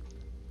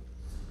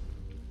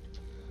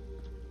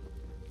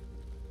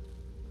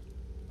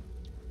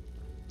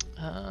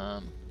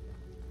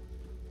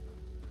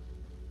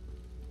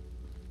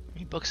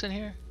 Any books in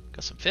here?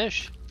 Got some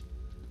fish.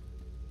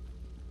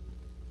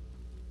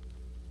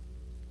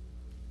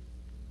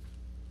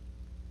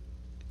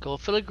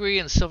 Gold filigree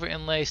and silver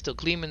inlay still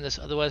gleam in this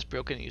otherwise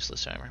broken and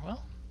useless armor.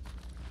 Well,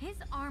 his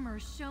armor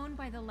shone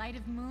by the light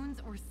of moons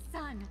or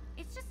sun.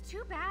 It's just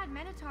too bad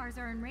Minotaurs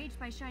are enraged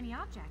by shiny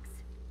objects.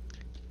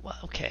 Well,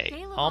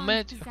 okay. All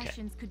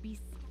possessions could be.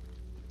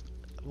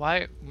 Why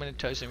are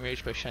Minotaurs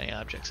enraged by shiny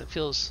objects? It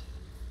feels...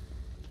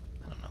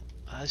 I don't know.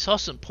 I saw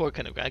some pork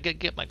on the ground. I gotta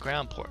get my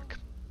ground pork.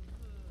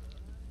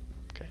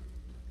 Okay.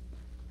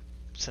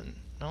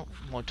 No,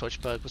 more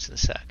torch bug. What's in the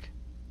sack?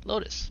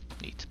 Lotus.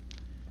 Neat.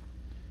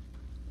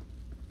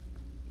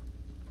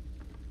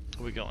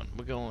 Where are we going?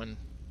 We're going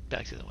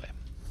back to the way.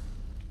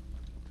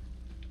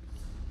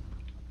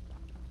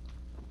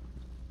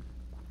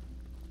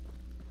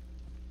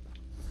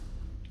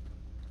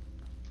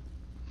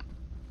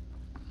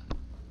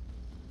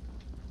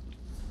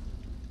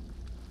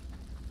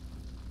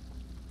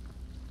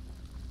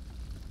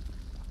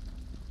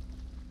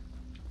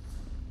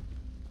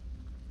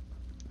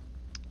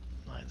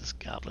 This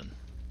goblin.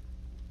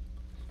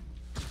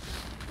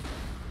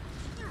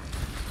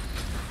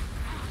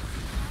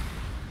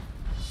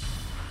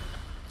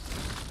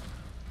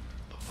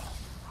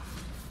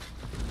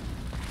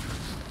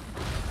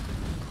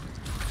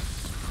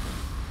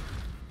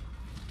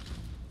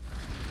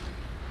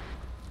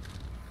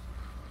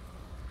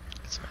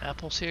 Get some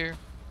apples here.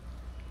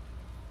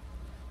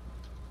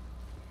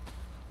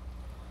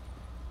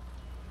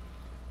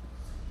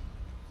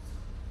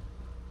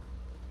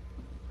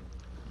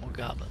 More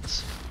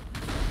goblins.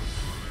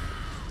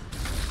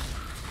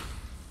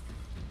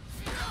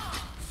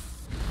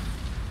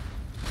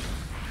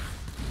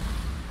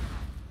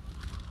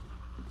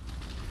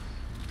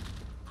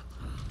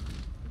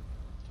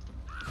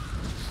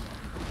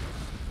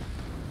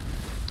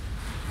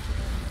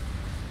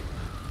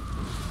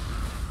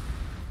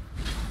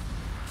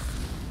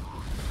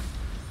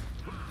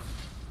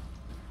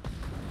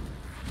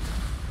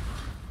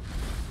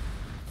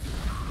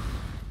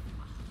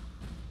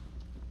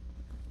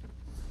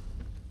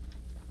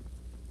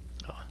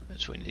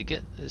 We need to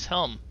get his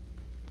helm.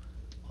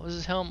 What was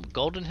his helm?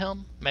 Golden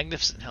helm?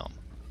 Magnificent helm.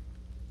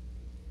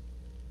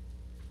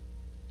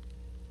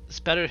 This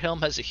battered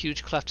helm has a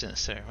huge cleft in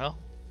its center. Well,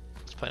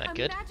 it's probably not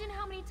good. Imagine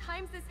how many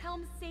times this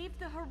helm saved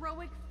the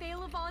heroic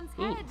Phalavon's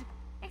head.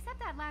 Except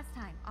that last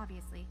time,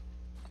 obviously.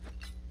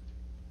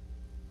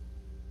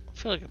 I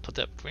feel like I put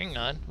that ring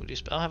on. I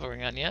don't have a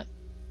ring on yet.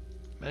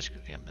 Magic,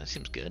 yeah, that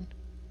seems good.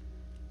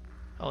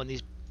 Oh, and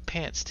these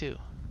pants too.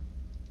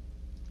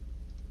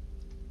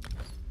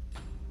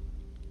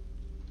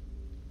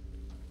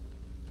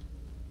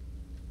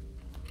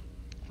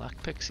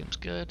 Lockpick seems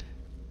good.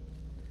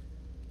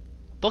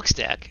 Book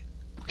stack.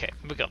 Okay,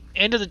 here we go.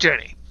 End of the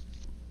journey.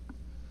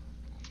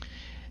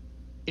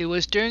 It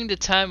was during the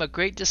time of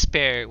great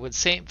despair when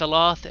Saint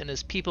Veloth and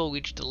his people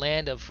reached the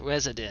land of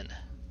Rezidin.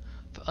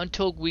 For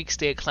untold weeks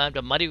they had climbed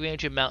a mighty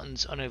range of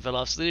mountains under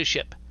Veloth's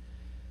leadership.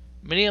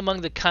 Many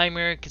among the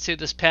Chimera considered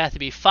this path to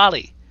be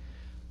folly,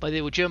 but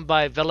they were driven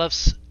by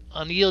Veloth's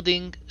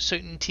unyielding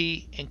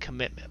certainty and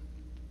commitment.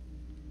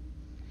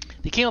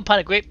 They came upon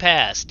a great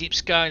pass, deep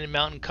scar in the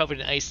mountain covered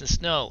in ice and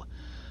snow.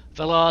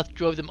 Veloth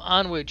drove them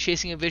onward,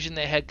 chasing a vision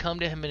that had come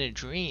to him in a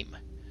dream.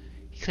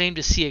 He claimed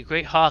to see a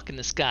great hawk in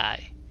the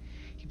sky.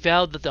 He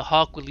vowed that the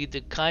hawk would lead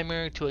the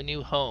Chimera to a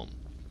new home.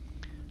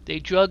 They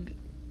trudged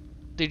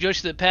through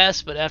the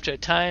pass, but after a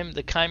time,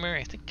 the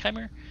Chimera,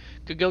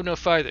 could go no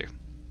farther.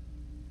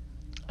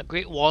 A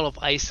great wall of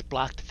ice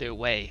blocked their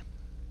way.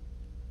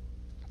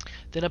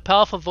 Then a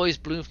powerful voice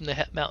blew from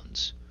the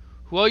mountains.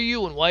 "Who are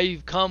you, and why have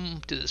you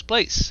come to this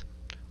place?"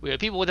 "We are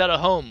people without a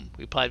home,"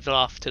 replied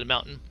Veloth to the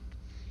mountain.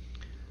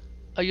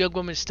 A young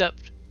woman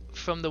stepped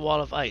from the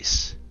wall of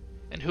ice.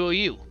 "And who are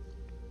you?"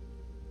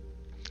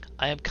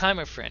 "I am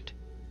Chimera, friend.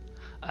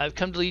 I have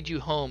come to lead you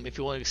home if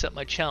you want to accept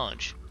my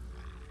challenge."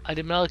 "I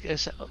demand I'm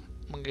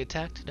going to get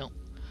attacked? No.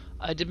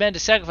 I demand a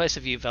sacrifice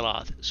of you,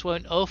 Veloth. Swear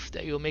an oath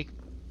that will make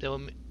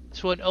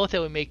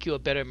you a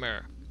better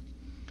mirror."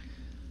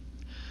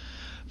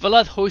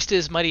 Veloth hoisted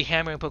his mighty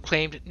hammer and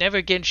proclaimed, "Never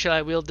again shall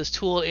I wield this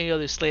tool any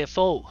other slay a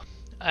foe.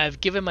 I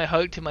have given my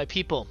heart to my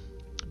people,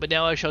 but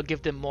now I shall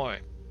give them more.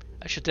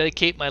 I shall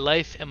dedicate my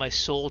life and my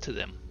soul to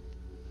them."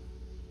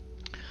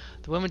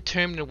 The woman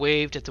turned and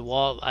waved at the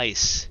wall of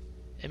ice.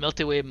 It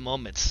melted away in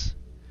moments.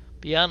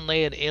 Beyond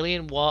lay an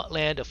alien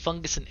land of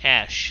fungus and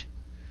ash.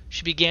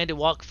 She began to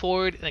walk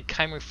forward, and the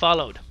Chimera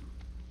followed.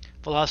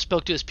 Veloth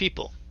spoke to his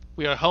people.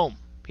 "We are home,"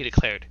 he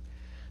declared.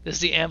 "This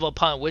is the anvil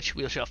upon which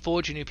we shall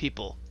forge a new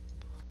people.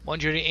 One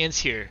journey ends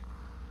here,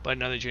 but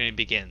another journey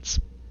begins."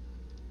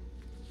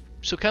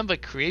 So kind of a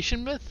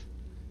creation myth?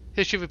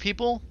 History of a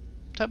people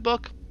type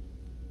book?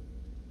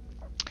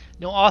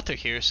 No author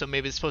here, so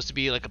maybe it's supposed to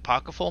be like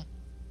apocryphal.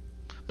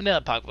 Well,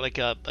 not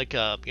apocryphal, like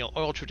a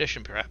oral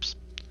tradition perhaps.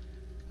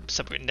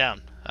 Stuff written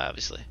down,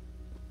 obviously.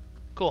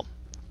 Cool.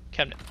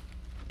 Cabinet.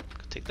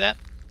 Take that.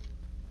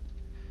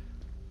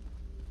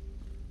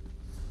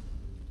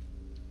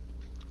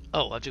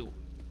 Oh, I have to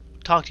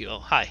talk to you. Oh,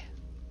 hi.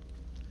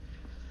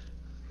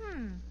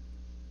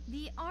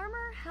 The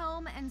armor,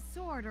 helm, and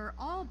sword are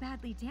all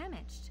badly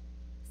damaged.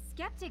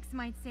 Skeptics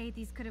might say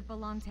these could have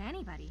belonged to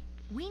anybody.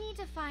 We need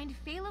to find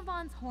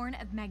Phaelivon's Horn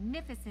of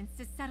Magnificence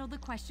to settle the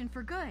question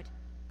for good.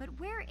 But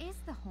where is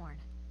the horn?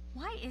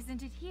 Why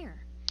isn't it here?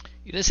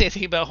 You didn't say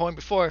anything about a horn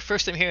before.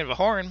 First I'm hearing of a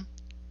horn.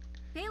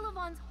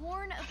 Phaelivon's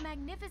Horn of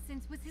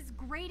Magnificence was his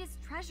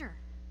greatest treasure.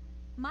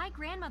 My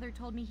grandmother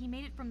told me he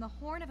made it from the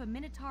horn of a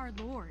Minotaur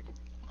lord.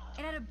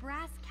 It had a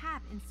brass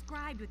cap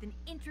inscribed with an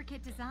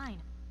intricate design.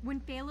 When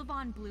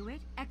Phaelivon blew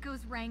it,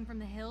 echoes rang from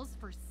the hills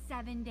for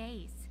 7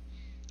 days.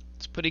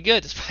 It's pretty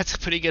good. That's a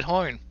pretty good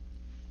horn.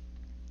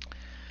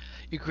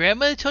 Your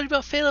grandmother told you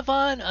about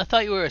Phaelivon? I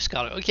thought you were a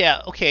scholar.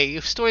 Okay,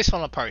 your story's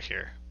falling apart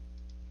here.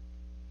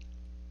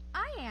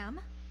 I am.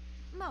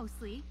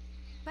 Mostly.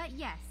 But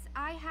yes,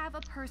 I have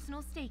a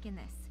personal stake in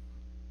this.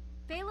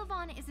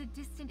 Phaelivon is a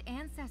distant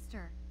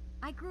ancestor.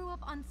 I grew up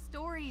on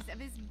stories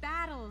of his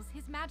battles,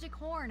 his magic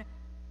horn.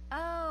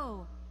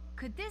 Oh,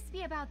 could this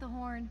be about the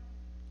horn?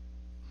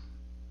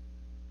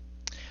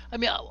 I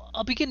mean,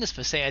 I'll begin this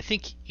by saying I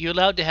think you're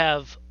allowed to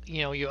have,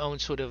 you know, your own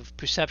sort of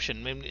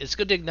perception. I mean, it's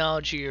good to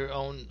acknowledge your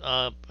own,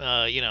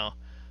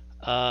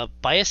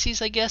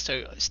 biases, I guess,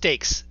 or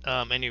stakes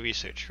in your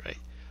research, right?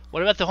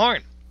 What about the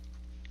horn?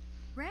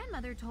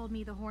 Grandmother told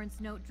me the horn's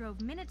note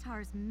drove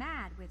Minotaurs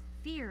mad with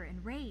fear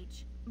and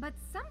rage. But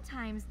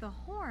sometimes the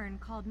horn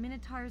called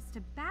Minotaurs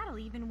to battle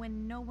even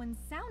when no one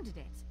sounded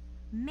it.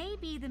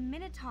 Maybe the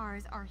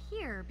Minotaurs are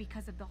here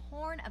because of the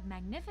Horn of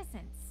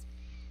Magnificence.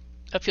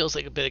 That feels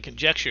like a bit of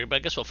conjecture, but I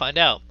guess we'll find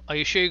out. Are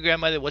you sure your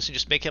grandmother wasn't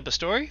just making up a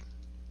story?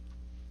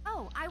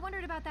 Oh, I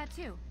wondered about that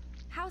too.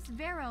 House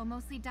Vero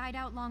mostly died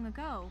out long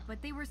ago,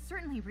 but they were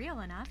certainly real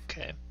enough.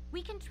 Okay.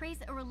 We can trace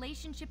a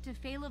relationship to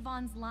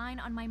Phaelivon's line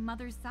on my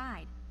mother's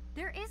side.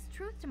 There is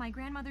truth to my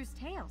grandmother's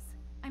tales.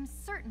 I'm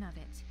certain of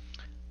it.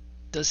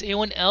 Does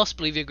anyone else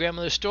believe your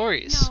grandmother's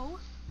stories? No.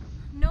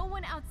 No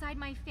one outside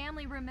my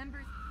family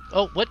remembers...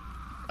 Oh, what?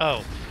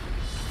 Oh.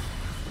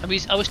 I mean,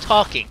 I was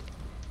talking.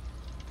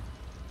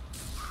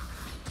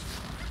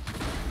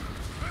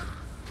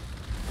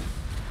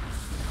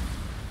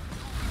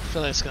 I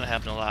feel like it's gonna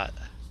happen a lot.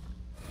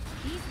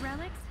 These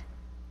relics?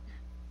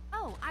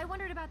 Oh, I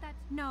wondered about that.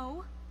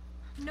 No.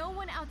 No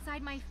one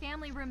outside my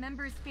family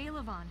remembers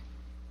Phaelivon.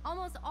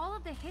 Almost all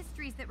of the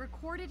histories that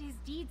recorded his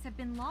deeds have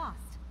been lost.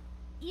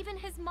 Even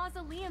his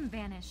mausoleum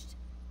vanished.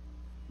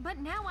 But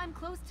now I'm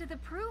close to the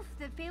proof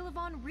that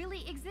Phaelivon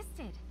really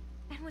existed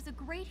and was a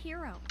great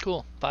hero.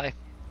 Cool. Bye.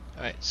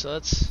 Alright, so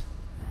let's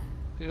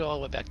go all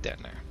the way back down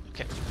there.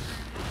 Okay.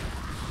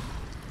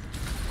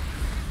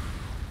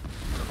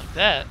 Like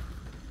that.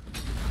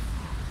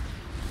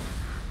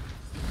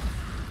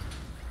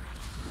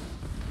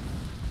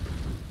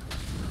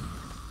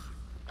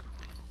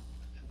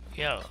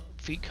 Yeah,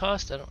 feat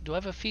cost? Do I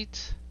have a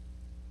feat?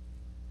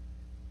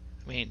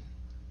 I mean,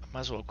 I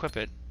might as well equip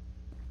it.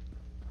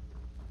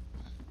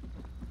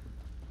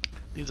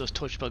 Leave those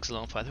torch bugs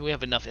alone for I think we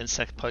have enough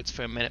insect parts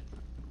for a minute.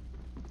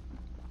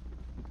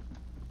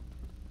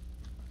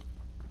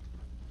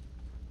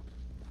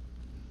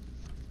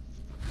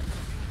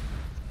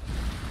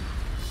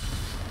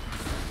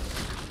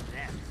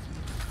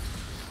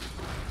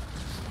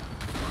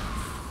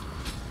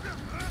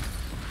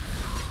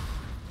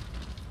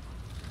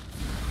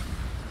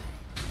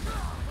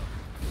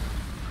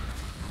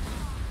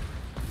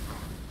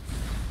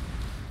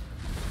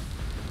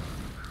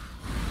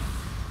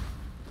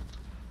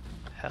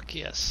 Heck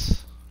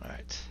yes.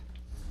 Alright.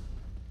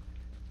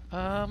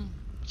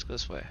 Let's go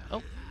this way.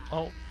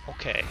 Oh,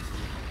 okay.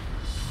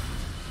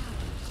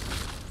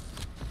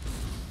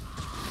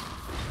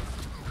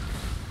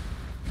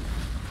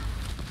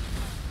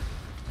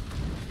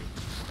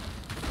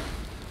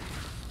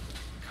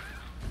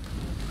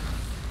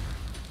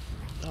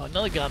 Oh,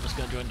 another goblin's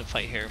gonna join the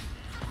fight here.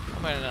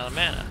 I'm running out of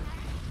mana.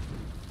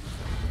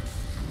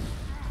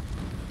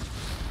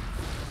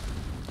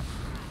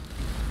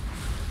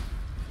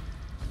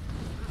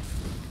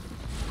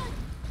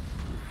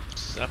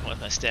 Up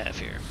with my staff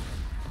here.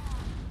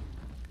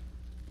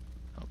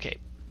 Okay.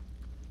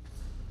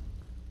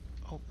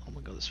 Oh, I'm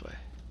gonna go this way.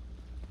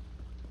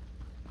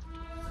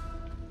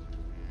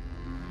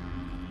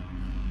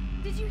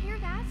 Did you hear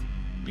that?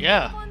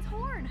 Yeah. Phaelivon's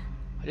horn.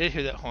 I did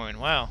hear that horn.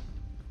 Wow.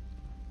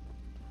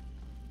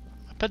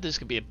 I bet this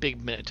could be a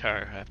big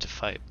Minotaur I have to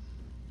fight.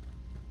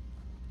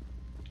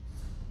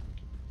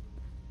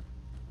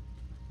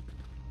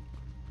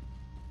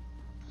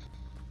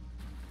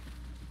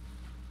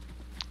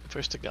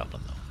 First a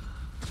goblin though.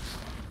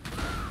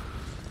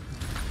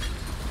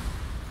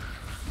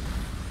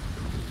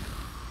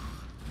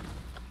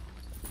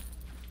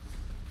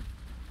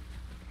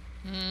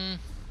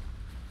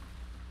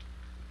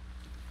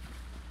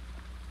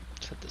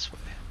 Let's head this way.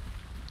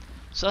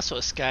 So that's what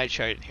a sky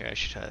chart in here I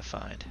should try to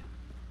find.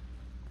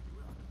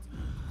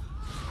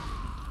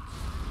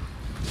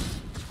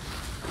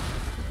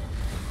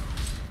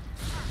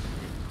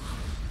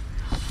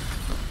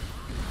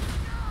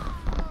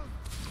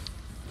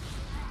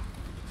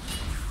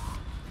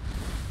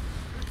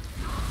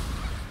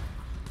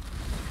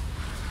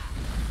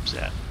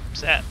 Zap,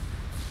 zap,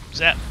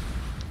 zap.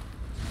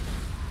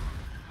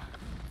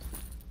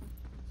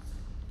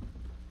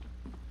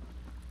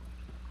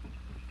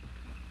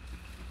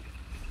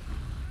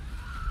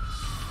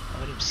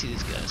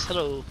 guys.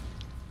 Hello.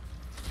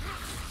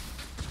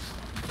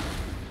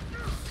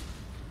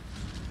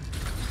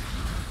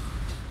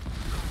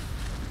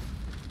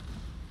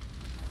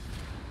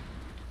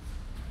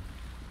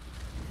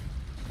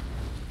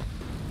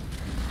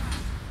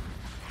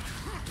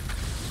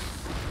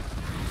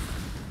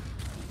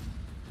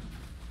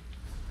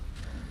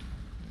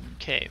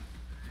 Okay.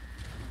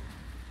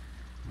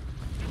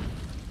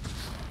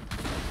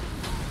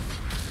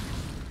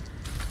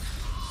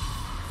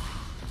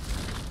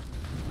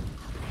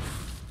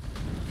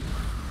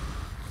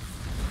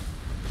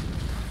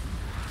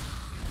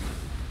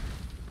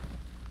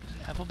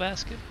 Apple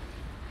basket.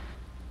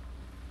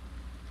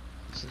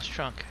 This is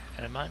trunk.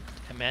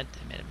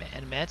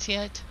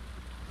 Adamantiite?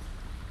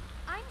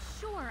 I'm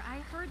sure I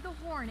heard the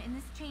horn in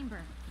this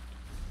chamber.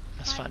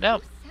 Let's But find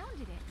out. who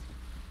sounded it?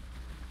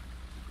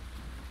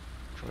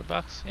 Drawer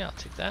box? Yeah, I'll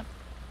take that.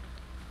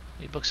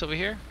 Any books over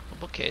here? A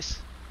bookcase.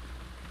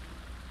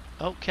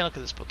 Oh, can't look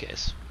at this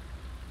bookcase.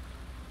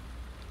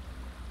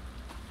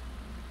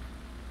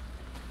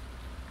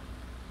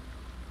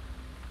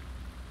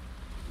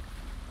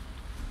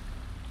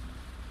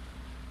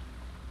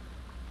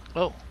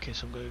 Oh, okay,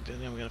 so I'm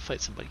gonna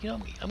fight somebody. You know,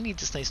 I'm gonna eat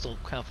this nice little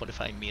Crown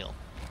Fortifying meal.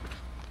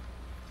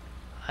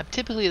 I'm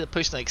typically the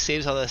person that like,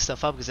 saves all that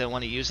stuff up because I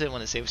want to use it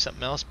when I save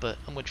something else, but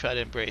I'm gonna try to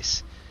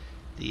embrace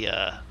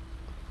the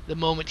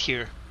moment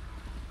here.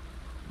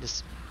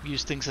 Just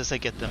use things as I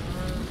get them.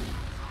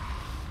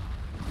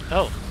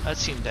 Oh, that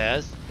seemed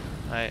bad.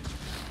 Alright.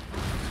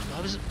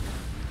 What was it?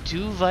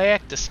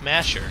 Duvayak the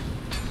Smasher.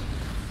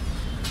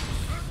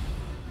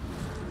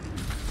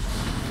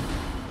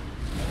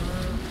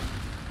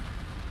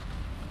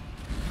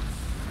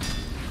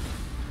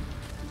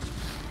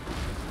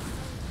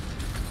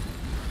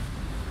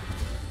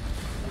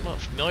 I'm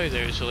not familiar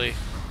there usually.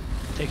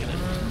 Taking the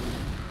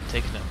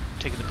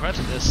brunt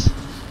of this.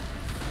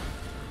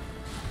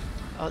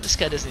 Oh, this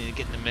guy doesn't need to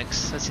get in the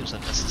mix. That seems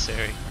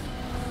unnecessary.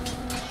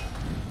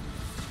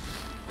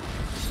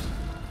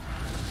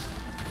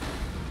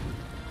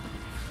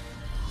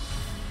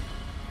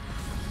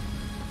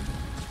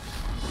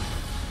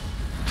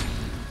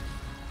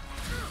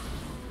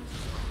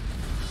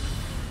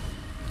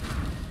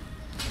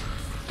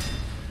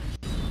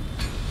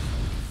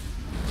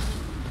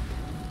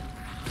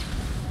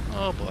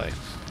 Oh boy.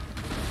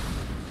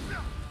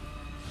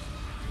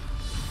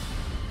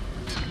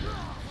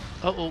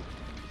 Uh-oh.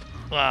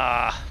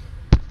 Ah.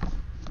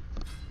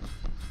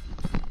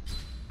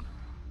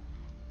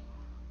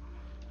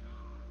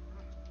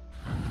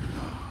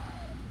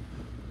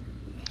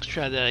 Let's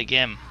try that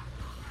again.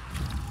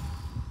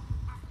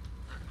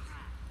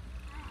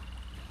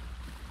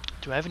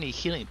 Do I have any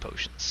healing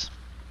potions?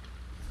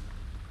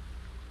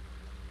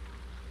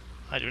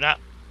 I do not.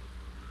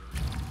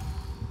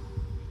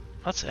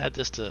 Let's add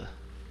this to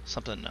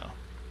something now.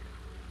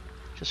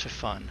 Just for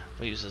fun.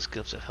 We'll use this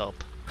Gifts of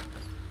Help.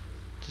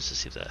 Just to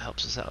see if that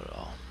helps us out at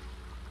all.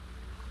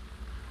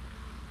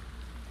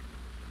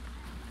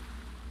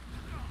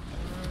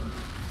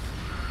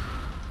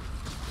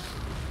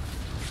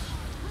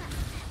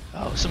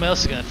 Oh, somebody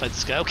else is gonna fight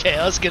this guy. Okay,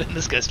 let's get in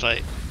this guy's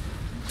fight.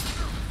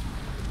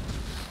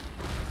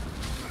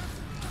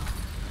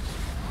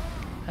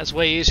 That's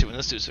way easier when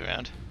this dude's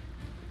around.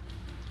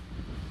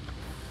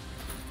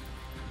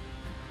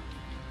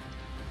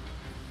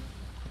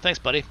 Thanks,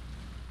 buddy.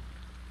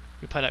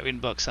 You're probably not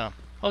reading books, huh?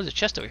 Oh, there's a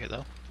chest over here,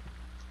 though.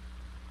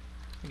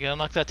 You gonna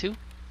unlock that too?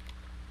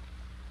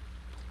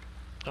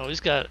 Oh,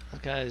 he's got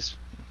guys.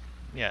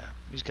 Yeah,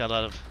 he's got a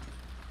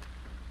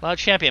lot of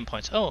champion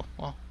points. Oh,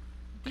 well.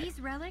 Okay.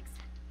 These relics?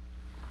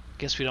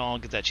 Guess we don't all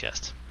get that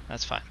chest.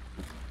 That's fine.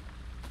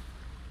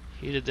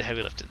 He did the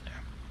heavy lifting there.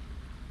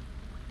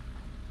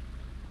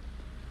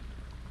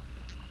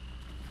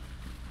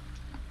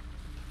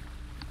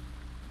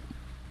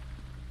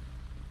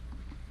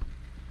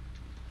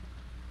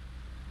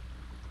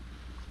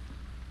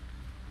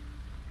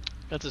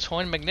 Got this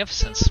horn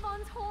magnificence.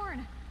 Balon's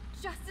horn,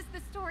 just as the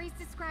stories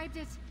described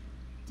it.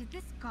 Did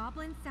this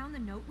goblin sound the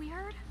note we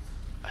heard?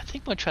 I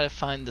think we'll try to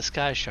find the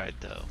Sky Shard,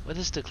 though. What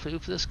is the clue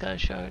for the Sky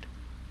Shard?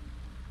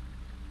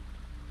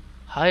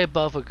 High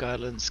above a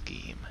Goblin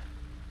scheme.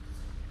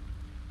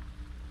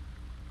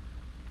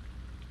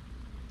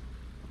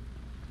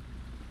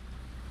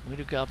 We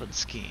do Goblin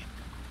scheme.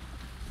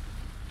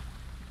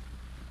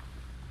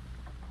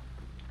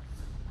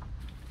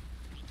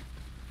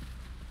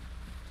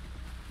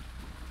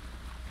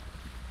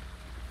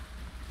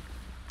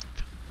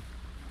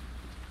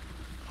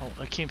 Oh,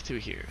 I came through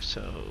here,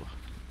 so...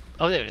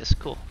 Oh, there it is.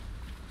 Cool.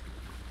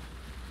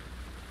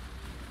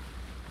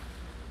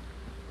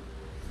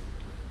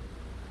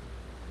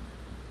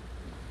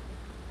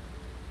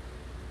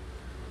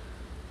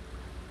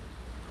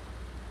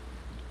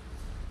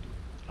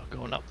 Oh,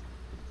 going up.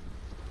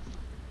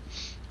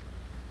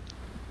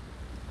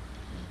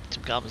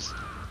 Some goblins.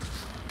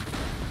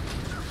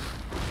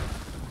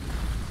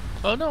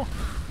 Oh, no!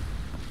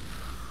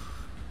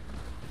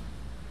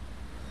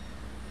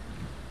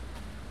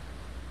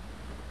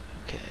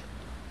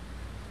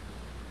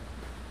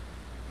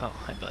 Oh,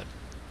 hi, bud.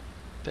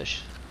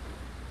 Fish.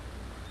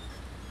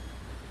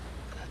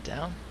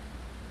 Down?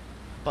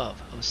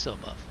 Above. I was still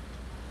above.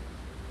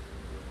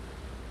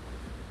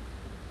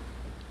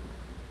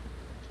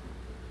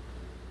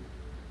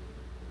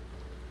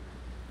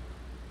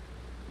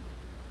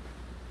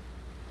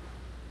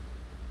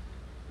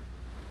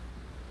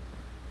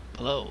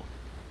 Below.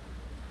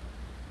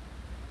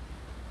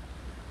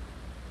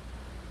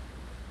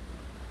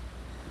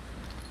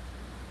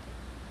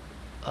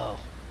 Oh,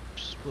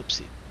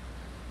 whoopsie.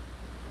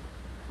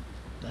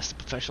 That's the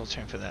professional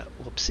term for that.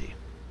 Whoopsie.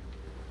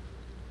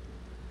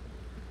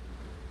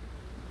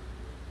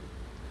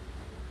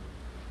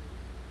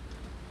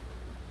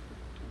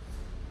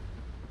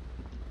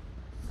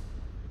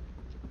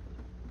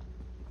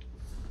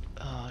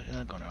 Oh, you're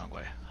not going the wrong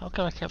way. How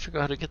come I can't figure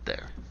out how to get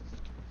there?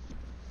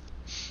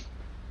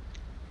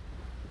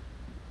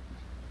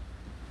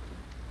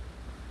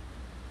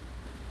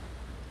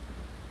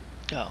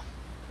 Oh.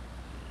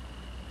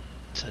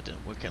 So I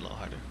didn't work it a little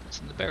harder. It's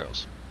in the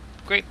barrels.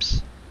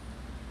 Grapes.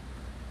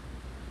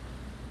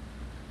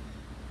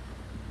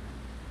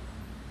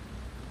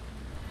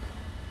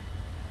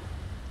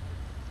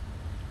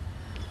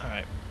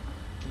 Alright.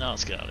 Now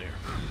let's get out of here.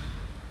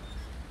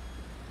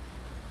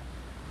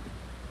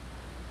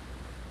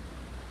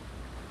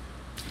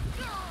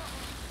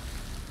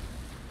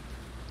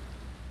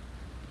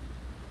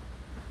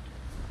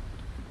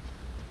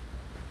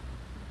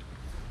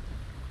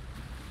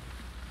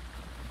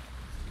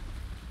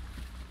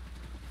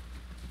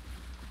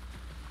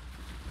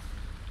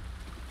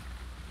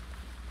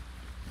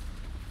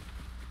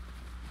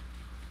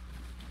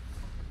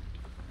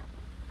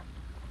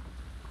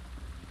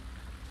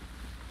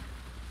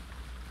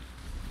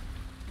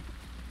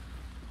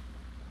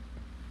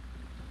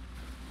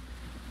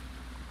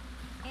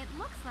 It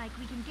looks like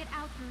we can get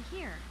out through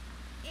here,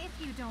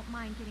 if you don't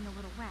mind getting a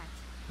little wet.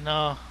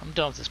 No, I'm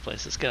done with this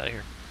place. Let's get out of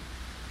here.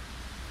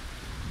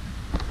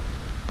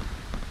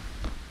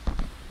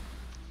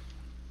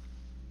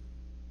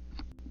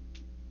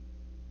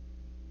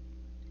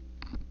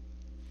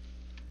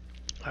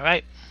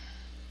 Alright.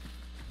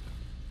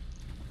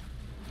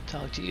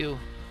 Talk to you.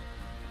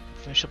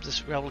 Finish up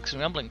this Relics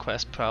and Rumbling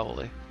quest,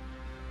 probably.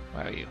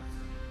 Where are you?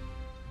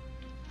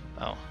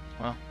 Oh,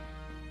 well.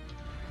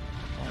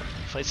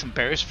 Fight some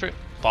bears for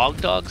bog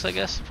dogs, I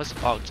guess. Fight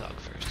some bog dog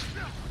first.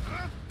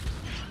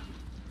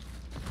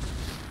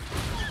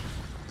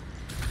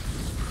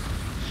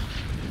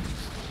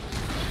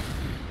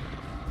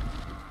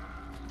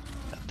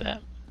 Got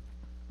that.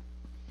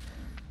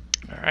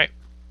 All right.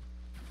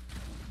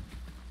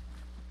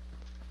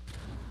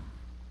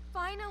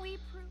 Finally,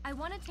 I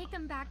want to take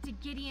them back to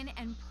Gideon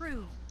and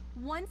prove,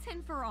 once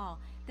and for all,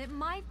 that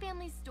my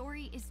family's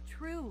story is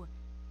true.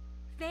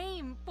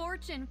 Fame,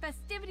 fortune,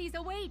 festivities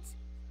await.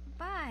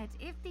 But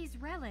if these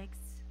relics,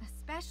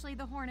 especially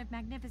the Horn of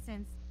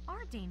Magnificence,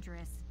 are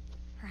dangerous,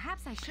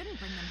 perhaps I shouldn't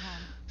bring them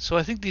home. So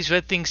I think these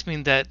red things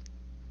mean that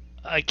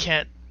I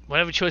can't,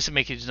 whatever choice I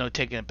make, there's no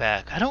taking it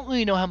back. I don't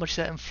really know how much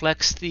that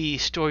inflects the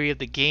story of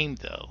the game,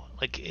 though.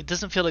 Like, it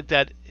doesn't feel like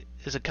that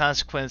is a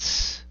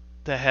consequence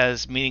that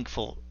has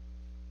meaningful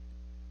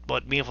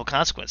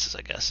consequences,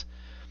 I guess.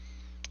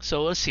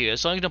 So let's see.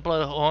 As long as you don't blow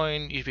the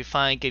horn, you'll be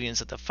fine.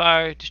 Gideon's at the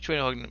fire. Destroy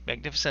the Horn of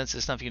Magnificence.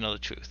 It's not if you know the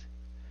truth.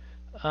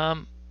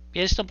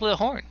 Yeah, just don't blow the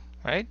horn,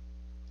 right?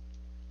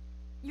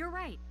 You're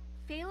right.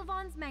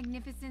 Phaelivon's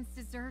magnificence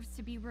deserves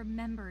to be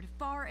remembered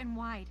far and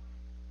wide.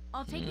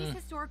 I'll take these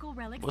historical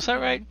relics. Was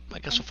that right? I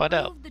guess we'll find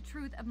out. The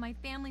truth of my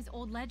family's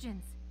old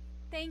legends.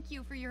 Thank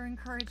you for your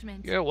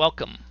encouragement. You're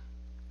welcome.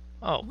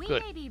 Oh, we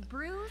good. may be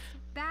bruised,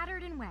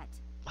 battered, and wet.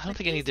 I don't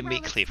think I need the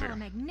meat cleaver. A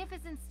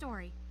magnificent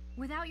story.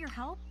 Without your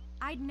help,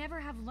 I'd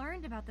never have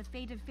learned about the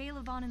fate of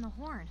Phaelivon and the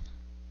Horn.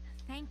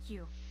 Thank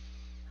you.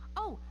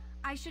 Oh,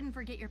 I shouldn't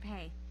forget your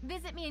pay.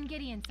 Visit me in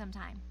Gideon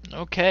sometime.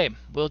 Okay,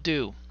 will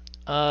do.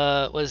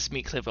 What is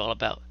meat cleaver all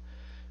about?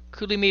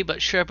 Crudely made,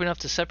 but sharp enough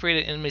to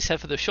separate an enemy's head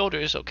from their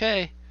shoulders.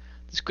 Okay.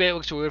 This great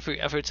works reward for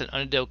your efforts in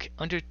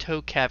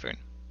Undertow Cavern.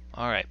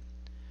 Alright.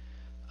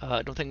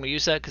 I don't think I'm going to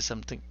use that because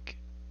I'm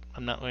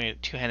not really a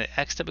two-handed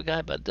axe type of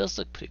guy, but it does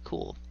look pretty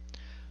cool.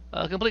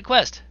 Complete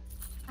quest.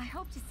 I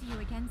hope to see you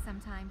again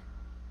sometime.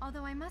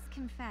 Although I must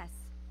confess,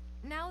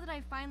 now that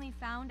I've finally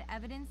found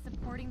evidence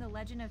supporting the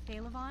legend of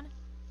Phaelivon,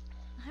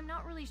 I'm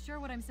not really sure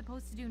what I'm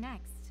supposed to do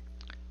next.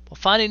 Well,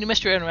 find a new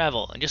mystery and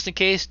unravel, and just in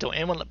case, don't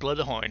anyone blow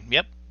the horn.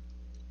 Yep.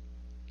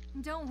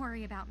 Don't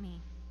worry about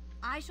me.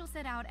 I shall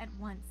set out at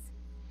once,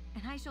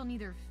 and I shall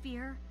neither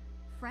fear,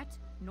 fret,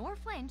 nor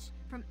flinch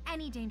from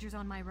any dangers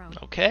on my road.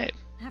 Okay.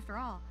 After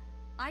all,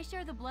 I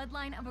share the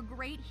bloodline of a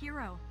great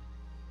hero.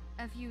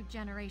 A few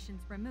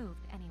generations removed,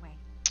 anyway.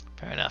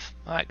 Fair enough.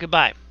 Alright,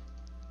 goodbye.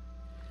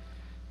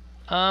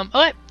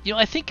 Alright,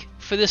 I think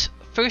for this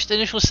first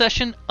initial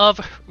session of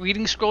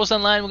Reading Scrolls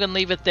Online, we're going to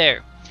leave it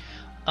there.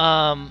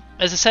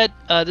 As I said,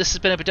 this has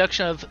been a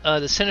production of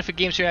the Center for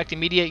Games Interactive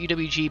Media,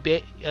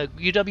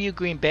 UW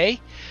Green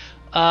Bay.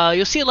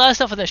 You'll see a lot of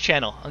stuff on this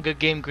channel on Good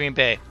Game Green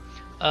Bay.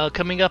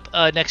 Coming up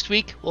next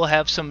week, we'll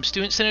have some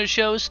student-centered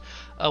shows.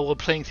 We're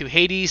playing through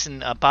Hades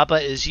and Baba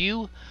Is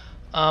You,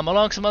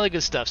 along with some other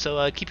good stuff.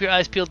 So keep your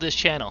eyes peeled to this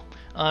channel.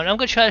 I'm going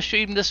to try to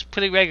stream this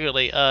pretty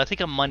regularly. I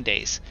think on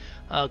Mondays.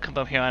 Come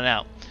from here on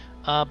out.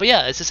 But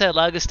yeah, as I said, a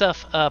lot of good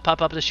stuff pop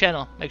up on this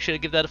channel. Make sure to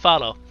give that a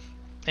follow.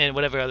 And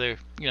whatever other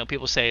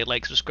people say,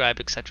 like, subscribe,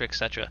 etc.,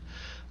 etc.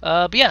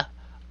 But yeah,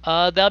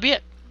 that'll be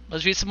it.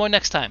 Let's read some more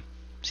next time.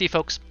 See you,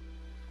 folks.